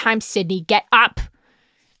whole time. Sydney, get up.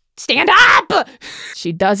 Stand up!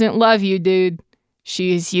 She doesn't love you, dude.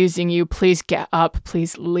 She is using you. Please get up.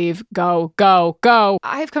 Please leave. Go, go, go.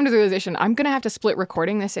 I've come to the realization I'm going to have to split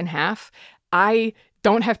recording this in half. I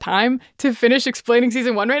don't have time to finish explaining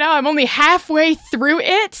season 1 right now. I'm only halfway through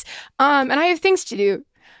it. And I have things to do.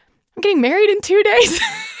 I'm getting married in 2 days.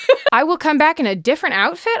 I will come back in a different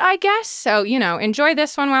outfit, I guess. So, enjoy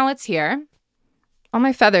this one while it's here. All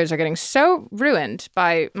my feathers are getting so ruined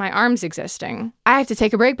by my arms existing. I have to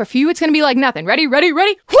take a break, but for you, it's going to be like nothing. Ready?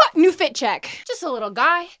 What? New fit check. Just a little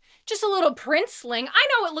guy. Just a little princeling. I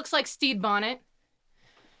know it looks like Steed Bonnet.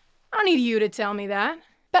 I don't need you to tell me that.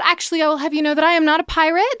 But actually, I will have you know that I am not a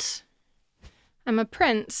pirate. I'm a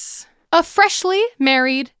prince. A freshly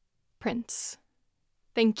married prince.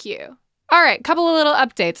 Thank you. All right, couple of little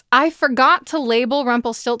updates. I forgot to label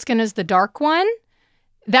Rumpelstiltskin as the dark one.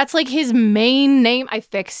 That's like his main name. I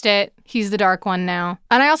fixed it. He's the dark one now.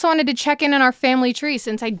 And I also wanted to check in on our family tree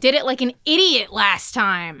since I did it like an idiot last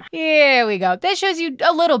time. Here we go. This shows you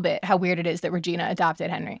a little bit how weird it is that Regina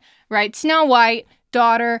adopted Henry, right? Snow White,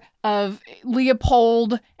 daughter of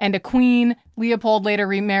Leopold and a queen. Leopold later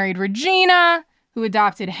remarried Regina, who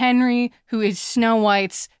adopted Henry, who is Snow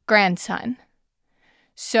White's grandson.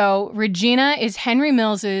 So Regina is Henry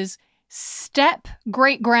Mills's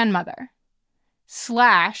step-great-grandmother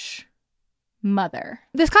 / mother.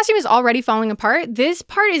 This costume is already falling apart. This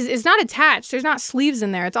part is not attached. There's not sleeves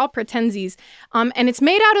in there. It's all pretensies. And it's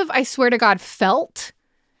made out of, I swear to God, felt.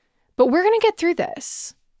 But we're going to get through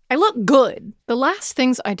this. I look good. The last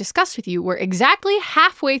things I discussed with you were exactly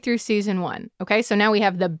halfway through season 1. Okay, so now we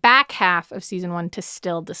have the back half of season 1 to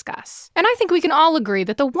still discuss. And I think we can all agree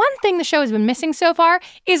that the one thing the show has been missing so far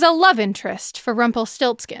is a love interest for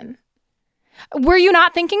Rumpelstiltskin. Were you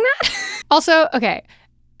not thinking that? Also, okay.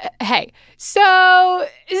 Hey, so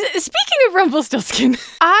speaking of Rumpelstiltskin,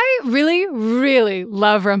 I really, really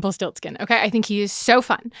love Rumpelstiltskin, okay? I think he is so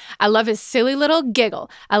fun. I love his silly little giggle.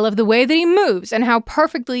 I love the way that he moves and how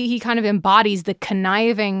perfectly he kind of embodies the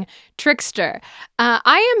conniving trickster.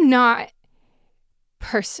 I am not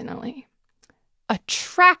personally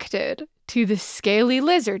attracted to the scaly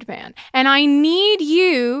lizard man, and I need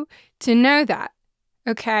you to know that,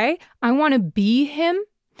 okay? I want to be him.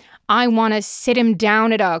 I want to sit him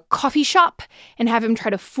down at a coffee shop and have him try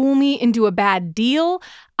to fool me into a bad deal.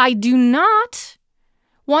 I do not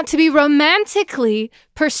want to be romantically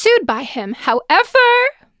pursued by him. However,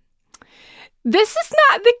 this is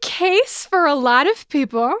not the case for a lot of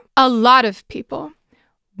people. A lot of people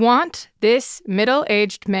want this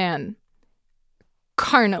middle-aged man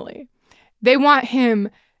carnally. They want him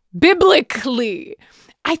biblically.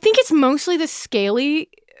 I think it's mostly the scaly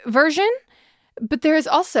version. But there is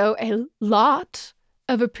also a lot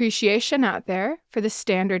of appreciation out there for the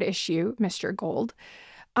standard issue, Mr. Gold.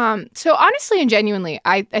 So honestly and genuinely,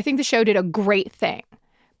 I think the show did a great thing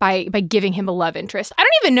by giving him a love interest. I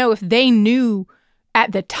don't even know if they knew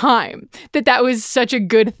at the time that that was such a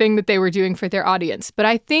good thing that they were doing for their audience. But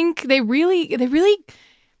I think they really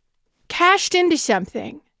cashed into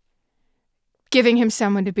something, giving him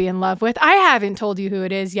someone to be in love with. I haven't told you who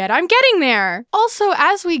it is yet. I'm getting there. Also,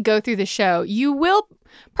 as we go through the show, you will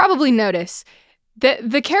probably notice that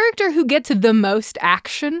the character who gets the most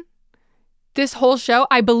action this whole show,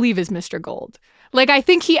 I believe, is Mr. Gold. Like, I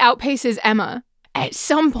think he outpaces Emma. At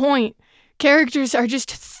some point, characters are just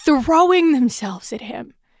throwing themselves at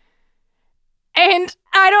him. And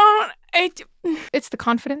it's the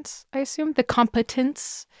confidence, I assume, the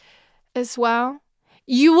competence as well.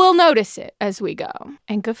 You will notice it as we go.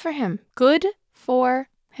 And good for him. Good for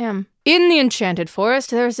him. In the Enchanted Forest,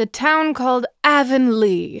 there's a town called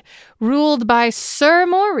Avonlea, ruled by Sir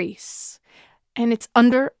Maurice. And it's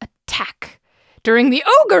under attack during the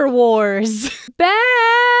Ogre Wars.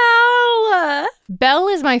 Belle! Belle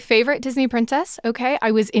is my favorite Disney princess, okay?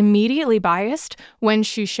 I was immediately biased when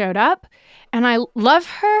she showed up. And I love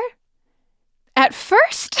her at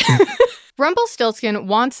first. Rumpelstiltskin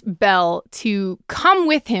wants Belle to come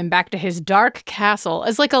with him back to his dark castle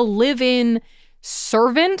as like a live-in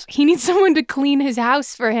servant. He needs someone to clean his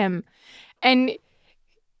house for him. And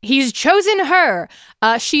he's chosen her.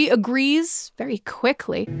 She agrees very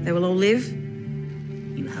quickly. They will all live.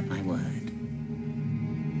 You have my word.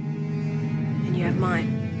 And you have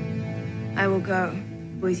mine. I will go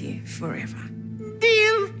with you forever.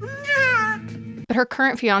 Deal. But her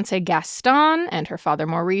current fiance, Gaston, and her father,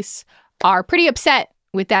 Maurice, are pretty upset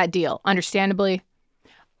with that deal, understandably.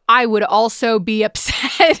 I would also be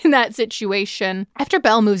upset in that situation. After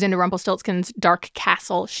Belle moves into Rumpelstiltskin's dark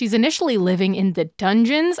castle, she's initially living in the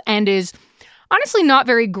dungeons and is honestly not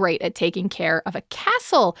very great at taking care of a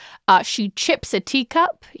castle. She chips a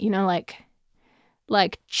teacup, you know,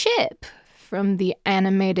 like Chip from the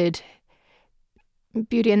animated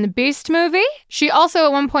Beauty and the Beast movie. She also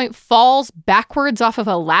at one point falls backwards off of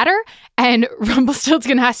a ladder, and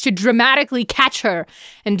Rumpelstiltskin has to dramatically catch her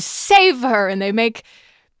and save her, and they make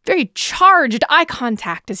very charged eye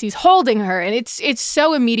contact as he's holding her, and it's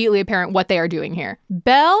so immediately apparent what they are doing here.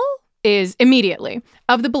 Belle is immediately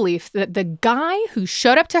of the belief that the guy who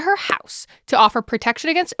showed up to her house to offer protection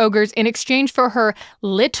against ogres in exchange for her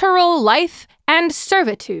literal life and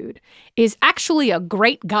servitude is actually a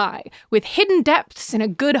great guy with hidden depths and a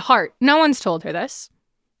good heart. No one's told her this.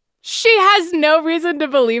 She has no reason to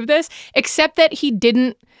believe this, except that he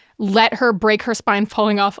didn't let her break her spine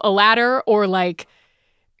falling off a ladder or like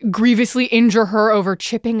grievously injure her over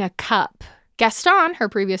chipping a cup. Gaston, her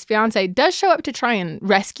previous fiance, does show up to try and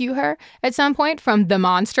rescue her at some point from the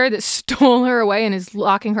monster that stole her away and is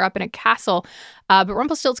locking her up in a castle. But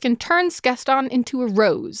Rumpelstiltskin turns Gaston into a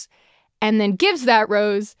rose and then gives that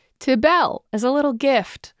rose to Belle as a little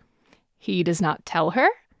gift. He does not tell her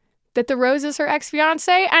that the Rose is her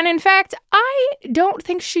ex-fiancé. And in fact, I don't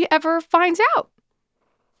think she ever finds out.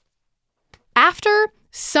 After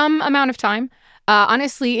some amount of time,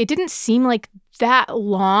 honestly, it didn't seem like that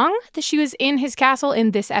long that she was in his castle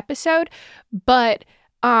in this episode. But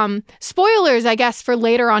spoilers, I guess, for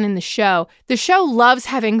later on in the show. The show loves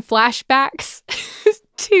having flashbacks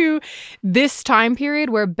to this time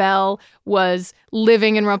period where Belle was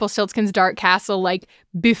living in Rumpelstiltskin's dark castle, like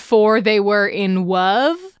before they were in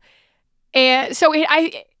love. And so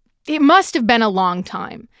it must have been a long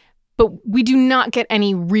time, but we do not get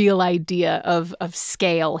any real idea of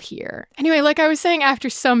scale here. Anyway, like I was saying, after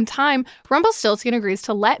some time, Rumpelstiltskin agrees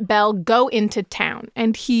to let Belle go into town,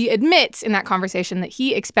 and he admits in that conversation that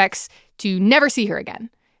he expects to never see her again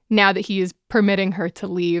now that he is permitting her to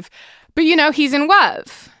leave. But, you know, he's in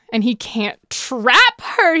love, and he can't trap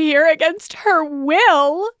her here against her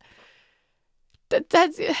will.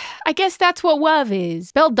 I guess that's what love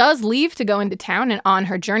is. Belle does leave to go into town, and on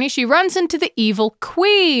her journey, she runs into the evil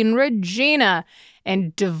queen, Regina,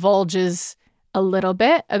 and divulges a little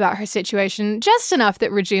bit about her situation, just enough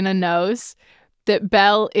that Regina knows that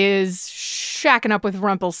Belle is shacking up with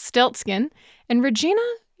Rumpelstiltskin, and Regina,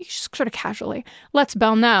 just sort of casually, lets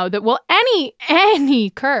Belle know that, well, any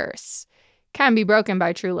curse can be broken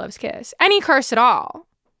by true love's kiss. Any curse at all.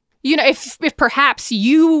 You know, if perhaps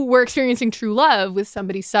you were experiencing true love with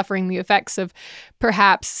somebody suffering the effects of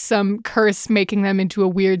perhaps some curse making them into a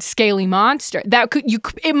weird scaly monster,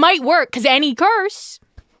 it might work, because any curse,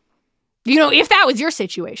 you know, if that was your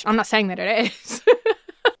situation. I'm not saying that it is.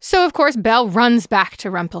 So, of course, Belle runs back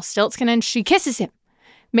to Rumpelstiltskin and she kisses him,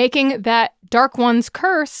 making that Dark One's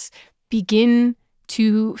curse begin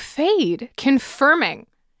to fade, confirming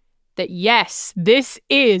that, yes, this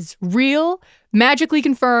is real, magically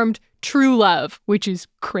confirmed true love, which is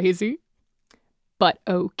crazy, but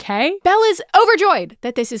okay. Belle is overjoyed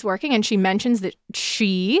that this is working, and she mentions that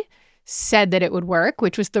she said that it would work,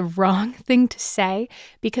 which was the wrong thing to say,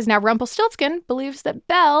 because now Rumpelstiltskin believes that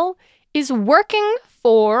Belle is working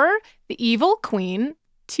for the evil queen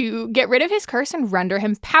to get rid of his curse and render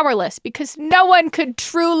him powerless, because no one could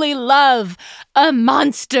truly love a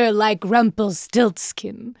monster like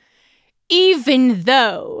Rumpelstiltskin. Even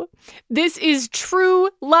though this is true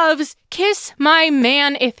love's kiss, my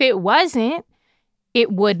man, if it wasn't,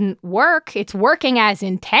 it wouldn't work. It's working as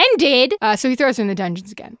intended. So he throws her in the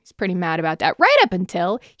dungeons again. He's pretty mad about that, right up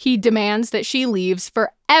until he demands that she leaves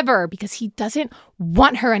forever, because he doesn't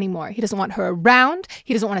want her anymore. He doesn't want her around.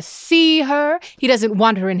 He doesn't want to see her. He doesn't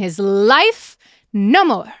want her in his life no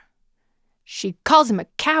more. She calls him a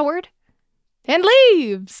coward and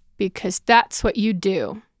leaves, because that's what you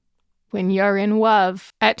do when you're in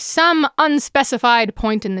love. At some unspecified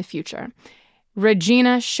point in the future,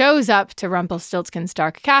 Regina shows up to Rumpelstiltskin's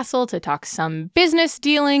dark castle to talk some business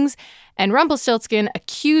dealings, and Rumpelstiltskin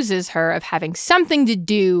accuses her of having something to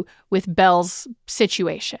do with Belle's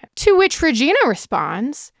situation. To which Regina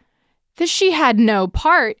responds that she had no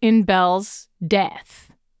part in Belle's death.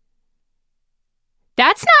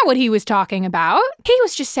 That's not what he was talking about. He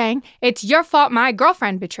was just saying, it's your fault my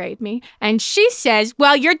girlfriend betrayed me. And she says,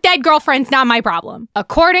 well, your dead girlfriend's not my problem.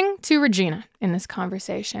 According to Regina in this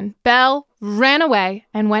conversation, Belle ran away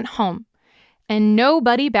and went home. And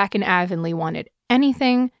nobody back in Avonlea wanted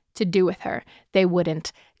anything to do with her. They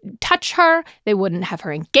wouldn't touch her. They wouldn't have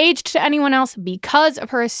her engaged to anyone else because of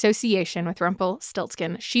her association with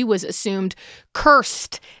Rumpelstiltskin. She was assumed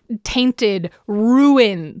cursed, tainted,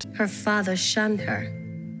 ruined. Her father shunned her,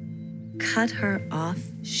 cut her off,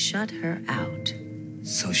 shut her out.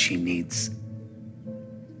 So she needs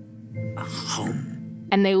a home.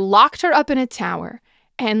 And they locked her up in a tower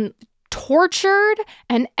and tortured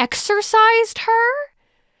and exorcised her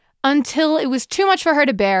until it was too much for her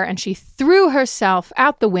to bear, and she threw herself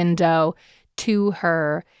out the window to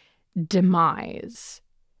her demise.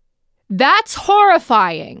 That's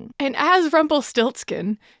horrifying. And as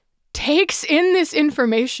Rumpelstiltskin takes in this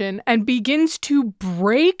information and begins to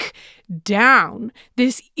break down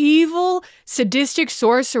this evil, sadistic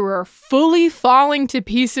sorcerer fully falling to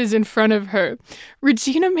pieces in front of her,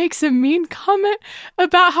 Regina makes a mean comment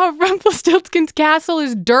about how Rumpelstiltskin's castle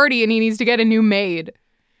is dirty and he needs to get a new maid.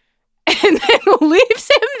 And then leaves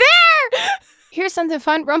him there. Here's something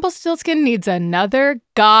fun. Rumpelstiltskin needs another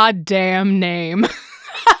goddamn name.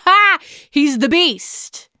 He's the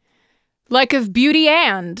Beast. Like of Beauty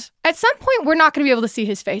and. At some point, we're not going to be able to see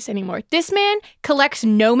his face anymore. This man collects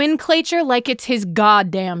nomenclature like it's his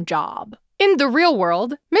goddamn job. In the real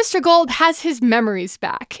world, Mr. Gold has his memories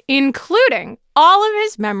back, including all of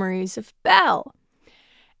his memories of Belle.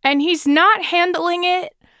 And he's not handling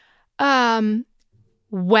it,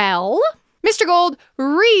 well, Mr. Gold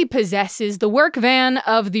repossesses the work van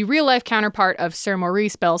of the real-life counterpart of Sir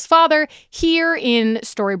Maurice Belle's father. Here in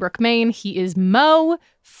Storybrooke, Maine, he is Mo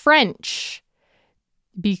French,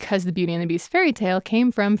 because the Beauty and the Beast fairy tale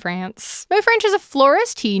came from France. Mo French is a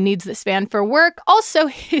florist. He needs this van for work. Also,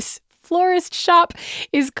 his florist shop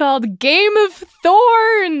is called Game of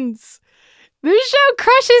Thorns. The show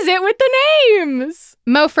crushes it with the names.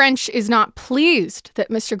 Mo French is not pleased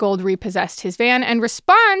that Mr. Gold repossessed his van and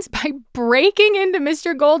responds by breaking into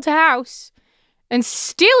Mr. Gold's house and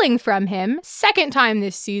stealing from him. Second time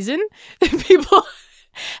this season that people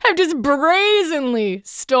have just brazenly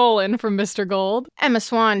stolen from Mr. Gold. Emma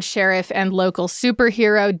Swan, sheriff and local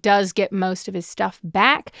superhero, does get most of his stuff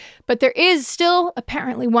back, but there is still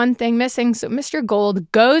apparently one thing missing, so Mr.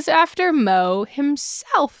 Gold goes after Mo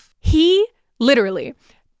himself. He literally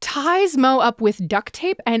ties Mo up with duct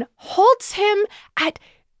tape and holds him at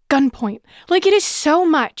gunpoint. Like, it is so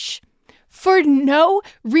much for no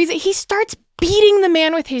reason. He starts beating the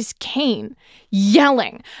man with his cane,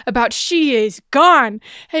 yelling about she is gone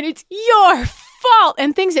and it's your fault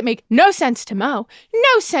and things that make no sense to Mo.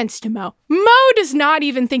 No sense to Mo. Mo does not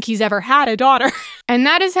even think he's ever had a daughter. And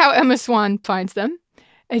that is how Emma Swan finds them.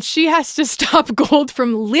 And she has to stop Gold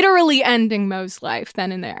from literally ending Mo's life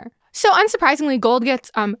then and there. So unsurprisingly, Gold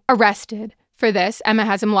gets arrested for this. Emma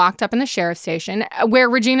has him locked up in the sheriff's station, where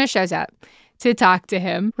Regina shows up to talk to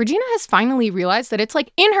him. Regina has finally realized that it's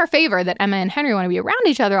like in her favor that Emma and Henry want to be around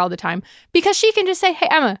each other all the time, because she can just say, hey,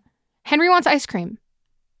 Emma, Henry wants ice cream.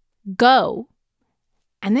 Go.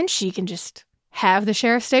 And then she can just have the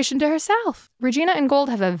sheriff's station to herself. Regina and Gold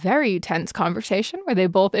have a very tense conversation where they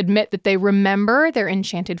both admit that they remember their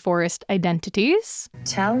Enchanted Forest identities.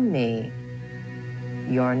 Tell me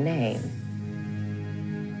your name.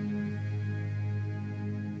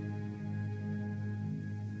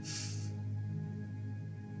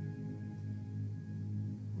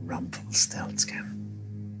 Rumplestiltskin.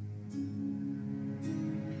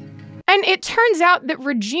 And it turns out that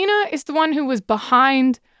Regina is the one who was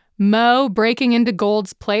behind Mo breaking into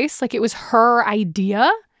Gold's place. Like, it was her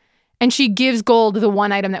idea. And she gives Gold the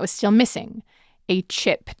one item that was still missing, a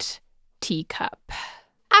chipped teacup.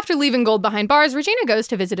 After leaving Gold behind bars, Regina goes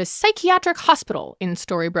to visit a psychiatric hospital in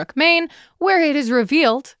Storybrooke, Maine, where it is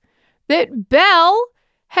revealed that Belle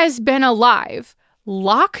has been alive,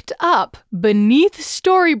 locked up beneath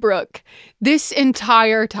Storybrooke this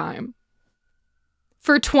entire time.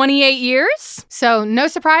 For 28 years? So no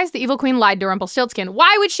surprise, the evil queen lied to Rumpelstiltskin.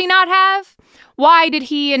 Why would she not have? Why did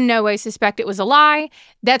he in no way suspect it was a lie?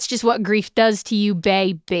 That's just what grief does to you,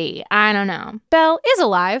 baby. I don't know. Belle is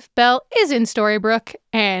alive. Belle is in Storybrooke,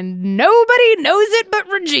 and nobody knows it but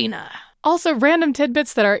Regina. Also, random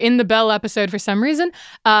tidbits that are in the Belle episode for some reason.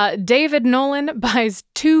 David Nolan buys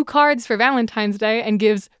 2 cards for Valentine's Day and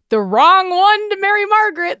gives the wrong one to Mary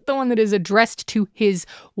Margaret, the one that is addressed to his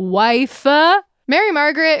wife. Mary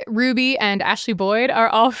Margaret, Ruby, and Ashley Boyd are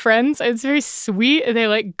all friends. It's very sweet. They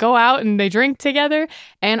like go out and they drink together.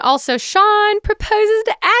 And also Sean proposes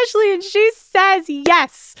to Ashley and she says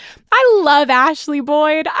yes. I love Ashley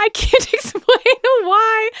Boyd. I can't explain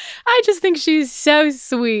why. I just think she's so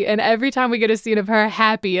sweet. And every time we get a scene of her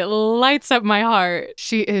happy, it lights up my heart.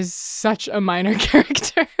 She is such a minor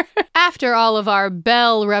character. After all of our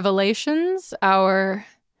Belle revelations, our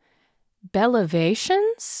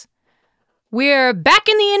Bellevations, we're back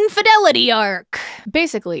in the infidelity arc.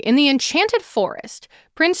 Basically, in the Enchanted Forest,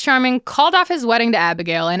 Prince Charming called off his wedding to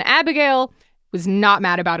Abigail, and Abigail was not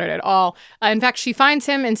mad about it at all. In fact, she finds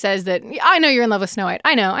him and says that, I know you're in love with Snow White.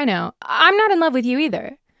 I know. I'm not in love with you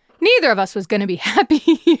either. Neither of us was going to be happy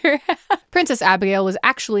here. Princess Abigail was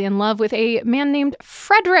actually in love with a man named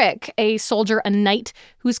Frederick, a soldier, a knight,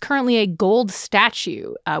 who's currently a gold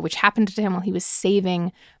statue, which happened to him while he was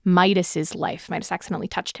saving Midas's life. Midas accidentally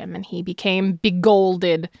touched him, and he became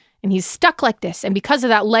begolded, and he's stuck like this. And because of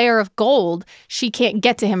that layer of gold, she can't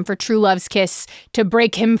get to him for true love's kiss to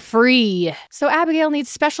break him free. So Abigail needs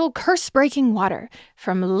special curse-breaking water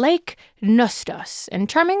from Lake Nostos, and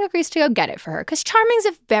Charming agrees to go get it for her, because Charming's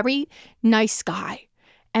a very nice guy.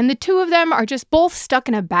 And the two of them are just both stuck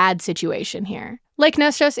in a bad situation here. Lake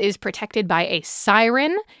Nostos is protected by a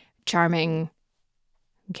siren. Charming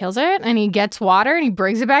kills it, and he gets water, and he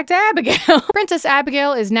brings it back to Abigail. Princess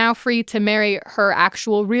Abigail is now free to marry her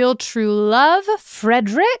actual, real, true love,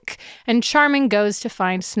 Frederick, and Charming goes to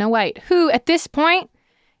find Snow White, who, at this point,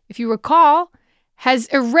 if you recall, has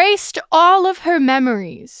erased all of her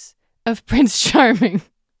memories of Prince Charming.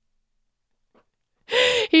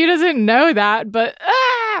 He doesn't know that, but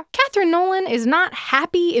Catherine Nolan is not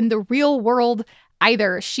happy in the real world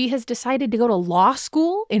Either she has decided to go to law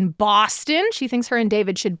school in Boston. She thinks her and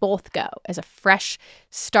David should both go as a fresh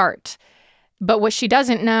start. But what she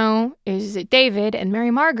doesn't know is that David and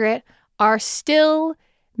Mary Margaret are still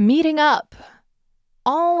meeting up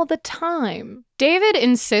all the time. David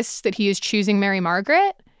insists that he is choosing Mary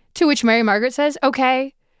Margaret, to which Mary Margaret says,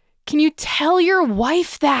 okay, can you tell your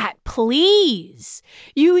wife that, please?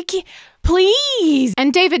 Please.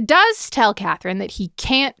 And David does tell Catherine that he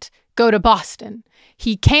can't go to Boston.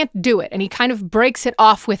 He can't do it, and he kind of breaks it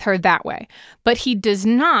off with her that way. But he does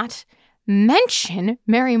not mention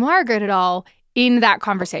Mary Margaret at all in that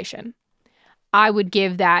conversation. I would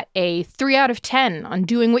give that a 3 out of 10 on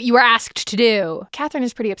doing what you were asked to do. Catherine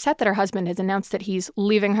is pretty upset that her husband has announced that he's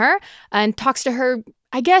leaving her and talks to her,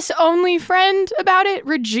 I guess, only friend about it,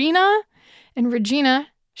 Regina. And Regina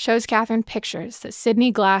shows Catherine pictures that Sidney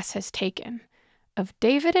Glass has taken of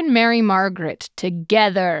David and Mary Margaret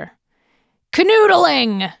together.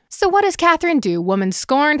 Canoodling! So what does Catherine do, woman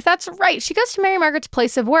scorned? That's right, she goes to Mary Margaret's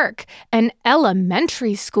place of work, an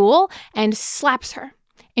elementary school, and slaps her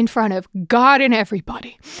in front of God and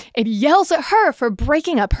everybody, and yells at her for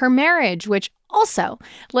breaking up her marriage, which also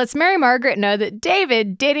lets Mary Margaret know that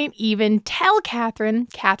David didn't even tell Catherine.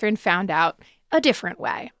 Catherine found out a different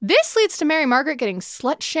way. This leads to Mary Margaret getting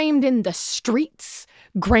slut-shamed in the streets.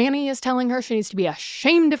 Granny is telling her she needs to be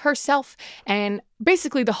ashamed of herself, and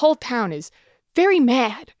basically the whole town is very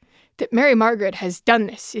mad that Mary Margaret has done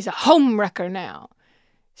this, is a homewrecker now.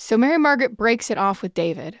 So Mary Margaret breaks it off with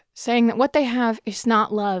David, saying that what they have is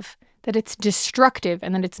not love, that it's destructive,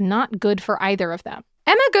 and that it's not good for either of them.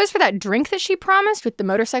 Emma goes for that drink that she promised with the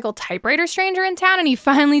motorcycle typewriter stranger in town, and he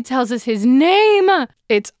finally tells us his name.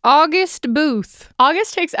 It's August Booth.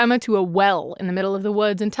 August takes Emma to a well in the middle of the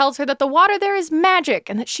woods and tells her that the water there is magic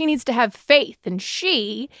and that she needs to have faith, and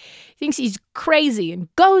she thinks he's crazy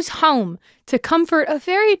and goes home to comfort a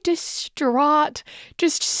very distraught,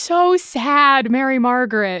 just so sad Mary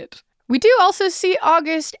Margaret. We do also see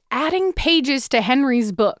August adding pages to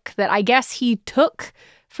Henry's book that I guess he took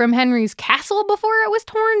from Henry's castle before it was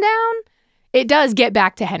torn down. It does get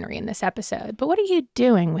back to Henry in this episode, but what are you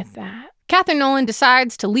doing with that? Catherine Nolan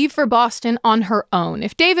decides to leave for Boston on her own.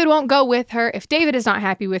 If David won't go with her, if David is not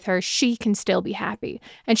happy with her, she can still be happy.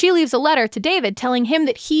 And she leaves a letter to David telling him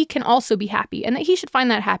that he can also be happy and that he should find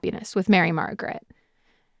that happiness with Mary Margaret.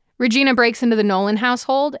 Regina breaks into the Nolan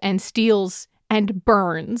household and steals and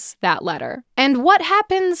burns that letter. And what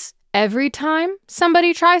happens every time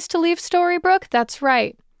somebody tries to leave Storybrooke? That's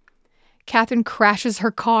right. Catherine crashes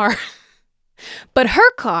her car. But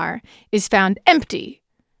her car is found empty.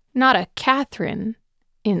 Not a Catherine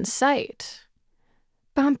in sight.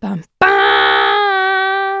 Bum, bum,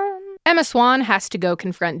 bum! Emma Swan has to go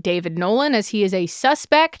confront David Nolan as he is a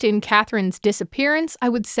suspect in Catherine's disappearance. I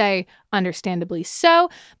would say understandably so,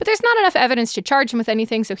 but there's not enough evidence to charge him with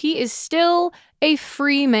anything, so he is still a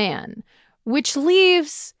free man, which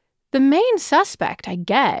leaves the main suspect, I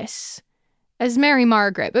guess, as Mary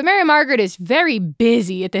Margaret. But Mary Margaret is very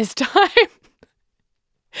busy at this time.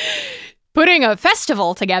 Putting a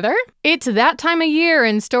festival together. It's that time of year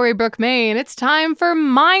in Storybrooke, Maine. It's time for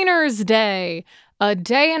Miners' Day, a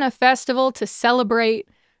day and a festival to celebrate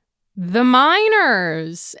the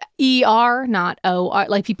miners. E-R, not O-R,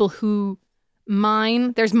 like people who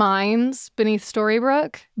mine. There's mines beneath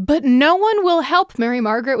Storybrooke. But no one will help Mary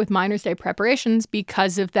Margaret with Miners' Day preparations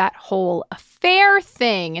because of that whole affair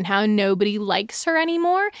thing and how nobody likes her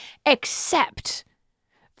anymore, except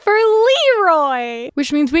for Leroy,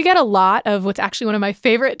 which means we get a lot of what's actually one of my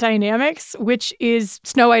favorite dynamics, which is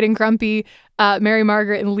Snow White and Grumpy, Mary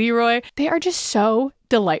Margaret and Leroy. They are just so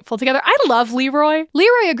delightful together. I love Leroy.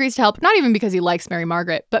 Leroy agrees to help, not even because he likes Mary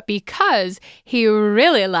Margaret, but because he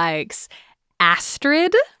really likes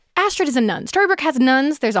Astrid. Astrid is a nun. Storybrooke has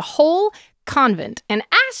nuns. There's a whole convent, and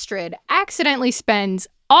Astrid accidentally spends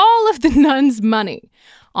all of the nuns' money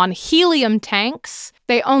on helium tanks.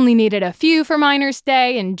 They only needed a few for Miners'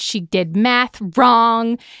 Day, and she did math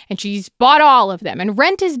wrong, and she's bought all of them, and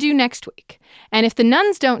rent is due next week. And if the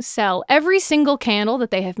nuns don't sell every single candle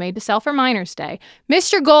that they have made to sell for Miners' Day,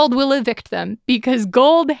 Mr. Gold will evict them, because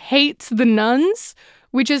Gold hates the nuns,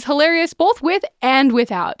 which is hilarious both with and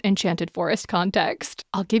without Enchanted Forest context.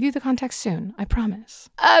 I'll give you the context soon, I promise.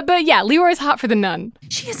 But yeah, Leroy's hot for the nun.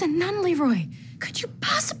 She is a nun, Leroy. Could you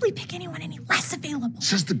possibly pick anyone any less available?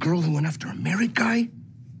 Says the girl who went after a married guy?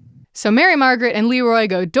 So Mary Margaret and Leroy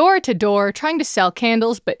go door to door trying to sell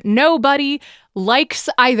candles, but nobody likes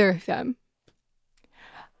either of them.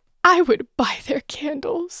 I would buy their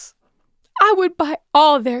candles. I would buy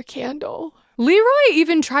all their candle. Leroy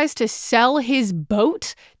even tries to sell his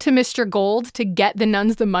boat to Mr. Gold to get the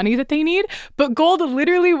nuns the money that they need, but Gold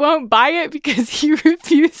literally won't buy it because he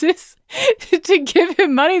refuses to give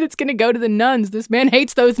him money that's going to go to the nuns. This man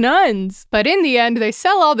hates those nuns. But in the end, they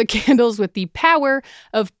sell all the candles with the power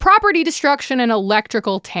of property destruction and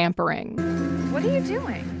electrical tampering. What are you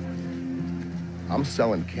doing? I'm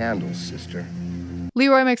selling candles, sister.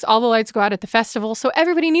 Leroy makes all the lights go out at the festival, so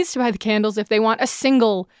everybody needs to buy the candles if they want a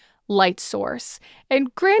single light source.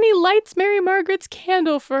 And Granny lights Mary Margaret's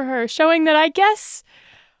candle for her, showing that I guess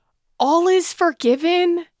all is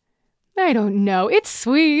forgiven. I don't know. It's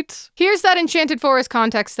sweet. Here's that Enchanted Forest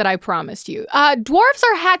context that I promised you. Dwarves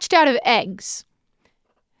are hatched out of eggs.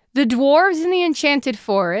 The dwarves in the Enchanted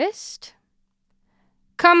Forest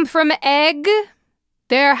come from egg.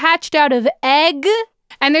 They're hatched out of egg.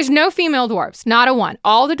 And there's no female dwarves, not a one.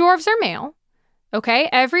 All the dwarves are male. Okay,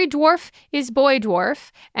 every dwarf is boy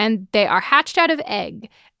dwarf, and they are hatched out of egg.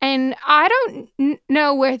 And I don't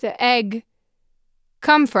know where the egg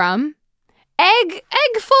come from. Egg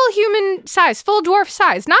full human size, full dwarf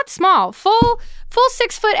size, not small, full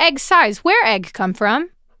 6-foot egg size. Where egg come from?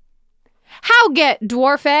 How get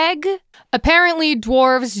dwarf egg? Apparently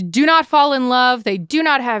dwarves do not fall in love. They do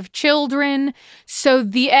not have children. So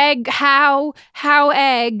the egg, how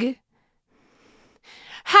egg?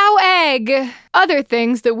 How egg? Other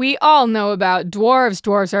things that we all know about dwarves.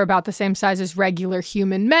 Dwarves are about the same size as regular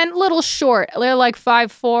human men. Little short. They're like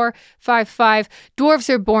 5'4", 5'5". Dwarves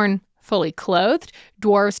are born fully clothed.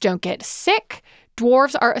 Dwarves don't get sick.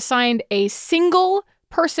 Dwarves are assigned a single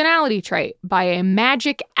personality trait by a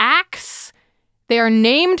magic axe. They are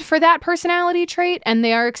named for that personality trait, and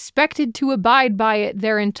they are expected to abide by it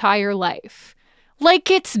their entire life.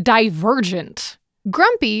 Like it's Divergent.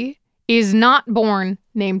 Grumpy is not born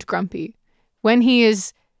named Grumpy. When he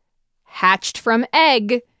is hatched from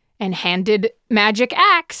egg and handed magic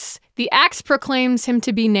axe, the axe proclaims him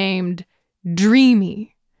to be named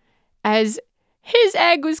Dreamy, as his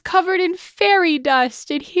egg was covered in fairy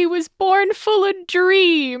dust and he was born full of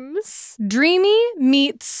dreams. Dreamy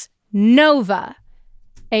meets Nova,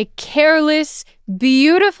 a careless,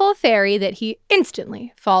 beautiful fairy that he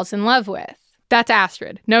instantly falls in love with. That's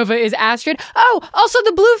Astrid. Nova is Astrid. Oh, also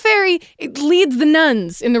the blue fairy leads the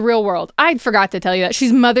nuns in the real world. I forgot to tell you that.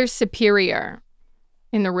 She's Mother Superior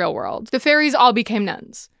in the real world. The fairies all became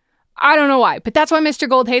nuns. I don't know why, but that's why Mr.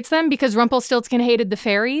 Gold hates them, because Rumpelstiltskin hated the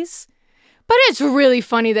fairies. But it's really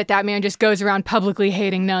funny that that man just goes around publicly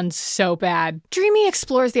hating nuns so bad. Dreamy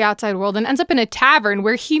explores the outside world and ends up in a tavern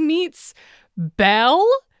where he meets Belle?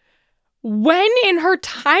 When in her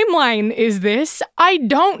timeline is this? I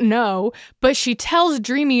don't know, but she tells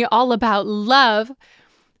Dreamy all about love.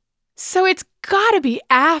 So it's gotta be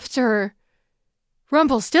after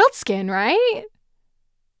Rumpelstiltskin, right?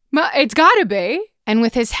 It's gotta be. And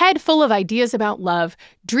with his head full of ideas about love,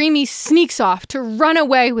 Dreamy sneaks off to run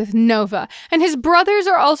away with Nova, and his brothers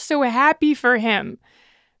are also happy for him.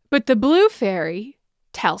 But the blue fairy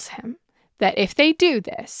tells him that if they do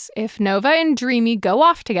this, if Nova and Dreamy go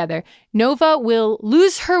off together, Nova will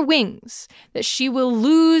lose her wings, that she will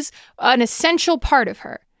lose an essential part of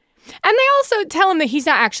her. And they also tell him that he's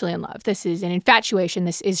not actually in love. This is an infatuation.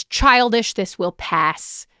 This is childish. This will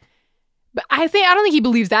pass. But I don't think he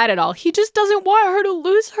believes that at all. He just doesn't want her to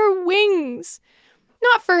lose her wings.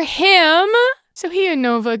 Not for him. So he and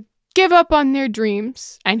Nova give up on their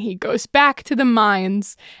dreams, and he goes back to the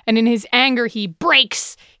mines, and in his anger he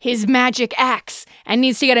breaks his magic axe and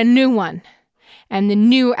needs to get a new one. And the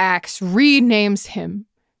new axe renames him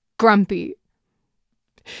Grumpy,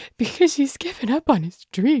 because he's given up on his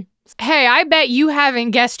dreams. Hey, I bet you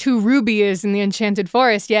haven't guessed who Ruby is in the Enchanted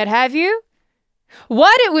Forest yet, have you?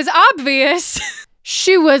 What? It was obvious.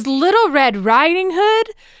 She was Little Red Riding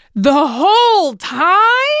Hood the whole time?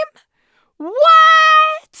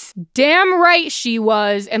 What? Damn right she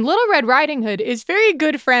was. And Little Red Riding Hood is very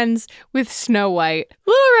good friends with Snow White.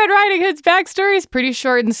 Little Red Riding Hood's backstory is pretty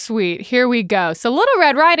short and sweet. Here we go. So Little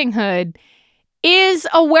Red Riding Hood is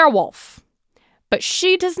a werewolf. But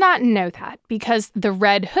she does not know that because the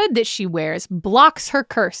red hood that she wears blocks her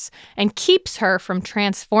curse and keeps her from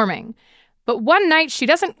transforming. But one night she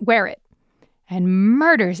doesn't wear it and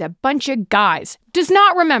murders a bunch of guys. Does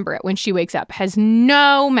not remember it when she wakes up. Has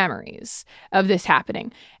no memories of this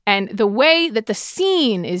happening. And the way that the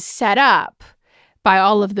scene is set up by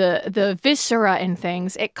all of the viscera and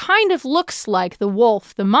things, it kind of looks like the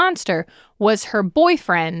wolf, the monster, was her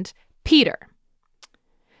boyfriend, Peter.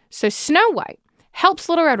 So Snow White helps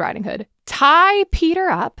Little Red Riding Hood tie Peter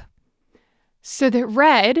up so that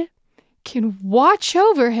Red can watch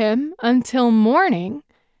over him until morning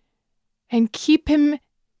and keep him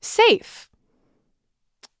safe.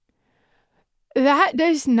 That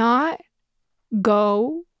does not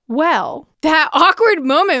go well. That awkward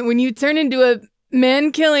moment when you turn into a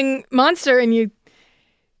man-killing monster and you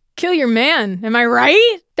kill your man. Am I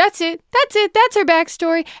right? That's it. That's her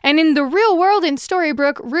backstory. And in the real world in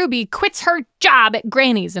Storybrooke, Ruby quits her job at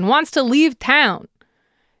Granny's and wants to leave town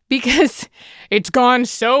because it's gone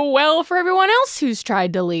so well for everyone else who's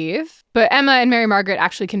tried to leave. But Emma and Mary Margaret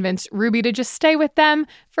actually convince Ruby to just stay with them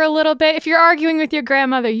for a little bit. If you're arguing with your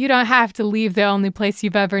grandmother, you don't have to leave the only place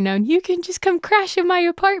you've ever known. You can just come crash in my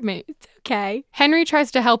apartment. It's okay. Henry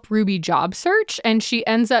tries to help Ruby job search, and she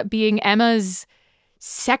ends up being Emma's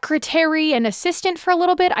secretary and assistant for a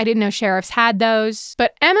little bit. I didn't know sheriffs had those.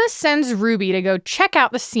 But Emma sends Ruby to go check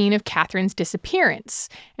out the scene of Catherine's disappearance.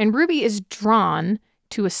 And Ruby is drawn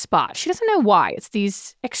to a spot. She doesn't know why. It's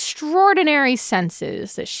these extraordinary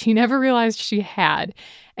senses that she never realized she had.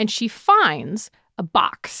 And she finds a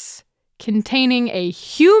box containing a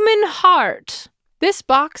human heart. This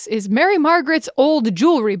box is Mary Margaret's old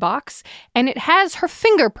jewelry box, and it has her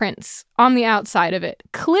fingerprints on the outside of it,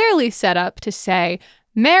 clearly set up to say,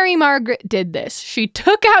 Mary Margaret did this. She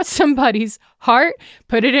took out somebody's heart,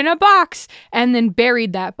 put it in a box, and then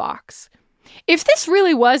buried that box. If this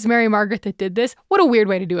really was Mary Margaret that did this, what a weird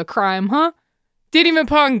way to do a crime, huh? Didn't even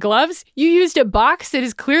put on gloves? You used a box that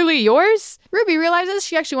is clearly yours? Ruby realizes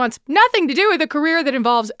she actually wants nothing to do with a career that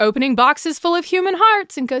involves opening boxes full of human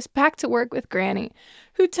hearts and goes back to work with Granny,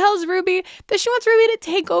 who tells Ruby that she wants Ruby to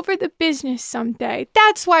take over the business someday.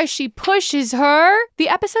 That's why she pushes her. The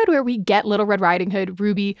episode where we get Little Red Riding Hood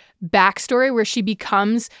Ruby backstory, where she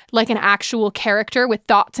becomes like an actual character with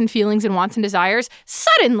thoughts and feelings and wants and desires,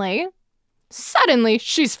 suddenly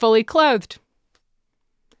she's fully clothed.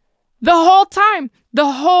 The whole time,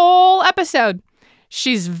 the whole episode,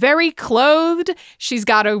 she's very clothed. She's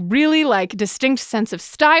got a really distinct sense of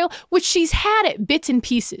style, which she's had at bits and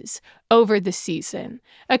pieces over the season.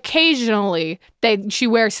 Occasionally, she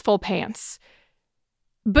wears full pants.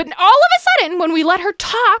 But all of a sudden, when we let her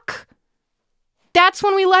talk, that's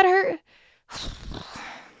when we let her...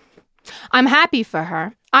 I'm happy for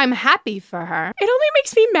her. It only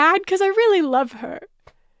makes me mad because I really love her.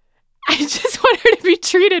 I just want her to be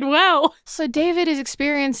treated well. So David is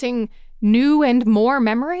experiencing new and more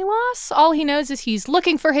memory loss. All he knows is he's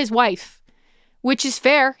looking for his wife, which is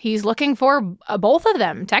fair. He's looking for both of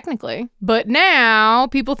them, technically. But now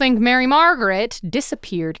people think Mary Margaret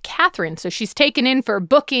disappeared Catherine, so she's taken in for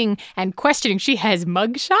booking and questioning. She has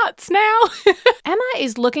mugshots now. Emma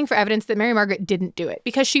is looking for evidence that Mary Margaret didn't do it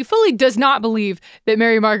because she fully does not believe that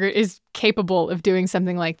Mary Margaret is capable of doing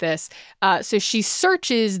something like this. So she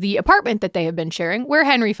searches the apartment that they have been sharing, where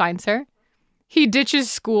Henry finds her. He ditches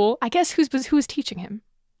school. I guess who's teaching him?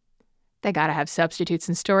 They gotta have substitutes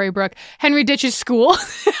in Storybrooke. Henry ditches school.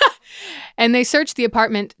 And they search the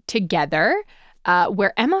apartment together,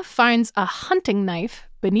 where Emma finds a hunting knife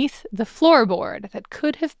beneath the floorboard that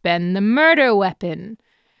could have been the murder weapon.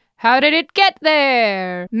 How did it get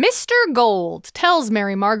there? Mr. Gold tells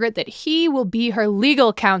Mary Margaret that he will be her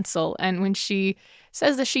legal counsel, and when she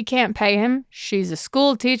says that she can't pay him, she's a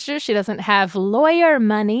school teacher, she doesn't have lawyer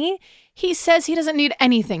money, he says he doesn't need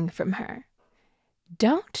anything from her.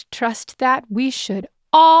 Don't trust that. We should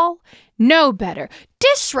all know better.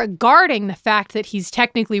 Disregarding the fact that he's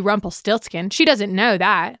technically Rumpelstiltskin. She doesn't know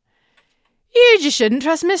that. You just shouldn't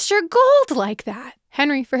trust Mr. Gold like that.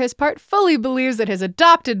 Henry, for his part, fully believes that his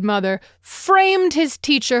adopted mother framed his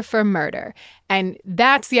teacher for murder. And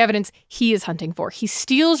that's the evidence he is hunting for. He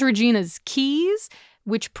steals Regina's keys,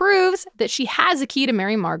 which proves that she has a key to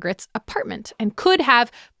Mary Margaret's apartment and could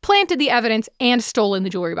have planted the evidence and stolen the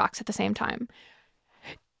jewelry box at the same time.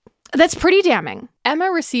 That's pretty damning. Emma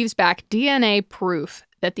receives back DNA proof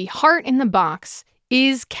that the heart in the box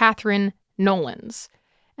is Catherine Nolan's.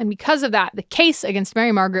 And because of that, the case against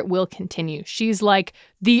Mary Margaret will continue. She's like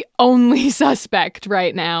the only suspect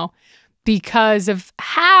right now because of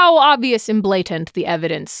how obvious and blatant the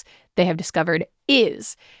evidence they have discovered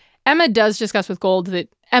is. Emma does discuss with Gold that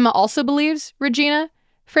Emma also believes Regina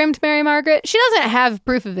framed Mary Margaret. She doesn't have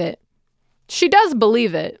proof of it. She does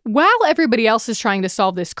believe it. While everybody else is trying to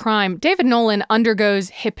solve this crime, David Nolan undergoes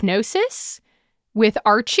hypnosis with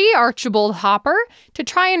Archibald Hopper, to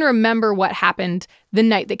try and remember what happened the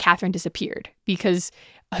night that Catherine disappeared. Because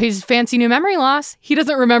his fancy new memory loss, he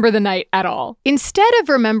doesn't remember the night at all. Instead of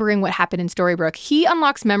remembering what happened in Storybrooke, he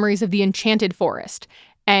unlocks memories of the Enchanted Forest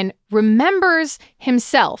and remembers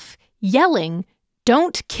himself yelling,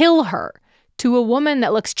 "Don't kill her," to a woman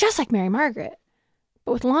that looks just like Mary Margaret,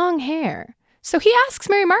 but with long hair. So he asks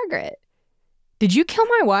Mary Margaret, "Did you kill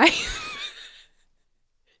my wife?"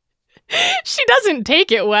 She doesn't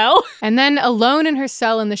take it well. And then, alone in her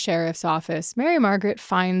cell in the sheriff's office, Mary Margaret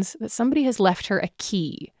finds that somebody has left her a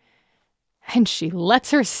key. And she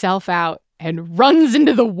lets herself out and runs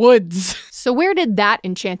into the woods. So where did that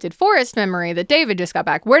enchanted forest memory that David just got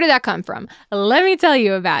back, where did that come from? Let me tell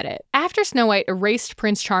you about it. After Snow White erased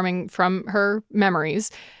Prince Charming from her memories,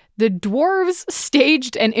 the dwarves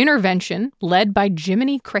staged an intervention led by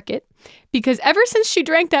Jiminy Cricket, because ever since she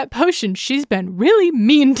drank that potion, she's been really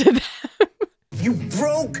mean to them. You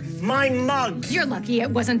broke my mug! You're lucky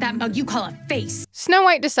it wasn't that mug you call a face. Snow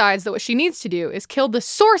White decides that what she needs to do is kill the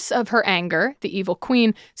source of her anger, the evil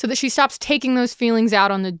queen, so that she stops taking those feelings out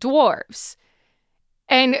on the dwarves.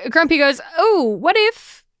 And Grumpy goes, oh, what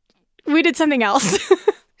if we did something else?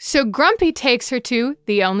 So Grumpy takes her to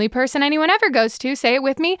the only person anyone ever goes to, say it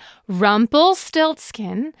with me,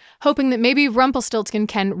 Rumpelstiltskin, hoping that maybe Rumpelstiltskin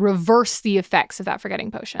can reverse the effects of that forgetting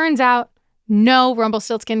potion. Turns out, no,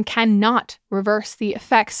 Rumpelstiltskin cannot reverse the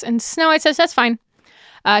effects. And Snow White says, that's fine.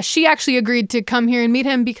 She actually agreed to come here and meet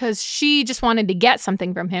him because she just wanted to get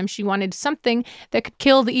something from him. She wanted something that could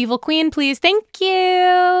kill the evil queen, please. Thank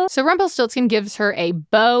you. So Rumpelstiltskin gives her a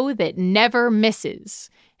bow that never misses.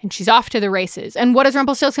 And she's off to the races. And what does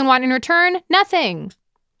Rumpelstiltskin want in return? Nothing.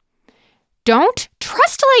 Don't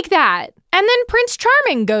trust like that. And then Prince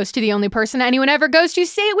Charming goes to the only person anyone ever goes to.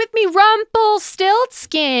 Say it with me,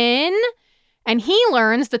 Rumpelstiltskin. And he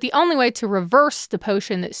learns that the only way to reverse the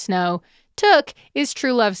potion that Snow took is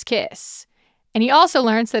true love's kiss. And he also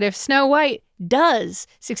learns that if Snow White does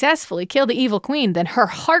successfully kill the evil queen, then her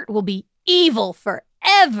heart will be evil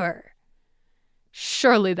forever.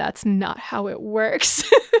 Surely that's not how it works.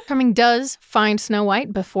 Charming does find Snow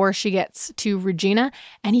White before she gets to Regina,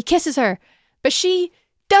 and he kisses her. But she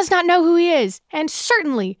does not know who he is, and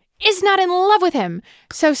certainly is not in love with him.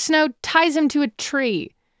 So Snow ties him to a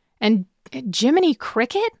tree, and Jiminy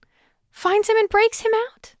Cricket finds him and breaks him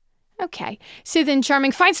out. Okay, so then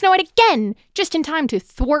Charming finds Snow White again, just in time to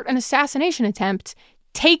thwart an assassination attempt,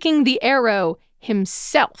 taking the arrow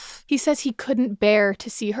himself. He says he couldn't bear to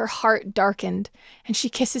see her heart darkened, and she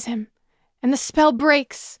kisses him, and the spell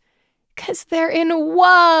breaks, because they're in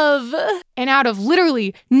love. And out of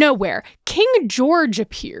literally nowhere, King George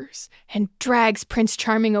appears and drags Prince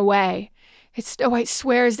Charming away. And Snow White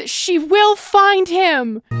swears that she will find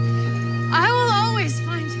him. I will always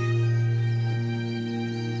find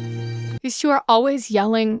you. These two are always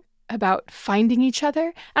yelling about finding each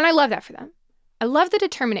other, and I love that for them. I love the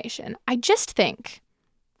determination. I just think,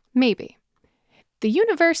 maybe, the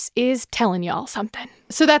universe is telling y'all something.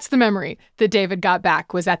 So that's the memory that David got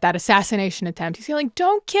back, was at that assassination attempt. He's feeling,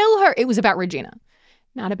 don't kill her. It was about Regina,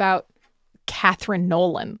 not about Catherine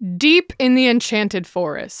Nolan. Deep in the Enchanted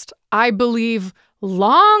Forest, I believe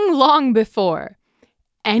long, long before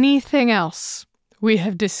anything else we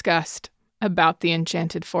have discussed about the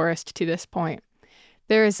Enchanted Forest to this point,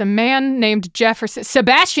 there is a man named Jefferson.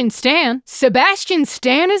 Sebastian Stan. Sebastian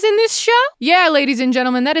Stan is in this show? Yeah, ladies and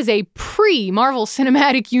gentlemen, that is a pre-Marvel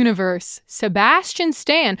Cinematic Universe. Sebastian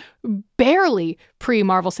Stan, barely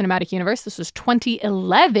pre-Marvel Cinematic Universe. This was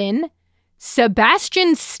 2011.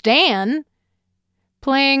 Sebastian Stan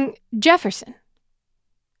playing Jefferson.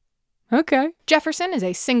 Okay. Jefferson is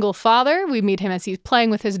a single father. We meet him as he's playing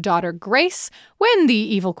with his daughter Grace when the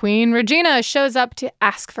evil queen Regina shows up to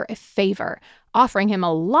ask for a favor, offering him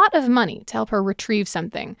a lot of money to help her retrieve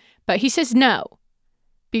something. But he says no,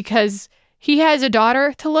 because he has a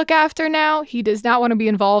daughter to look after now. He does not want to be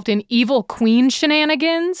involved in evil queen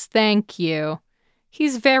shenanigans. Thank you.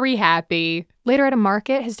 He's very happy. Later at a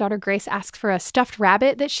market, his daughter Grace asks for a stuffed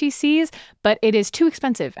rabbit that she sees, but it is too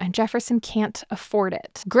expensive and Jefferson can't afford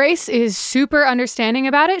it. Grace is super understanding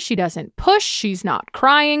about it. She doesn't push. She's not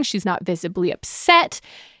crying. She's not visibly upset.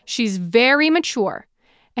 She's very mature.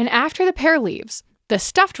 And after the pair leaves, the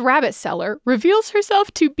stuffed rabbit seller reveals herself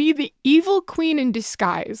to be the evil queen in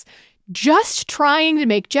disguise, just trying to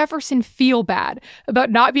make Jefferson feel bad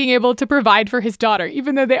about not being able to provide for his daughter,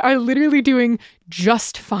 even though they are literally doing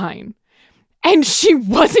just fine. And she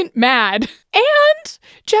wasn't mad. And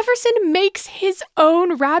Jefferson makes his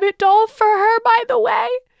own rabbit doll for her, by the way,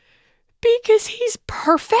 because he's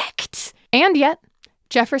perfect. And yet,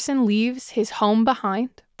 Jefferson leaves his home behind,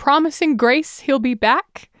 promising Grace he'll be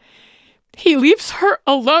back. He leaves her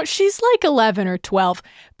alone. She's like 11 or 12,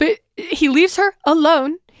 but he leaves her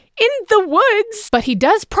alone in the woods. But he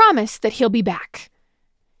does promise that he'll be back.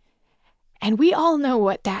 And we all know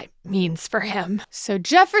what that means for him. So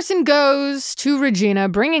Jefferson goes to Regina,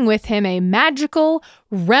 bringing with him a magical,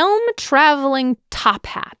 realm-traveling top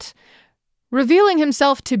hat, revealing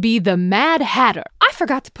himself to be the Mad Hatter. I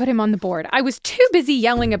forgot to put him on the board. I was too busy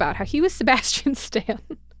yelling about how he was Sebastian Stan.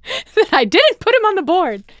 that I didn't put him on the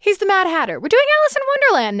board. He's the Mad Hatter. We're doing Alice in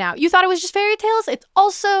Wonderland now. You thought it was just fairy tales? It's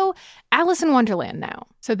also Alice in Wonderland now.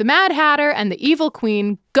 So the Mad Hatter and the Evil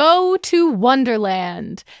Queen go to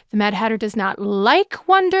Wonderland. The Mad Hatter does not like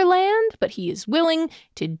Wonderland, but he is willing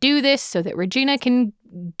to do this so that Regina can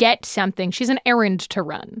get something. She's an errand to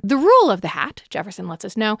run. The rule of the hat, Jefferson lets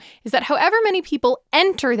us know, is that however many people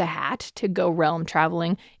enter the hat to go realm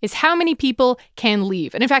traveling is how many people can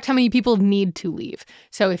leave. And in fact, how many people need to leave.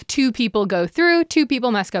 So if 2 people go through, 2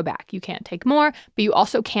 people must go back. You can't take more, but you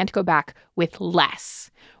also can't go back with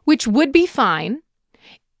less, which would be fine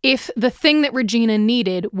if the thing that Regina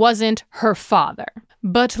needed wasn't her father.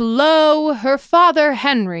 But lo, her father,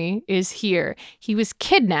 Henry, is here. He was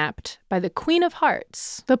kidnapped by the Queen of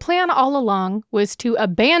Hearts. The plan all along was to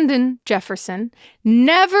abandon Jefferson,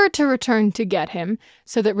 never to return to get him,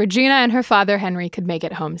 so that Regina and her father, Henry, could make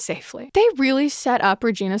it home safely. They really set up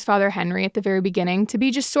Regina's father, Henry, at the very beginning to be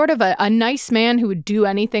just sort of a nice man who would do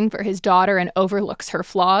anything for his daughter and overlooks her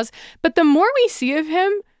flaws. But the more we see of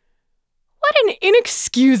him, what an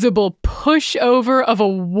inexcusable pushover of a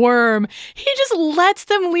worm. He just lets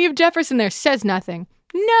them leave Jefferson there, says nothing.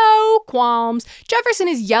 No qualms. Jefferson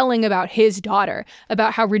is yelling about his daughter,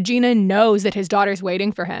 about how Regina knows that his daughter's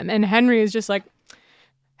waiting for him. And Henry is just like,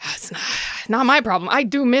 it's not my problem. I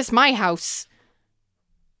do miss my house.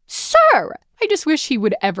 Sir, I just wish he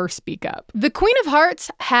would ever speak up. The Queen of Hearts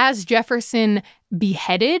has Jefferson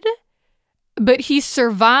beheaded, but he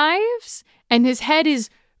survives and his head is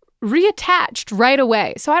reattached right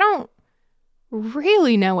away. So I don't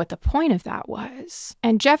really know what the point of that was.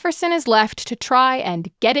 And Jefferson is left to try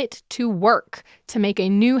and get it to work to make a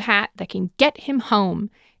new hat that can get him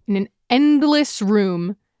home in an endless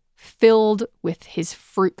room filled with his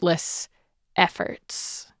fruitless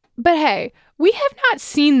efforts. But hey, we have not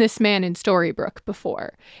seen this man in Storybrooke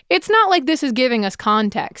before. It's not like this is giving us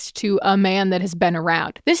context to a man that has been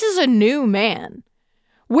around. This is a new man.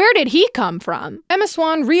 Where did he come from? Emma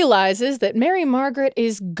Swan realizes that Mary Margaret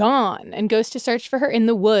is gone and goes to search for her in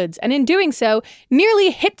the woods, and in doing so,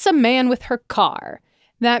 nearly hits a man with her car.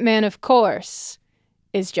 That man, of course,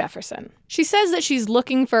 is Jefferson. She says that she's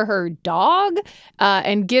looking for her dog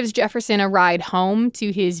and gives Jefferson a ride home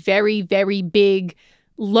to his very, very big,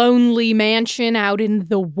 lonely mansion out in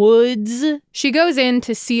the woods. She goes in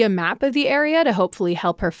to see a map of the area to hopefully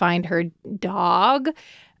help her find her dog.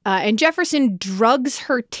 And Jefferson drugs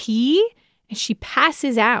her tea and she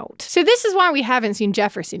passes out. So this is why we haven't seen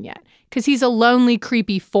Jefferson yet, because he's a lonely,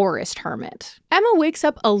 creepy forest hermit. Emma wakes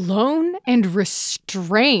up alone and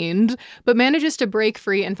restrained, but manages to break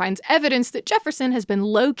free and finds evidence that Jefferson has been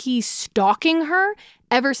low-key stalking her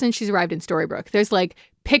ever since she's arrived in Storybrooke. There's like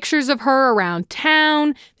pictures of her around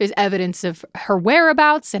town. There's evidence of her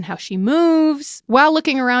whereabouts and how she moves. While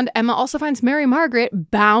looking around, Emma also finds Mary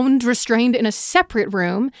Margaret bound, restrained in a separate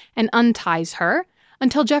room and unties her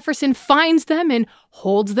until Jefferson finds them and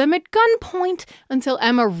holds them at gunpoint until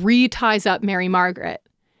Emma reties up Mary Margaret.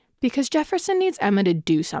 Because Jefferson needs Emma to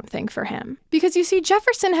do something for him. Because you see,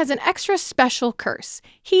 Jefferson has an extra special curse.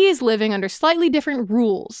 He is living under slightly different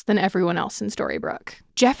rules than everyone else in Storybrooke.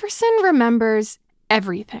 Jefferson remembers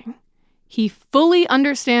everything. He fully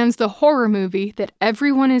understands the horror movie that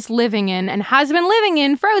everyone is living in and has been living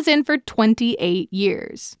in frozen for 28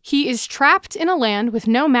 years. He is trapped in a land with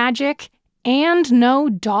no magic and no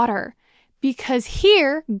daughter, because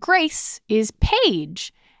here Grace is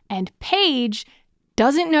Paige, and Paige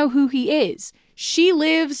doesn't know who he is. She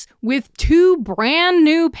lives with 2 brand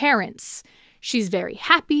new parents. She's very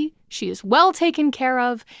happy, she is well taken care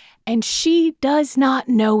of, and she does not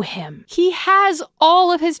know him. He has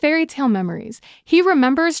all of his fairy tale memories. He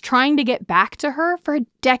remembers trying to get back to her for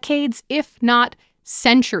decades, if not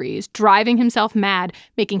centuries, driving himself mad,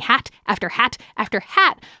 making hat after hat after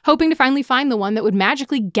hat, hoping to finally find the one that would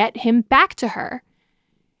magically get him back to her.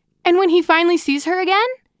 And when he finally sees her again,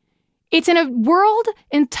 it's in a world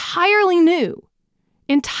entirely new,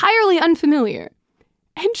 entirely unfamiliar,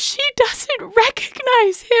 and she doesn't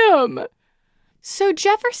recognize him. So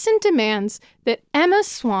Jefferson demands that Emma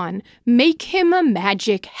Swan make him a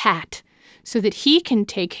magic hat so that he can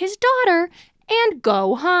take his daughter and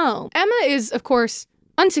go home. Emma is, of course,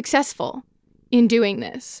 unsuccessful in doing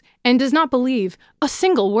this and does not believe a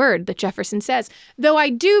single word that Jefferson says, though I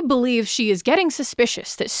do believe she is getting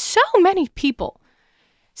suspicious that so many people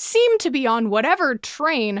seem to be on whatever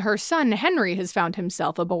train her son Henry has found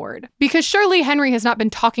himself aboard. Because surely Henry has not been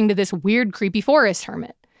talking to this weird, creepy forest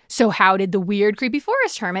hermit. So how did the weird, creepy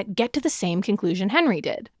forest hermit get to the same conclusion Henry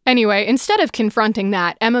did? Anyway, instead of confronting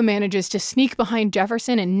that, Emma manages to sneak behind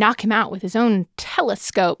Jefferson and knock him out with his own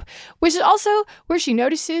telescope, which is also where she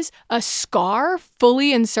notices a scar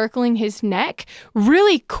fully encircling his neck.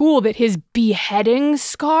 Really cool that his beheading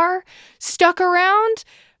scar stuck around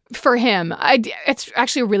for him. It's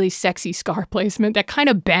actually a really sexy scar placement that kind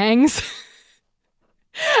of bangs.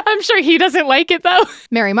 I'm sure he doesn't like it, though.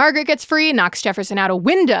 Mary Margaret gets free, knocks Jefferson out a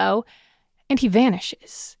window, and he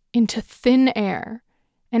vanishes into thin air.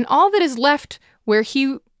 And all that is left where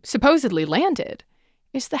he supposedly landed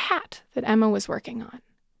is the hat that Emma was working on.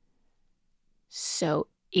 So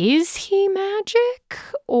is he magic?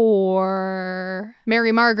 Or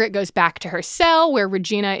Mary Margaret goes back to her cell where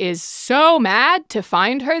Regina is so mad to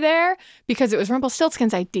find her there because it was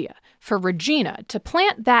Rumpelstiltskin's idea for Regina to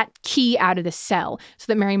plant that key out of the cell so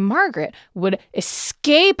that Mary Margaret would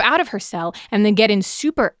escape out of her cell and then get in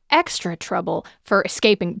super extra trouble for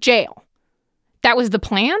escaping jail. That was the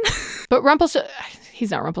plan? But he's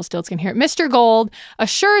not Rumpelstiltskin here. Mr. Gold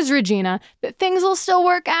assures Regina that things will still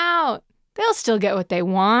work out. They'll still get what they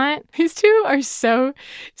want. These two are so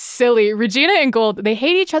silly. Regina and Gold, they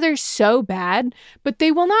hate each other so bad, but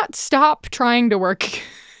they will not stop trying to work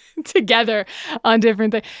together on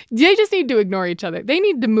different things. They just need to ignore each other. They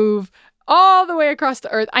need to move all the way across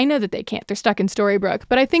the earth. I know that they can't. They're stuck in Storybrooke,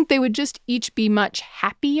 but I think they would just each be much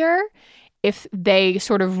happier if they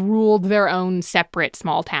sort of ruled their own separate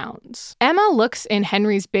small towns. Emma looks in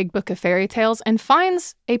Henry's Big Book of Fairy Tales and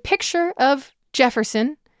finds a picture of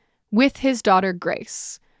Jefferson with his daughter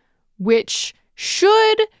Grace, which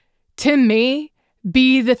should, to me,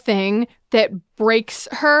 be the thing that breaks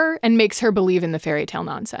her and makes her believe in the fairy tale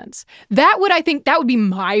nonsense. That would be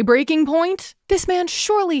my breaking point. This man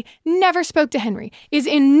surely never spoke to Henry, is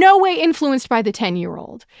in no way influenced by the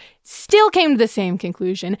 10-year-old, still came to the same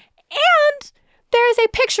conclusion, and there is a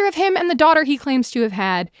picture of him and the daughter he claims to have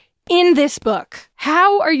had in this book.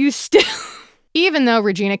 How are you still... Even though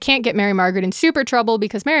Regina can't get Mary Margaret in super trouble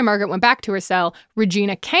because Mary Margaret went back to her cell,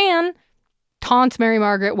 Regina can taunt Mary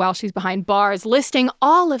Margaret while she's behind bars, listing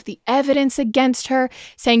all of the evidence against her,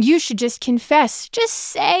 saying, you should just confess. Just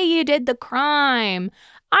say you did the crime.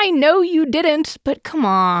 I know you didn't, but come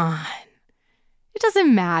on. It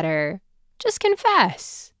doesn't matter. Just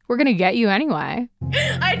confess. We're gonna get you anyway.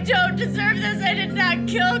 I don't deserve this. I did not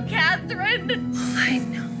kill Catherine. I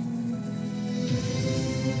know.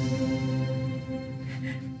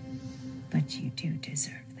 But you do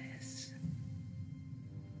deserve this.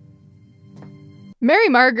 Mary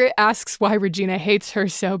Margaret asks why Regina hates her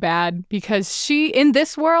so bad because she, in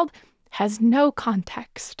this world, has no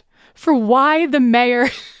context for why the mayor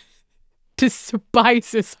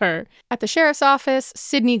despises her. At the sheriff's office,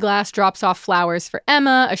 Sidney Glass drops off flowers for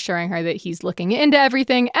Emma, assuring her that he's looking into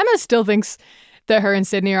everything. Emma still thinks that her and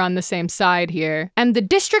Sidney are on the same side here. And the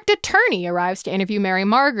district attorney arrives to interview Mary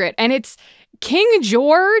Margaret, and it's King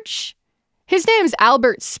George. His name's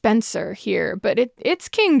Albert Spencer here, but it's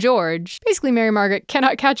King George. Basically, Mary Margaret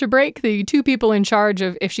cannot catch a break. The two people in charge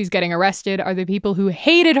of if she's getting arrested are the people who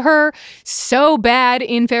hated her so bad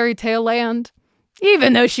in Fairy Tale Land,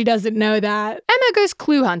 even though she doesn't know that. Emma goes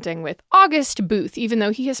clue hunting with August Booth, even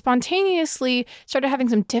though he has spontaneously started having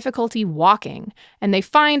some difficulty walking. And they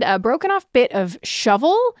find a broken off bit of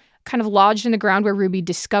shovel kind of lodged in the ground where Ruby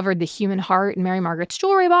discovered the human heart in Mary Margaret's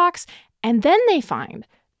jewelry box. And then they find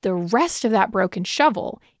the rest of that broken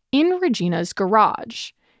shovel in Regina's garage,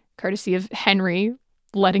 courtesy of Henry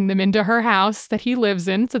letting them into her house that he lives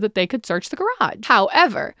in so that they could search the garage.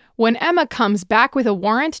 However, when Emma comes back with a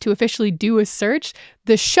warrant to officially do a search,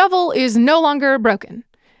 the shovel is no longer broken.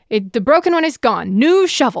 The broken one is gone. New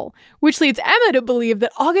shovel, which leads Emma to believe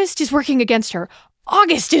that August is working against her.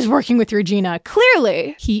 August is working with Regina.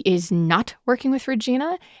 Clearly, he is not working with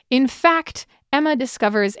Regina. In fact, Emma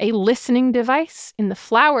discovers a listening device in the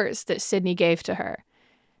flowers that Sidney gave to her.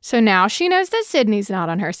 So now she knows that Sidney's not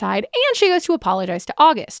on her side, and she goes to apologize to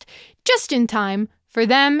August, just in time for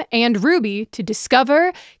them and Ruby to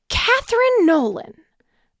discover Catherine Nolan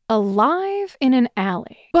alive in an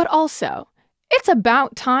alley. But also, it's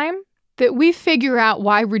about time that we figure out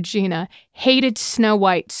why Regina hated Snow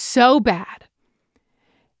White so bad.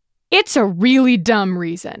 It's a really dumb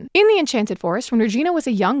reason. In the Enchanted Forest, when Regina was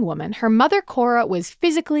a young woman, her mother Cora was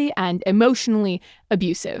physically and emotionally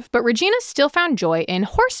abusive, but Regina still found joy in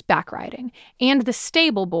horseback riding, and the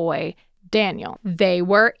stable boy, Daniel. They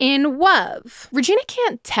were in love. Regina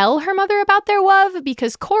can't tell her mother about their love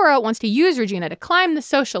because Cora wants to use Regina to climb the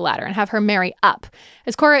social ladder and have her marry up,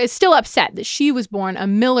 as Cora is still upset that she was born a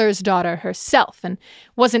miller's daughter herself and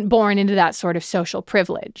wasn't born into that sort of social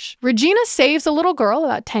privilege. Regina saves a little girl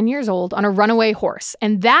about 10 years old on a runaway horse,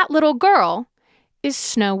 and that little girl is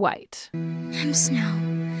Snow White. I'm Snow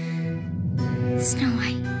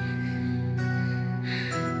White.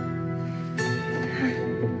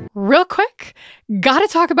 Real quick, gotta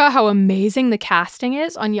talk about how amazing the casting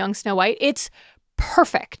is on young Snow White. It's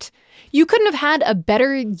perfect. You couldn't have had a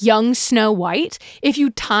better young Snow White if you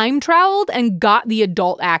time traveled and got the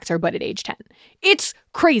adult actor but at age 10. It's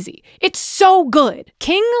crazy. It's so good.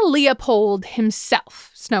 King Leopold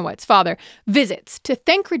himself, Snow White's father, visits to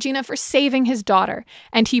thank Regina for saving his daughter,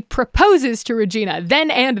 and he proposes to Regina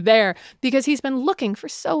then and there because he's been looking for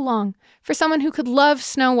so long for someone who could love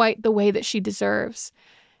Snow White the way that she deserves.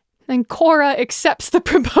 And Cora accepts the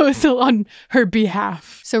proposal on her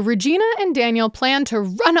behalf. So Regina and Daniel plan to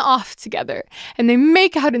run off together, and they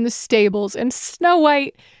make out in the stables, and Snow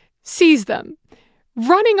White sees them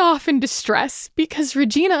running off in distress because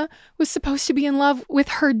Regina was supposed to be in love with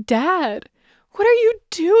her dad. What are you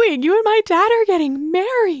doing? You and my dad are getting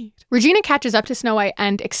married. Regina catches up to Snow White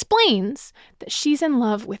and explains that she's in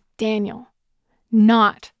love with Daniel,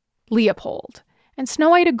 not Leopold. And Snow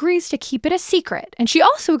White agrees to keep it a secret. And she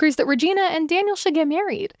also agrees that Regina and Daniel should get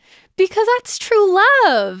married because that's true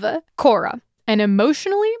love. Cora, an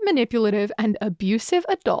emotionally manipulative and abusive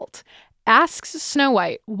adult, asks Snow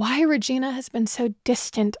White why Regina has been so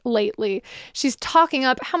distant lately. She's talking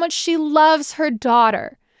up how much she loves her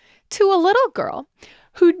daughter to a little girl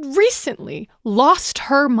who'd recently lost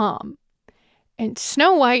her mom. And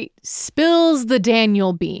Snow White spills the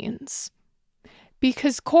Daniel beans.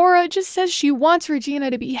 Because Cora just says she wants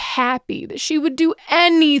Regina to be happy, that she would do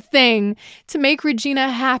anything to make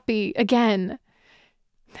Regina happy again.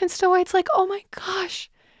 Then Snow White's like, oh my gosh,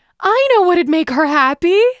 I know what'd make her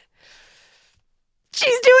happy.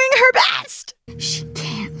 She's doing her best. She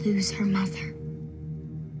can't lose her mother.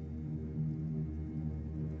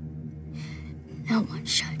 No one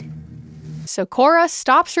should. So Cora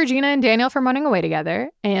stops Regina and Daniel from running away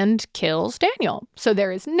together and kills Daniel. So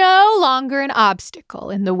there is no longer an obstacle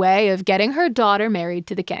in the way of getting her daughter married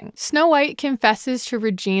to the king. Snow White confesses to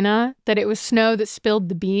Regina that it was Snow that spilled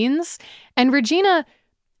the beans, and Regina,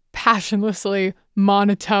 passionlessly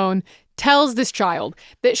monotone, tells this child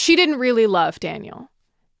that she didn't really love Daniel,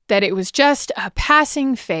 that it was just a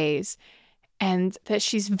passing phase, and that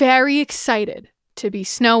she's very excited to be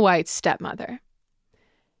Snow White's stepmother.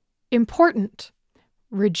 Important,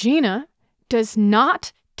 Regina does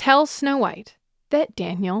not tell Snow White that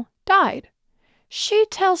Daniel died. She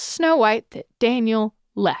tells Snow White that Daniel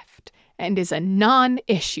left and is a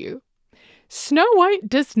non-issue. Snow White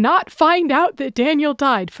does not find out that Daniel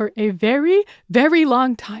died for a very, very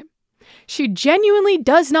long time. She genuinely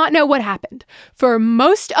does not know what happened for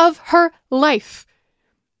most of her life.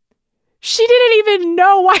 She didn't even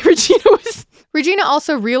know why Regina was... Regina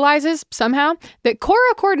also realizes, somehow, that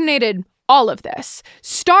Cora coordinated all of this,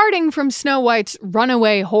 starting from Snow White's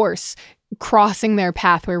runaway horse crossing their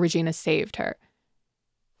path where Regina saved her.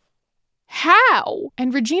 How?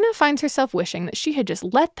 And Regina finds herself wishing that she had just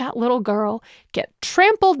let that little girl get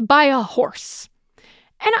trampled by a horse.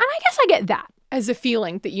 And I guess I get that as a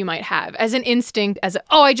feeling that you might have, as an instinct,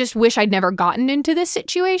 I just wish I'd never gotten into this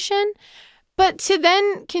situation. But to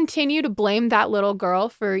then continue to blame that little girl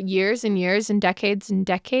for years and years and decades,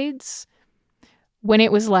 when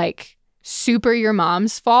it was like super your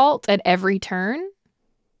mom's fault at every turn,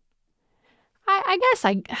 I guess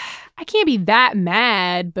I can't be that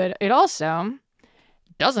mad, but it also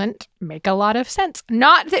doesn't make a lot of sense.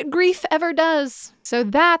 Not that grief ever does. So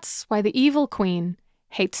that's why the evil queen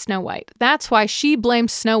hates Snow White. That's why she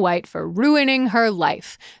blames Snow White for ruining her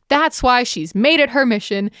life. That's why she's made it her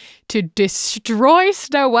mission to destroy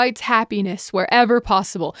Snow White's happiness wherever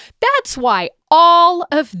possible. That's why all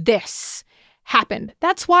of this happened.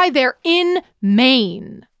 That's why they're in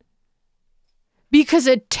Maine. Because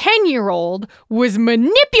a 10-year-old was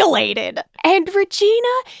manipulated. And Regina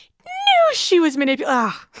knew she was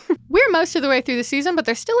manipulated. We're most of the way through the season, but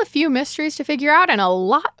there's still a few mysteries to figure out and a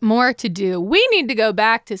lot more to do. We need to go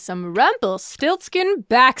back to some Rumpelstiltskin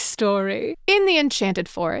backstory. In the Enchanted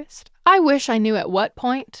Forest, I wish I knew at what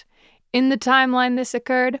point in the timeline this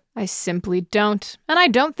occurred. I simply don't, and I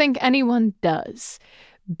don't think anyone does.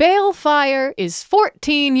 Balefire is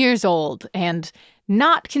 14 years old, and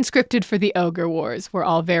not conscripted for the Ogre Wars. We're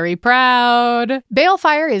all very proud.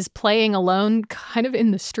 Balefire is playing alone, kind of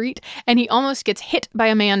in the street, and he almost gets hit by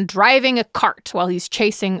a man driving a cart while he's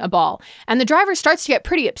chasing a ball. And the driver starts to get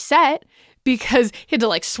pretty upset because he had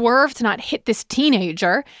to swerve to not hit this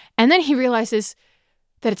teenager. And then he realizes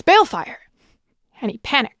that it's Balefire. And he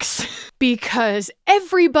panics because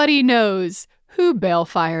everybody knows who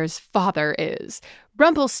Balefire's father is.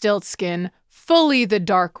 Rumpelstiltskin, fully the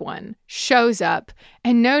Dark One, shows up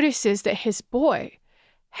and notices that his boy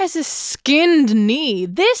has a skinned knee.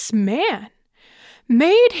 This man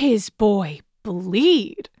made his boy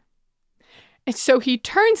bleed. And so he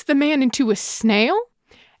turns the man into a snail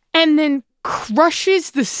and then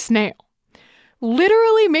crushes the snail,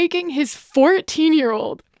 literally making his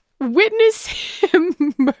 14-year-old witness him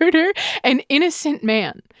murder an innocent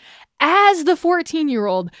man as the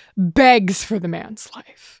 14-year-old begs for the man's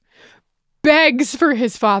life, begs for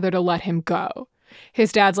his father to let him go.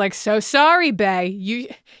 His dad's like, so sorry, Bay.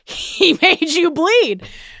 He made you bleed.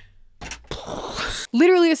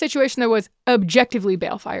 Literally a situation that was objectively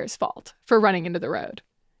Balefire's fault for running into the road.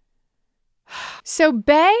 So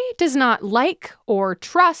Bay does not like or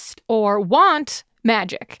trust or want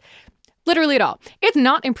magic. Literally at all. It's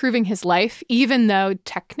not improving his life, even though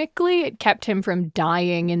technically it kept him from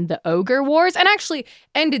dying in the Ogre Wars and actually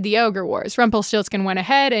ended the Ogre Wars. Rumpelstiltskin went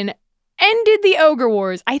ahead and ended the Ogre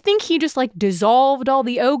Wars. I think he just dissolved all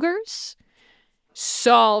the ogres.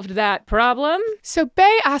 Solved that problem. So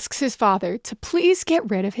Bay asks his father to please get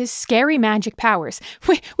rid of his scary magic powers.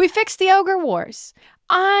 We fixed the Ogre Wars.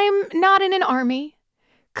 I'm not in an army.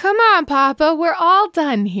 Come on, Papa, we're all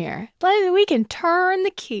done here. We can turn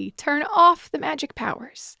the key, turn off the magic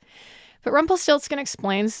powers. But Rumpelstiltskin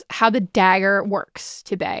explains how the dagger works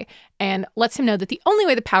to Bay and lets him know that the only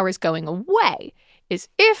way the power is going away is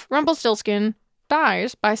if Rumpelstiltskin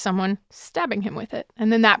dies by someone stabbing him with it,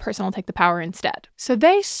 and then that person will take the power instead. So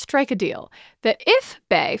they strike a deal that if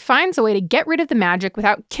Bay finds a way to get rid of the magic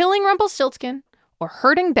without killing Rumpelstiltskin or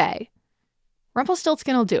hurting Bay,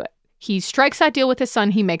 Rumpelstiltskin will do it. He strikes that deal with his son.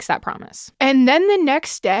 He makes that promise. And then the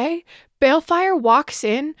next day, Balefire walks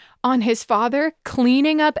in on his father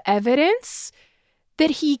cleaning up evidence that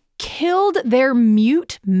he killed their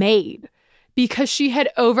mute maid because she had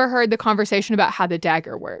overheard the conversation about how the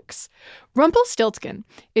dagger works. Rumpelstiltskin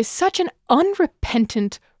is such an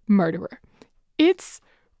unrepentant murderer. It's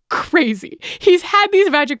crazy. He's had these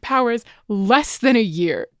magic powers less than a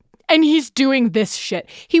year, and he's doing this shit.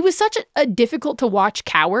 He was such a difficult to watch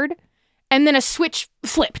coward. And then a switch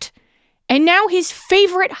flipped. And now his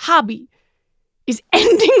favorite hobby is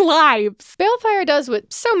ending lives. Balefire does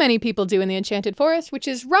what so many people do in the Enchanted Forest, which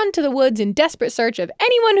is run to the woods in desperate search of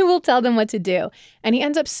anyone who will tell them what to do. And he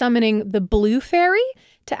ends up summoning the Blue Fairy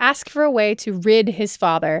to ask for a way to rid his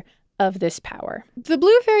father of this power. The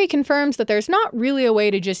Blue Fairy confirms that there's not really a way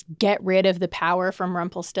to just get rid of the power from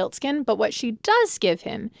Rumpelstiltskin, but what she does give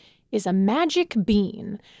him is a magic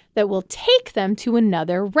bean that will take them to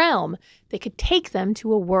another realm. They could take them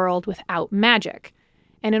to a world without magic.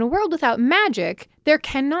 And in a world without magic, there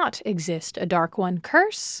cannot exist a Dark One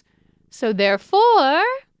curse. So therefore,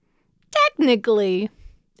 technically,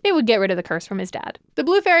 it would get rid of the curse from his dad. The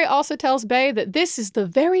Blue Fairy also tells Bay that this is the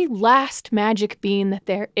very last magic bean that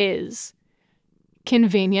there is.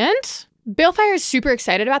 Convenient. Balefire is super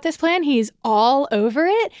excited about this plan. He's all over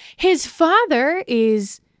it. His father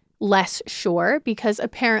is less sure because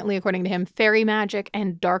apparently, according to him, fairy magic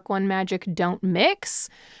and Dark One magic don't mix.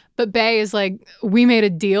 But Bay is like, we made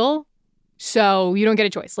a deal, so you don't get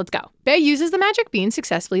a choice. Let's go. Bay uses the magic bean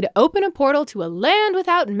successfully to open a portal to a land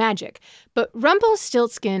without magic. But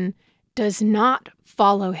Rumpelstiltskin does not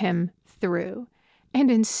follow him through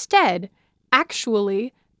and instead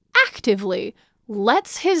actively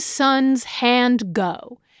lets his son's hand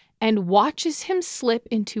go and watches him slip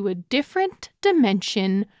into a different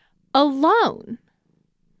dimension alone.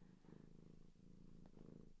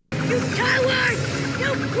 You coward!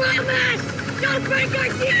 You promised! Don't break our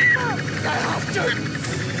deal! I have to!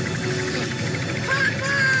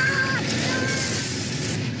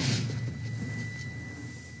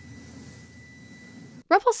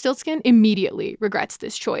 Rumpelstiltskin immediately regrets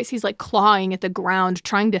this choice. He's clawing at the ground,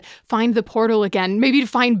 trying to find the portal again, maybe to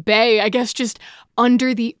find Bay, I guess just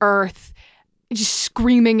under the earth, just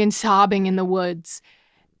screaming and sobbing in the woods.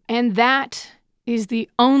 And that is the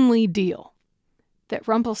only deal that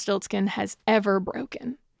Rumpelstiltskin has ever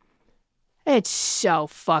broken. It's so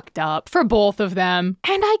fucked up for both of them.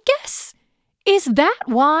 And I guess, is that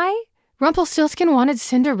why Rumpelstiltskin wanted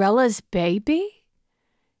Cinderella's baby?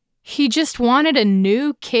 He just wanted a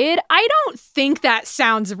new kid? I don't think that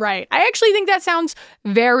sounds right. I actually think that sounds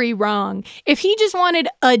very wrong. If he just wanted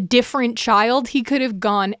a different child, he could have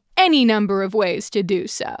gone any number of ways to do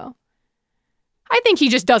so. I think he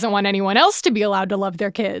just doesn't want anyone else to be allowed to love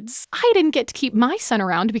their kids. I didn't get to keep my son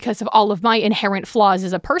around because of all of my inherent flaws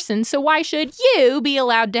as a person, so why should you be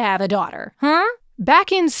allowed to have a daughter, huh?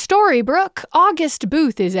 Back in Storybrooke, August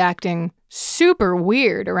Booth is acting super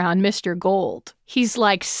weird around Mr. Gold. He's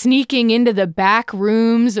like sneaking into the back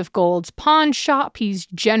rooms of Gold's pawn shop. He's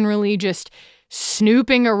generally just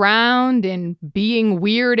snooping around and being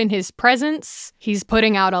weird in his presence. He's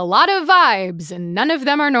putting out a lot of vibes, and none of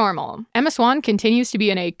them are normal. Emma Swan continues to be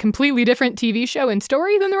in a completely different TV show and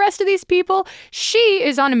story than the rest of these people. She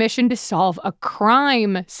is on a mission to solve a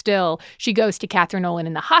crime still. She goes to Catherine Nolan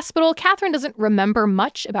in the hospital. Catherine doesn't remember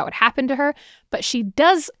much about what happened to her, but she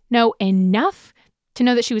does know enough to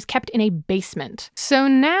know that she was kept in a basement. So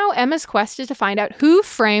now Emma's quest is to find out who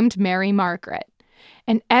framed Mary Margaret.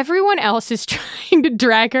 And everyone else is trying to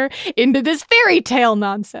drag her into this fairy tale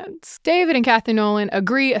nonsense. David and Catherine Nolan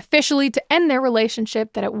agree officially to end their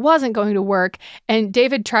relationship, that it wasn't going to work. And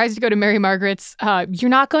David tries to go to Mary Margaret's "you're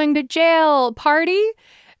not going to jail" party.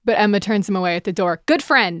 But Emma turns him away at the door. Good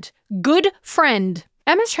friend. Good friend.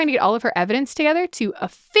 Emma's trying to get all of her evidence together to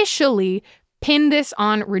officially pin this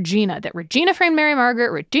on Regina, that Regina framed Mary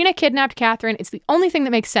Margaret, Regina kidnapped Catherine. It's the only thing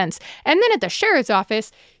that makes sense. And then at the sheriff's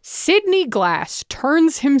office, Sidney Glass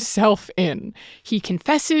turns himself in. He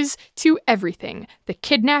confesses to everything. The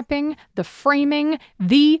kidnapping, the framing,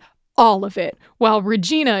 all of it. While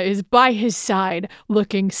Regina is by his side,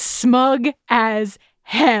 looking smug as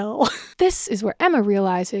hell. This is where Emma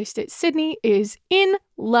realizes that Sidney is in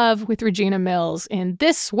love with Regina Mills in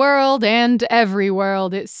this world and every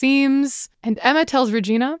world, it seems. And Emma tells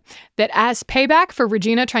Regina that as payback for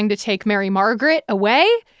Regina trying to take Mary Margaret away,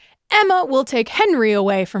 Emma will take Henry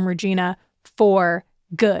away from Regina for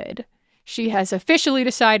good. She has officially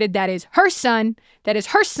decided that is her son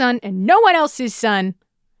and no one else's son.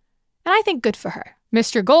 And I think good for her.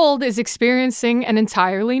 Mr. Gold is experiencing an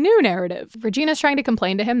entirely new narrative. Regina's trying to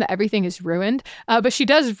complain to him that everything is ruined, but she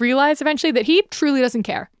does realize eventually that he truly doesn't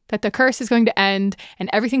care, that the curse is going to end and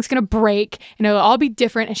everything's going to break and it'll all be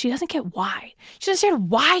different, and she doesn't get why. She doesn't understand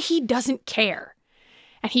why he doesn't care.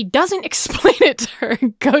 And he doesn't explain it to her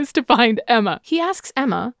and goes to find Emma. He asks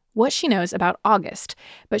Emma what she knows about August,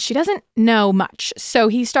 but she doesn't know much, so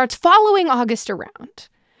he starts following August around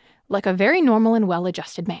like a very normal and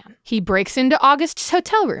well-adjusted man. He breaks into August's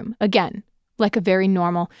hotel room, again, like a very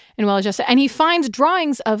normal and well-adjusted, and he finds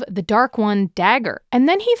drawings of the Dark One dagger. And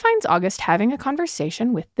then he finds August having a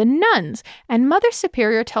conversation with the nuns, and Mother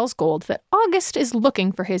Superior tells Gold that August is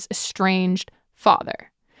looking for his estranged father.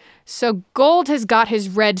 So Gold has got his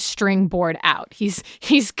red string board out.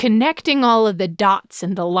 He's connecting all of the dots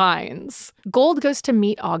and the lines. Gold goes to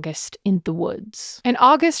meet August in the woods, and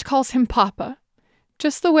August calls him Papa,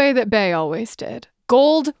 just the way that Bay always did.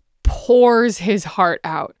 Gold pours his heart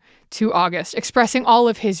out to August, expressing all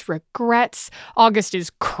of his regrets. August is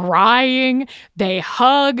crying. They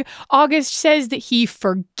hug. August says that he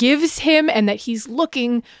forgives him and that he's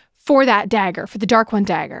looking for that dagger, for the Dark One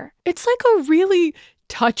dagger. It's like a really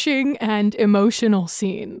touching and emotional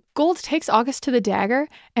scene. Gold takes August to the dagger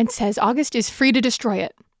and says August is free to destroy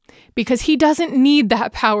it because he doesn't need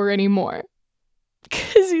that power anymore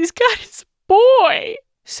because he's got his boy.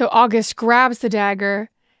 So August grabs the dagger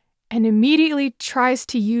and immediately tries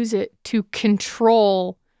to use it to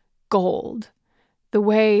control Gold. The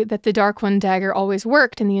way that the Dark One dagger always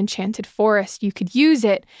worked in the Enchanted Forest. You could use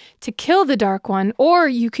it to kill the Dark One, or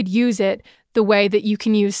you could use it the way that you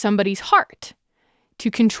can use somebody's heart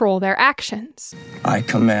to control their actions. I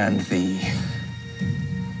command thee,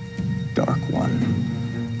 Dark One.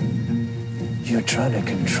 You're trying to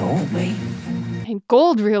control me? And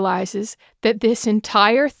Gold realizes that this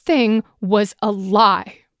entire thing was a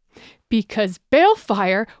lie, because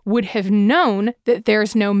Balefire would have known that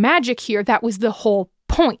there's no magic here. That was the whole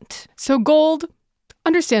point. So Gold,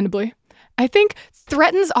 understandably, I think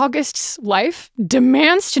threatens August's life,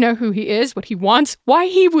 demands to know who he is, what he wants, why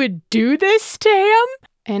he would do this to him.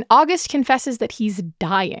 And August confesses that he's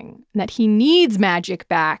dying, and that he needs magic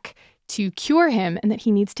back to cure him, and that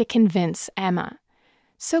he needs to convince Emma.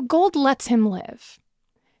 So Gold lets him live,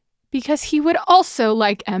 because he would also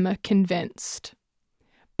like Emma convinced.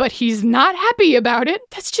 But he's not happy about it.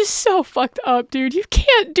 That's just so fucked up, dude. You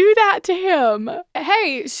can't do that to him.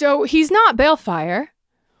 Hey, so he's not Balefire.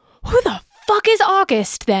 Who the fuck is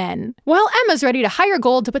August then? Well, Emma's ready to hire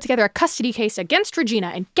Gold to put together a custody case against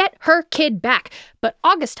Regina and get her kid back. But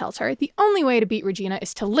August tells her the only way to beat Regina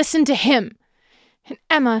is to listen to him. and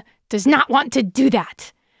Emma does not want to do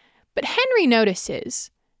that. But Henry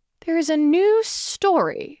notices there is a new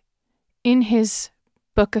story in his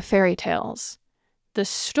book of fairy tales. The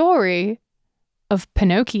story of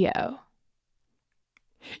Pinocchio.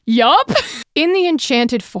 Yup! In the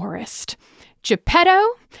enchanted forest, Geppetto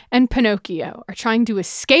and Pinocchio are trying to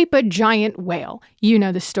escape a giant whale. You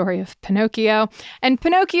know the story of Pinocchio. And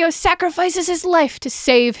Pinocchio sacrifices his life to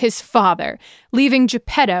save his father, leaving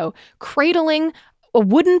Geppetto cradling a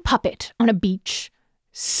wooden puppet on a beach,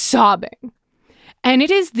 sobbing. And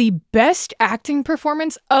it is the best acting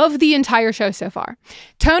performance of the entire show so far.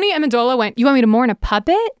 Tony Amendola went, "You want me to mourn a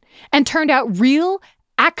puppet?" And turned out real,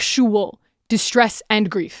 actual distress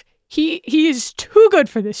and grief. He is too good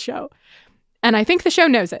for this show. And I think the show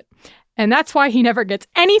knows it. And that's why he never gets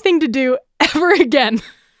anything to do ever again.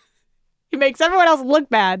 He makes everyone else look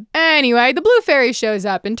bad. Anyway, the Blue Fairy shows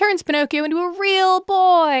up and turns Pinocchio into a real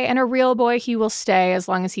boy. And a real boy he will stay as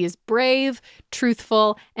long as he is brave,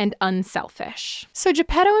 truthful, and unselfish. So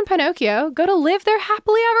Geppetto and Pinocchio go to live their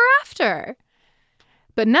happily ever after.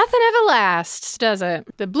 But nothing ever lasts, does it?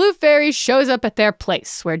 The Blue Fairy shows up at their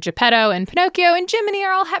place, where Geppetto and Pinocchio and Jiminy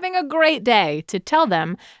are all having a great day, to tell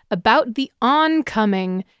them about the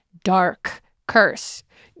oncoming dark curse.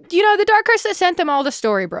 You know, the dark curse that sent them all to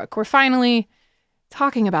Storybrooke. We're finally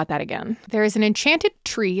talking about that again. There is an enchanted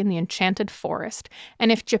tree in the enchanted forest,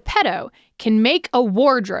 and if Geppetto can make a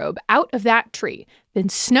wardrobe out of that tree, then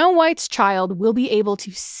Snow White's child will be able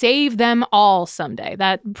to save them all someday.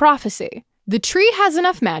 That prophecy. The tree has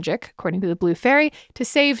enough magic, according to the Blue Fairy, to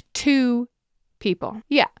save 2 people.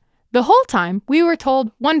 Yeah. The whole time, we were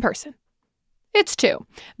told 1 person. It's 2.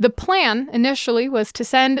 The plan initially was to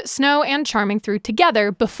send Snow and Charming through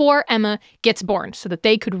together before Emma gets born, so that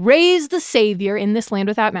they could raise the savior in this land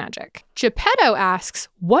without magic. Geppetto asks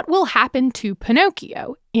what will happen to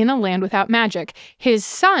Pinocchio in a land without magic, his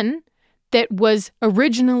son that was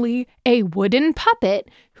originally a wooden puppet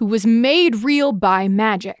who was made real by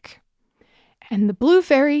magic. And the Blue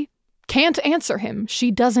Fairy can't answer him. She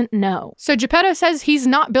doesn't know. So Geppetto says he's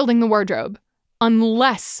not building the wardrobe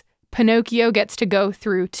unless Pinocchio gets to go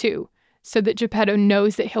through too, so that Geppetto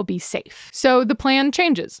knows that he'll be safe. So the plan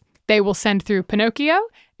changes. They will send through Pinocchio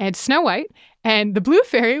and Snow White, and the Blue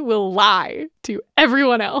Fairy will lie to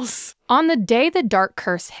everyone else. On the day the dark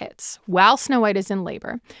curse hits, while Snow White is in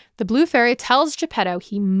labor, the Blue Fairy tells Geppetto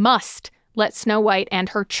he must let Snow White and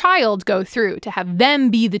her child go through to have them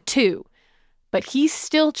be the 2. But he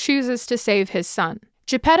still chooses to save his son.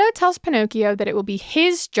 Geppetto tells Pinocchio that it will be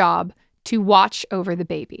his job to watch over the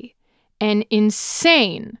baby. An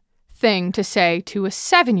insane thing to say to a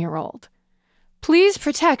 7-year-old. Please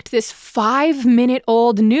protect this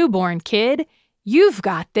 5-minute-old newborn kid. You've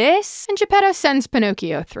got this. And Geppetto sends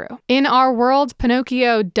Pinocchio through. In our world,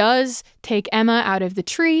 Pinocchio does take Emma out of the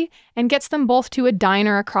tree and gets them both to a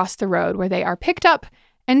diner across the road where they are picked up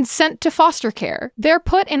and sent to foster care. They're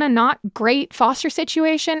put in a not great foster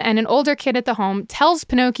situation, and an older kid at the home tells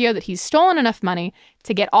Pinocchio that he's stolen enough money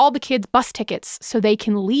to get all the kids bus tickets so they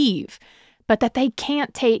can leave, but that they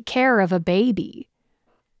can't take care of a baby.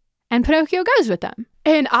 And Pinocchio goes with them.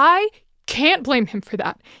 And I can't blame him for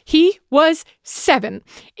that. He was 7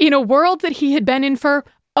 in a world that he had been in for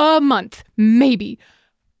a month, maybe.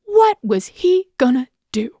 What was he gonna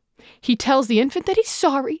do? He tells the infant that he's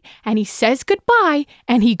sorry, and he says goodbye,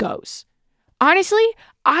 and he goes. Honestly,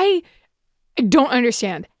 I don't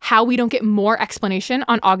understand how we don't get more explanation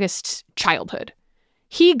on August's childhood.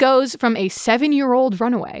 He goes from a 7-year-old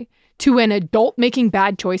runaway to an adult making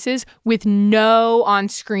bad choices with no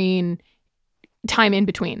on-screen time in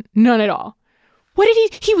between. None at all. What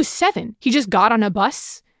did he was 7. He just got on a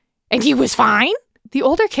bus, and he was fine? The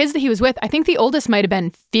older kids that he was with, I think the oldest might have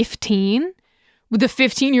been 15. The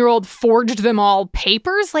 15-year-old forged them all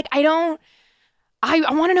papers? Like, I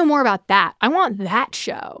want to know more about that. I want that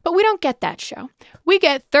show. But we don't get that show. We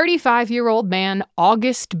get 35-year-old man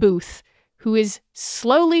August Booth, who is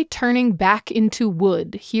slowly turning back into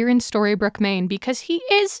wood here in Storybrooke, Maine, because he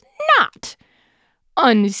is not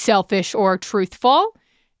unselfish or truthful.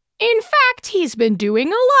 In fact, he's been doing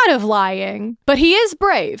a lot of lying. But he is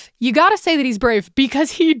brave. You gotta say that he's brave,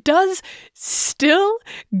 because he does still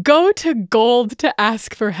go to Gold to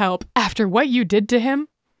ask for help. After what you did to him,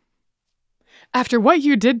 I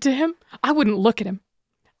wouldn't look at him.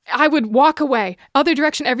 I would walk away, other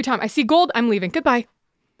direction every time. I see Gold, I'm leaving. Goodbye.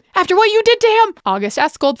 After what you did to him! August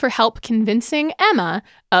asks Gold for help convincing Emma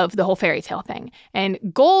of the whole fairy tale thing. And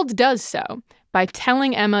Gold does so by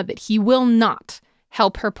telling Emma that he will not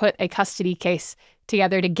help her put a custody case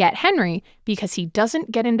together to get Henry, because he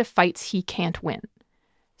doesn't get into fights he can't win.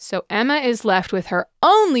 So Emma is left with her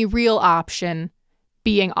only real option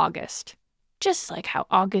being August. Just like how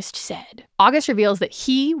August said. August reveals that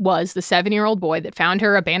he was the 7-year-old boy that found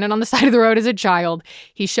her abandoned on the side of the road as a child.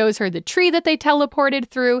 He shows her the tree that they teleported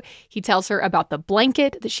through. He tells her about the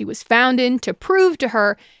blanket that she was found in to prove to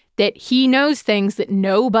her that he knows things that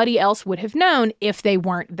nobody else would have known if they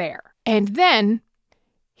weren't there. And then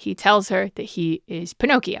he tells her that he is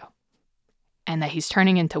Pinocchio and that he's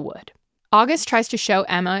turning into wood. August tries to show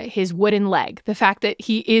Emma his wooden leg, the fact that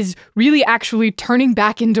he is really actually turning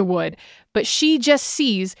back into wood, but she just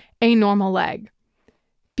sees a normal leg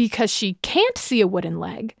because she can't see a wooden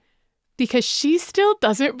leg because she still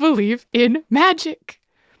doesn't believe in magic.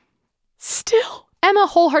 Still. Emma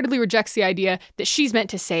wholeheartedly rejects the idea that she's meant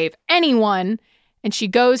to save anyone, and she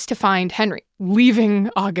goes to find Henry, leaving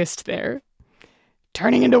August there,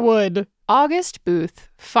 turning into wood. August Booth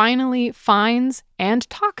finally finds and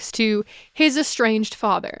talks to his estranged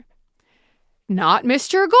father. Not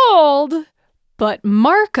Mr. Gold, but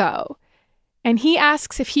Marco. And he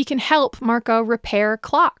asks if he can help Marco repair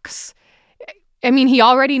clocks. I mean, he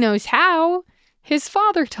already knows how. His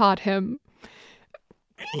father taught him.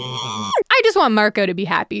 I just want Marco to be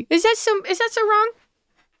happy. Is that so wrong?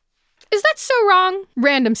 Is that so wrong?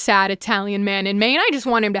 Random sad Italian man in Maine. I just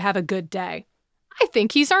want him to have a good day. I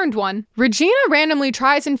think he's earned one. Regina randomly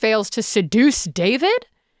tries and fails to seduce David.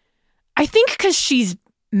 I think because she's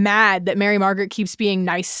mad that Mary Margaret keeps being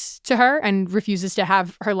nice to her and refuses to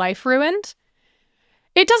have her life ruined.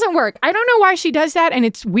 It doesn't work. I don't know why she does that, and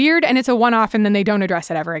it's weird, and it's a one-off, and then they don't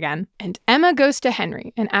address it ever again. And Emma goes to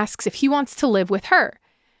Henry and asks if he wants to live with her.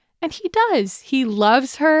 And he does. He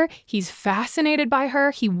loves her. He's fascinated by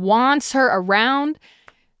her. He wants her around.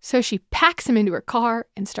 So she packs him into her car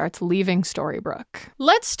and starts leaving Storybrooke.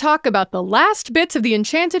 Let's talk about the last bits of the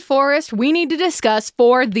Enchanted Forest we need to discuss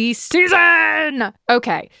for the season!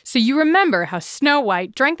 Okay, so you remember how Snow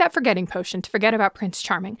White drank that forgetting potion to forget about Prince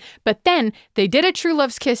Charming. But then they did a true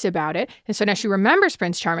love's kiss about it, and so now she remembers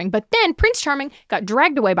Prince Charming. But then Prince Charming got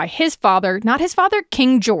dragged away by his father, not his father,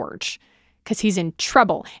 King George, because he's in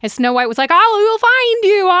trouble. And Snow White was like, I will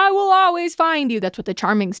find you. I will always find you. That's what the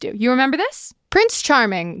Charmings do. You remember this? Prince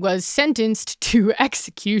Charming was sentenced to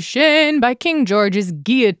execution by King George's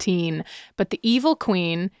guillotine, but the evil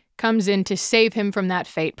queen comes in to save him from that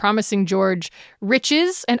fate, promising George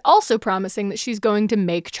riches and also promising that she's going to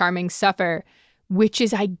make Charming suffer, which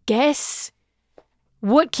is, I guess,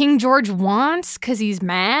 what King George wants because he's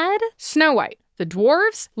mad. Snow White, the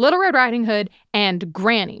dwarves, Little Red Riding Hood, and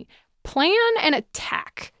Granny plan an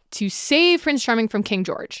attack to save Prince Charming from King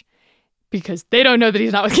George, because they don't know that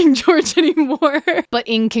he's not with King George anymore. But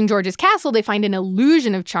in King George's castle, they find an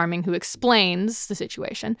illusion of Charming who explains the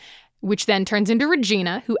situation, which then turns into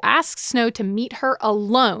Regina, who asks Snow to meet her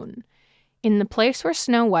alone in the place where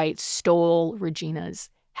Snow White stole Regina's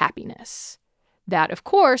happiness. That, of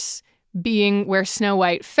course, being where Snow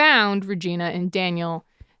White found Regina and Daniel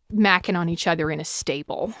macking on each other in a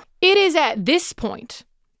stable. It is at this point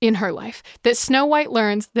in her life that Snow White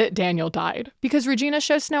learns that Daniel died, because Regina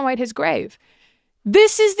shows Snow White his grave.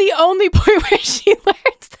 This is the only point where she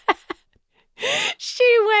learns that.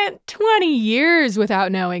 She went 20 years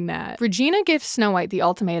without knowing that. Regina gives Snow White the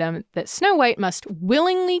ultimatum that Snow White must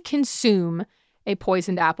willingly consume a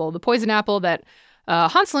poisoned apple, the poisoned apple that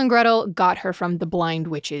Hansel and Gretel got her from the blind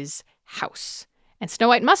witch's house. And Snow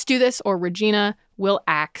White must do this or Regina will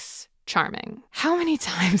axe Charming. How many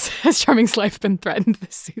times has Charming's life been threatened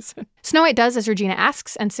this season? Snow White does as Regina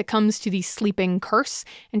asks and succumbs to the sleeping curse,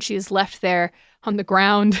 and she is left there on the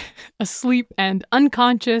ground, asleep and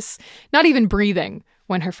unconscious, not even breathing,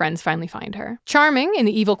 when her friends finally find her. Charming, in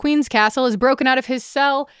the evil queen's castle, is broken out of his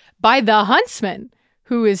cell by the huntsman,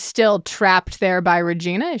 who is still trapped there by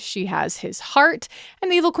Regina as she has his heart,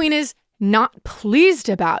 and the evil queen is not pleased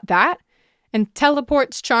about that, and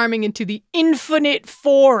teleports Charming into the infinite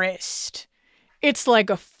forest. It's like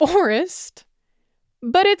a forest,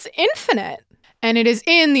 but it's infinite. And it is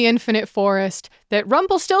in the infinite forest that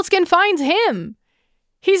Rumpelstiltskin finds him.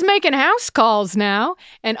 He's making house calls now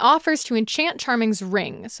and offers to enchant Charming's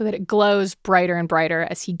ring so that it glows brighter and brighter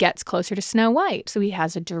as he gets closer to Snow White. So he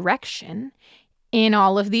has a direction in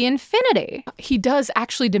all of the infinity. He does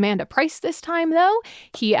actually demand a price this time, though.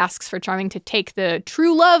 He asks for Charming to take the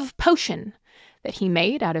true love potion that he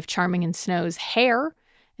made out of Charming and Snow's hair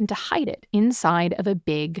and to hide it inside of a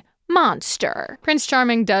big monster. Prince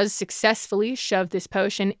Charming does successfully shove this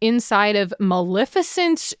potion inside of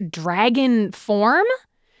Maleficent's dragon form.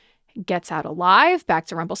 Gets out alive, back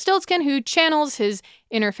to Rumpelstiltskin, who channels his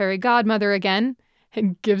inner fairy godmother again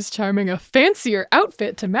and gives Charming a fancier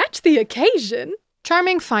outfit to match the occasion.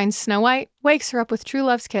 Charming finds Snow White, wakes her up with true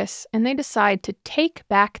love's kiss, and they decide to take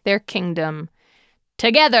back their kingdom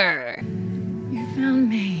together. You found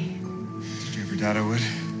me. Did you ever doubt I would?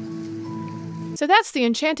 So that's the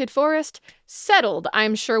Enchanted Forest settled.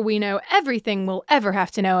 I'm sure we know everything we'll ever have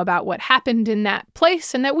to know about what happened in that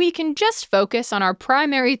place and that we can just focus on our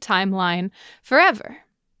primary timeline forever.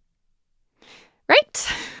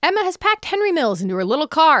 Right? Emma has packed Henry Mills into her little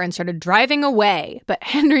car and started driving away, but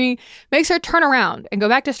Henry makes her turn around and go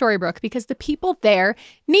back to Storybrooke because the people there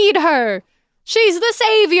need her. She's the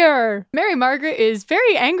savior! Mary Margaret is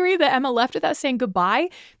very angry that Emma left without saying goodbye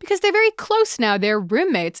because they're very close now. They're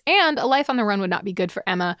roommates, and a life on the run would not be good for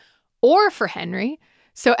Emma or for Henry.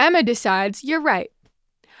 So Emma decides, you're right.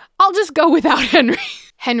 I'll just go without Henry.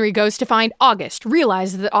 Henry goes to find August,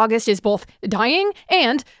 realizes that August is both dying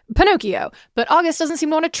and Pinocchio. But August doesn't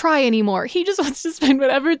seem to want to try anymore. He just wants to spend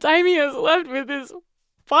whatever time he has left with his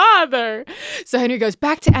father. So Henry goes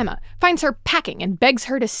back to Emma, finds her packing, and begs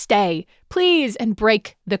her to stay, please, and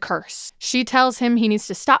break the curse. She tells him he needs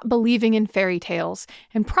to stop believing in fairy tales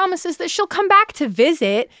and promises that she'll come back to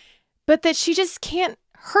visit, but that she just can't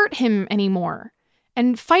hurt him anymore.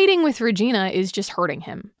 And fighting with Regina is just hurting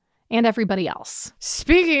him and everybody else.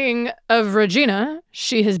 Speaking of Regina,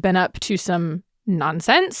 she has been up to some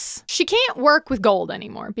nonsense. She can't work with Gold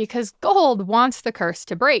anymore because Gold wants the curse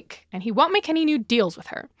to break, and he won't make any new deals with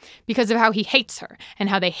her because of how he hates her and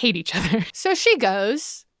how they hate each other. So she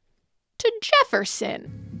goes to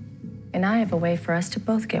Jefferson. And I have a way for us to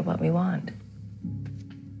both get what we want.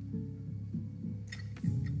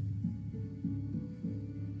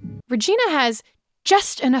 Regina has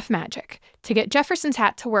just enough magic to get Jefferson's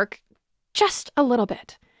hat to work just a little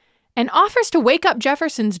bit, and offers to wake up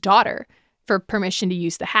Jefferson's daughter for permission to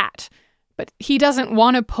use the hat. But he doesn't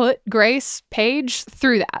want to put Grace Page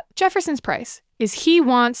through that. Jefferson's price is he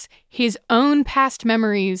wants his own past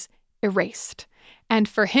memories erased, and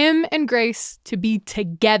for him and Grace to be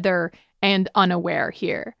together and unaware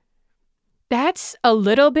here. That's a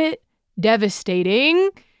little bit devastating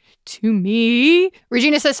to me.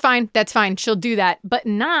 Regina says, fine, that's fine. She'll do that, but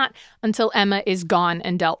not until Emma is gone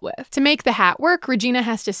and dealt with. To make the hat work, Regina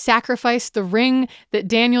has to sacrifice the ring that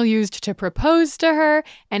Daniel used to propose to her,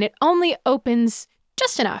 and it only opens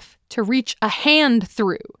just enough to reach a hand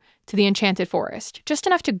through to the Enchanted Forest, just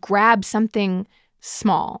enough to grab something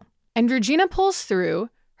small. And Regina pulls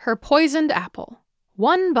through her poisoned apple,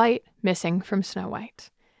 one bite missing from Snow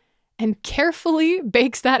White, and carefully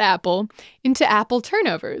bakes that apple into apple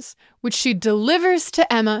turnovers, which she delivers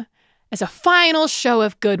to Emma as a final show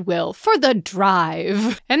of goodwill for the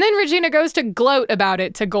drive. And then Regina goes to gloat about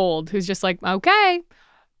it to Gold, who's just like, okay,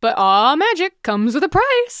 but all magic comes with a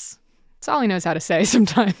price. That's all he knows how to say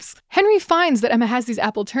sometimes. Henry finds that Emma has these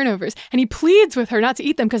apple turnovers, and he pleads with her not to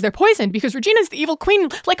eat them because they're poisoned, because Regina's the evil queen,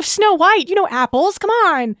 like of Snow White. You know apples, come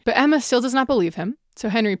on. But Emma still does not believe him, so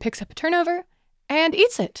Henry picks up a turnover and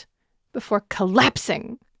eats it before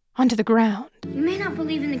collapsing onto the ground. You may not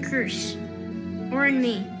believe in the curse, or in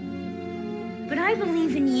me, but I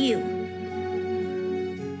believe in you.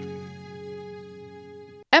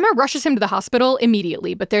 Emma rushes him to the hospital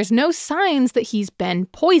immediately, but there's no signs that he's been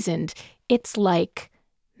poisoned. It's like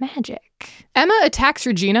magic. Emma attacks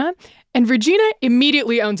Regina, and Regina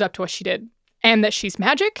immediately owns up to what she did, and that she's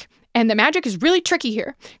magic, and that magic is really tricky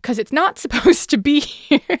here, because it's not supposed to be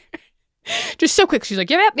here. Just so quick, she's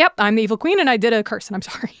like, yep, I'm the evil queen, and I did a curse, and I'm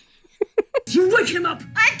sorry. You wake him up!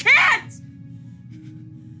 I can't!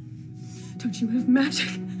 Don't you have magic?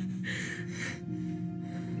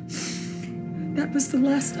 That was the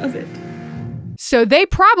last of it. So they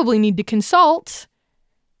probably need to consult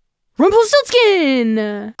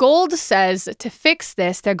Rumpelstiltskin. Gold says that to fix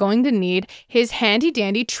this, they're going to need his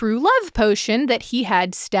handy-dandy true love potion that he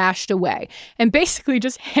had stashed away, and basically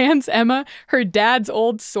just hands Emma her dad's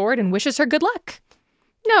old sword and wishes her good luck.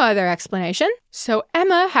 No other explanation. So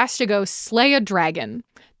Emma has to go slay a dragon.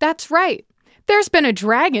 That's right. There's been a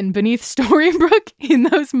dragon beneath Storybrooke in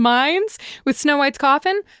those mines with Snow White's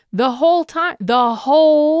coffin the whole time.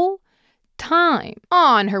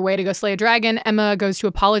 On her way to go slay a dragon, Emma goes to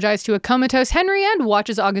apologize to a comatose Henry and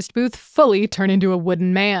watches August Booth fully turn into a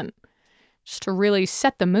wooden man. Just to really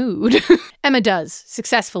set the mood. Emma does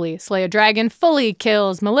successfully slay a dragon, fully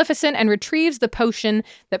kills Maleficent, and retrieves the potion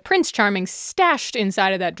that Prince Charming stashed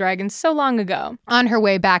inside of that dragon so long ago. On her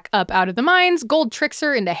way back up out of the mines, Gold tricks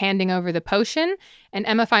her into handing over the potion, and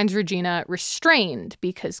Emma finds Regina restrained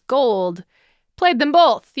because Gold played them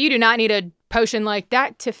both. You do not need a potion like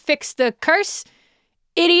that to fix the curse.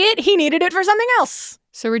 Idiot, he needed it for something else.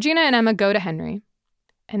 So Regina and Emma go to Henry,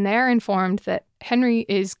 and they're informed that Henry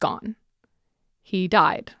is gone. He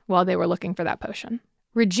died while they were looking for that potion.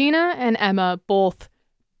 Regina and Emma both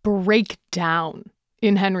break down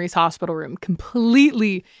in Henry's hospital room,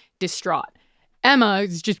 completely distraught. Emma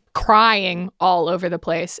is just crying all over the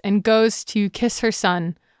place and goes to kiss her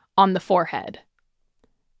son on the forehead.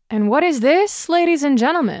 And what is this, ladies and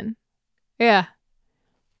gentlemen? Yeah.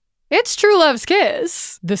 It's true love's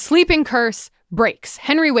kiss. The sleeping curse breaks.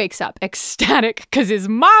 Henry wakes up ecstatic because his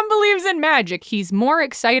mom believes in magic. He's more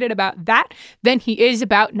excited about that than he is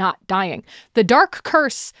about not dying. The dark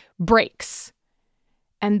curse breaks.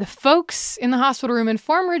 And the folks in the hospital room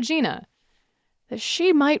inform Regina that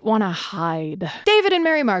she might want to hide. David and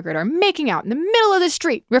Mary Margaret are making out in the middle of the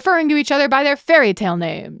street, referring to each other by their fairy tale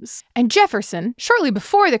names. And Jefferson, shortly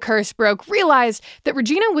before the curse broke, realized that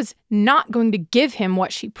Regina was not going to give him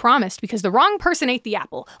what she promised because the wrong person ate the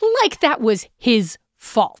apple, like that was his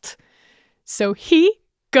fault. So he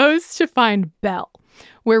goes to find Belle,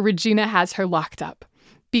 where Regina has her locked up,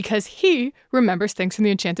 because he remembers things from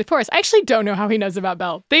the Enchanted Forest. I actually don't know how he knows about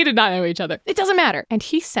Belle. They did not know each other. It doesn't matter. And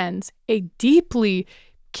he sends a deeply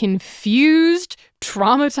confused,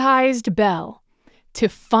 traumatized Belle to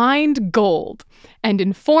find gold and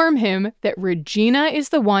inform him that Regina is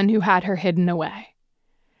the one who had her hidden away.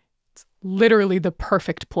 It's literally the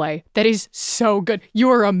perfect play. That is so good.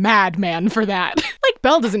 You're a madman for that. Like,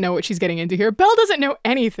 Belle doesn't know what she's getting into here. Belle doesn't know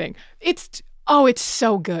anything. It's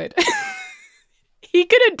so good. He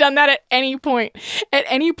could have done that at any point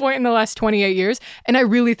in the last 28 years, and I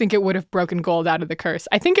really think it would have broken gold out of the curse.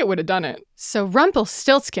 I think it would have done it. So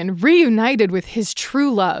Rumpelstiltskin, reunited with his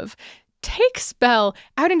true love, takes Belle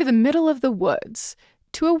out into the middle of the woods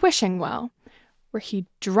to a wishing well, where he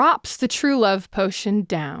drops the true love potion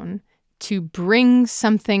down to bring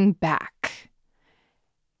something back.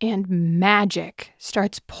 And magic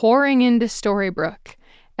starts pouring into Storybrooke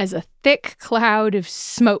as a thick cloud of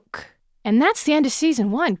smoke. And that's the end of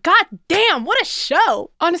season 1. God damn, what a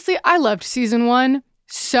show! Honestly, I loved season 1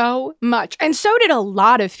 so much. And so did a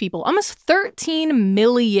lot of people. Almost 13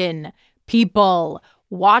 million people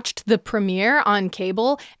watched the premiere on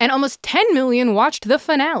cable, and almost 10 million watched the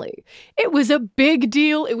finale. It was a big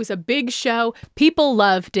deal. It was a big show. People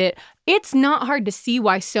loved it. It's not hard to see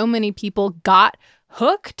why so many people got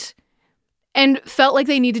hooked and felt like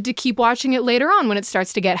they needed to keep watching it later on when it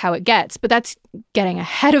starts to get how it gets. But that's getting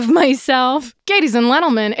ahead of myself. Gaties and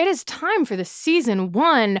Gentlemen, it is time for the season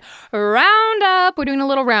 1 roundup. We're doing a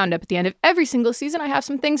little roundup at the end of every single season. I have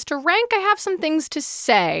some things to rank. I have some things to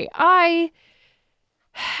say. I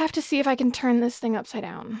have to see if I can turn this thing upside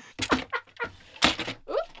down.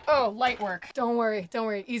 Oh, light work. Don't worry,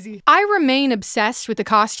 easy. I remain obsessed with the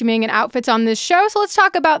costuming and outfits on this show, so let's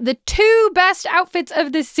talk about the 2 best outfits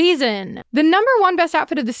of the season. The number 1 best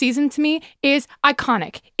outfit of the season to me is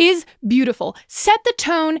iconic, is beautiful, set the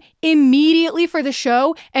tone immediately for the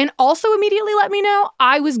show, and also immediately let me know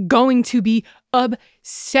I was going to be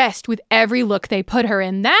obsessed with every look they put her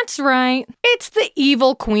in. That's right. It's the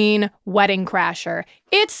Evil Queen Wedding Crasher.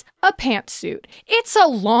 It's a pantsuit. It's a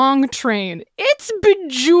long train. It's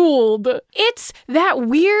bejeweled. It's that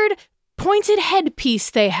weird pointed headpiece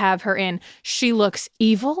they have her in. She looks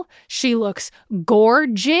evil. She looks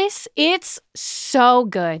gorgeous. It's so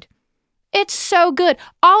good. It's so good.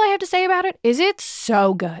 All I have to say about it is it's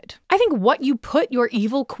so good. I think what you put your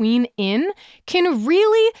evil queen in can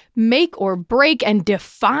really make or break and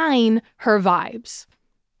define her vibes.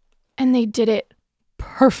 And they did it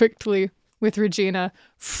perfectly with Regina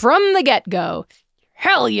from the get-go.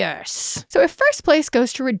 Hell yes. So if first place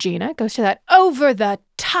goes to Regina, goes to that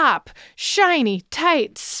over-the-top, shiny,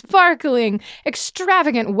 tight, sparkling,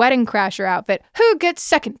 extravagant wedding crasher outfit, who gets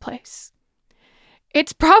second place?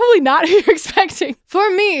 It's probably not who you're expecting. For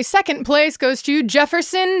me, second place goes to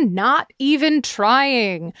Jefferson, not even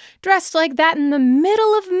trying. Dressed like that in the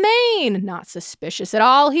middle of Maine. Not suspicious at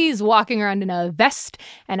all. He's walking around in a vest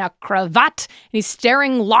and a cravat, and he's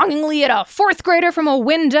staring longingly at a 4th grader from a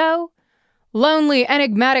window. Lonely,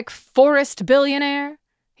 enigmatic forest billionaire.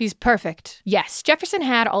 He's perfect. Yes, Jefferson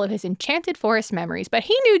had all of his Enchanted Forest memories, but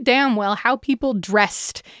he knew damn well how people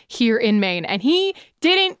dressed here in Maine, and he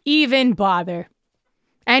didn't even bother.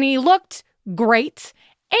 And he looked great,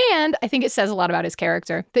 and I think it says a lot about his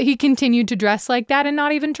character that he continued to dress like that and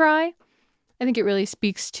not even try. I think it really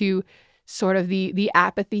speaks to sort of the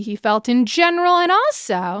apathy he felt in general, and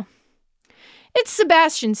also, it's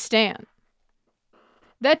Sebastian Stan.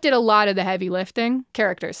 That did a lot of the heavy lifting.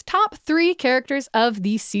 Characters. Top 3 characters of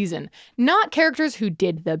the season. Not characters who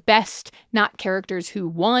did the best, not characters who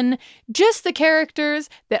won, just the characters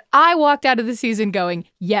that I walked out of the season going,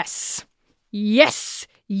 yes. Yes,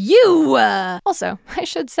 you. Also, I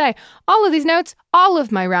should say, all of these notes, all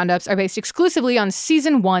of my roundups are based exclusively on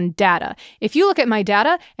season 1 data. If you look at my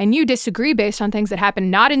data and you disagree based on things that happened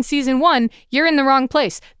not in season 1, you're in the wrong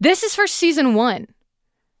place. This is for season 1.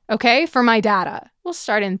 Okay, for my data. We'll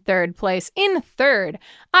start in 3rd place. In 3rd,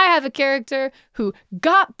 I have a character who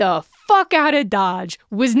got the fuck out of Dodge,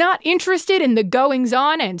 was not interested in the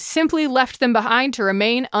goings-on, and simply left them behind to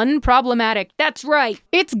remain unproblematic. That's right.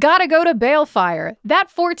 It's gotta go to Balefire.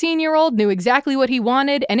 That 14-year-old knew exactly what he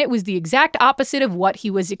wanted, and it was the exact opposite of what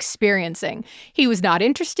he was experiencing. He was not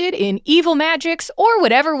interested in evil magics or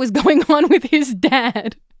whatever was going on with his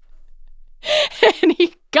dad. And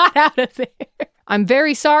he got out of there. I'm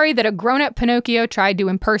very sorry that a grown-up Pinocchio tried to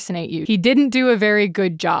impersonate you. He didn't do a very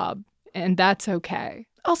good job, and that's okay.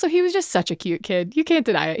 Also, he was just such a cute kid. You can't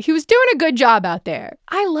deny it. He was doing a good job out there.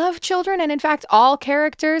 I love children, and in fact, all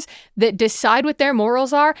characters that decide what their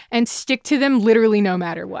morals are and stick to them literally no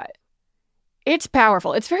matter what. It's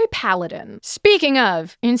powerful. It's very Paladin. Speaking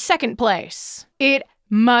of, in 2nd place, it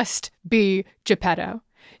must be Geppetto.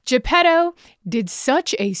 Geppetto did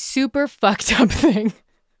such a super fucked up thing.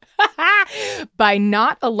 By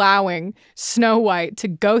not allowing Snow White to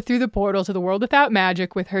go through the portal to the world without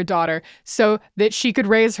magic with her daughter so that she could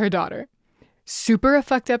raise her daughter. Super a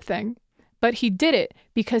fucked up thing. But he did it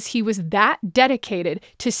because he was that dedicated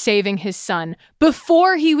to saving his son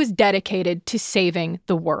before he was dedicated to saving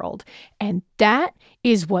the world. And that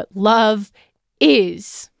is what love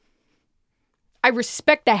is. I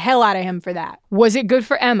respect the hell out of him for that. Was it good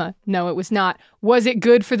for Emma? No, it was not. Was it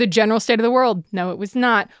good for the general state of the world? No, it was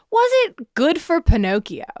not. Was it good for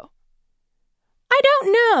Pinocchio? I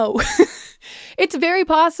don't know. It's very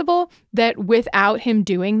possible that without him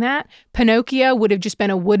doing that, Pinocchio would have just been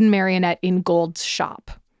a wooden marionette in Gold's shop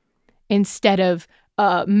instead of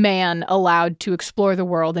a man allowed to explore the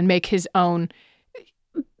world and make his own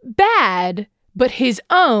bad, but his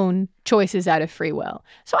own choices out of free will.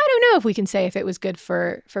 So I don't know if we can say if it was good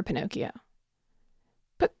for Pinocchio.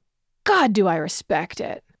 But God, do I respect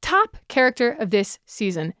it. Top character of this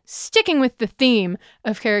season, sticking with the theme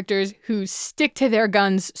of characters who stick to their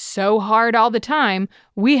guns so hard all the time,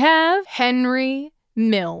 we have Henry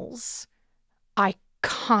Mills.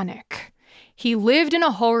 Iconic. He lived in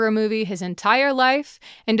a horror movie his entire life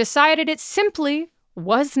and decided it simply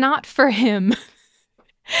was not for him.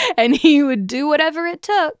 And he would do whatever it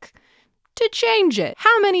took to change it.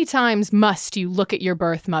 How many times must you look at your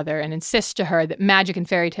birth mother and insist to her that magic and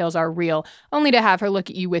fairy tales are real, only to have her look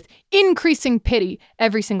at you with increasing pity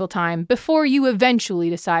every single time before you eventually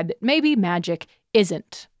decide that maybe magic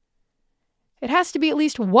isn't? It has to be at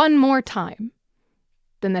least one more time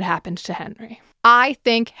than that happened to Henry. I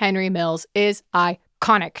think Henry Mills is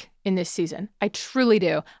iconic in this season. I truly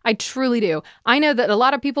do. I truly do. I know that a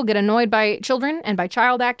lot of people get annoyed by children and by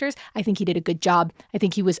child actors. I think he did a good job. I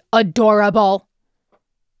think he was adorable.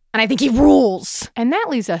 And I think he rules. And that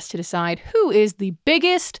leaves us to decide who is the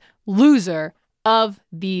biggest loser of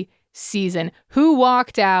the season. Who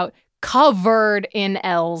walked out covered in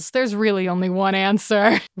L's? There's really only one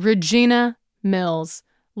answer. Regina Mills.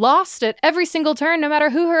 Lost at every single turn, no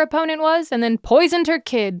matter who her opponent was, and then poisoned her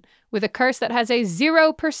kid with a curse that has a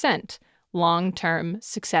 0% long-term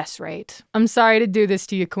success rate. I'm sorry to do this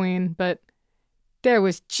to you, Queen, but there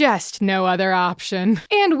was just no other option.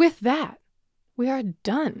 And with that, we are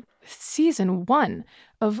done with season 1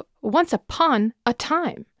 of Once Upon a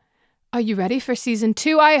Time. Are you ready for season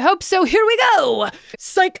 2? I hope so. Here we go.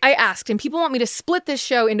 Psych, I asked, and people want me to split this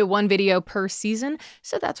show into one video per season,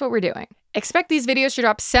 so that's what we're doing. Expect these videos to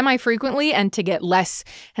drop semi-frequently and to get less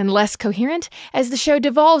and less coherent as the show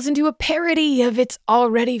devolves into a parody of its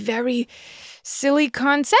already very silly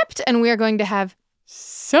concept, and we are going to have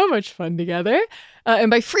so much fun together. And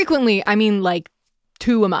by frequently, I mean like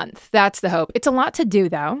 2 a month. That's the hope. It's a lot to do,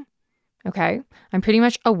 though. Okay? I'm pretty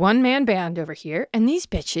much a one-man band over here, and these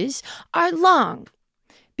bitches are long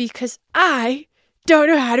because I don't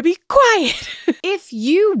know how to be quiet. If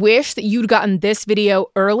you wish that you'd gotten this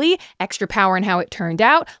video early, extra power in how it turned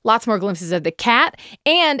out, lots more glimpses of the cat,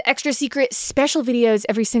 and extra secret special videos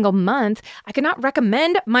every single month, I cannot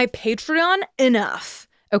recommend my Patreon enough.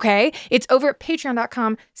 Okay? It's over at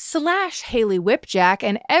patreon.com/Haley Whipjack,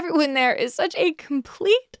 and everyone there is such a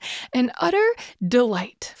complete and utter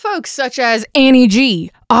delight. Folks such as Annie G,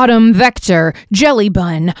 Autumn Vector, Jelly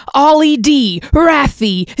Bun, Ollie D,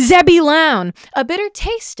 Raffi, Zebby Lown, A Bitter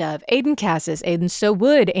Taste of, Aiden Cassis, Aiden So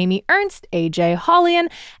Wood, Amy Ernst, AJ Hollian,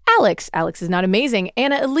 Alex is Not Amazing,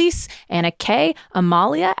 Anna Elise, Anna K,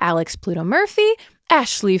 Amalia, Alex Pluto Murphy,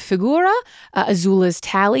 Ashley Figura, Azula's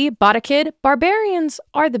Tally, Bodakid, Barbarians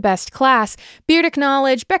are the best class, Beard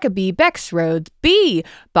Acknowledge, Becca B, Bex Rhodes, B,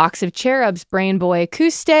 Box of Cherubs, Brain Boy,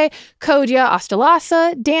 Kuste, Kodia,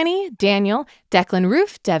 Ostalasa, Danny, Daniel, Declan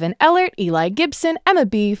Roof, Devin Ellert, Eli Gibson, Emma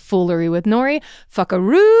B, Foolery with Nori,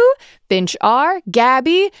 Fuckaroo, Finch R,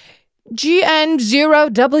 Gabby,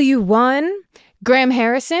 GN0W1, Graham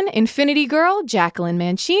Harrison, Infinity Girl, Jacqueline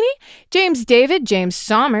Mancini, James David, James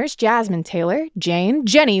Sommers, Jasmine Taylor, Jane,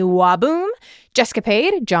 Jenny Waboom, Jessica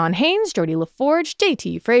Pade, John Haynes, Jordy LaForge,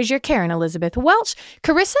 JT Frazier, Karen Elizabeth Welch,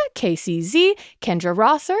 Carissa, KCZ, Kendra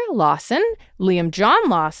Rosser, Lawson, Liam John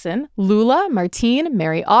Lawson, Lula, Martine,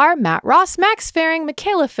 Mary R, Matt Ross, Max Faring,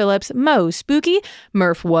 Michaela Phillips, Mo Spooky,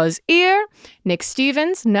 Murph Was Ear, Nick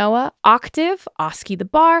Stevens, Noah, Octave, Oski the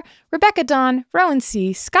Bar, Rebecca Dawn, Rowan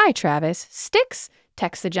C, Sky Travis, Styx,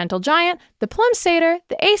 Tex the Gentle Giant, The Plum Satyr,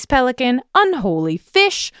 The Ace Pelican, Unholy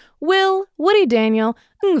Fish, Will, Woody Daniel,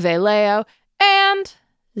 Ngve Leo, and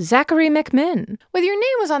Zachary McMinn. Whether your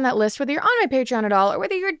name was on that list, whether you're on my Patreon at all, or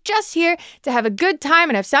whether you're just here to have a good time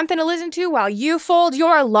and have something to listen to while you fold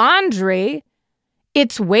your laundry,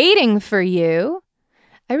 it's waiting for you.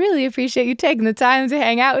 I really appreciate you taking the time to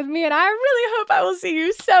hang out with me, and I really hope I will see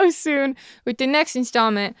you so soon with the next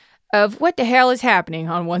installment of What the Hell is Happening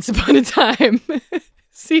on Once Upon a Time.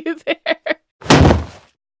 See you there.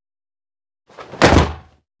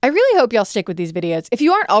 I really hope y'all stick with these videos. If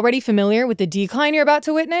you aren't already familiar with the decline you're about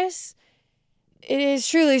to witness, it is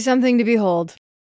truly something to behold.